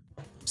next time.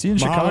 See you in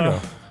Mahalo.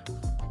 Chicago.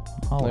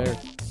 Holla. Later.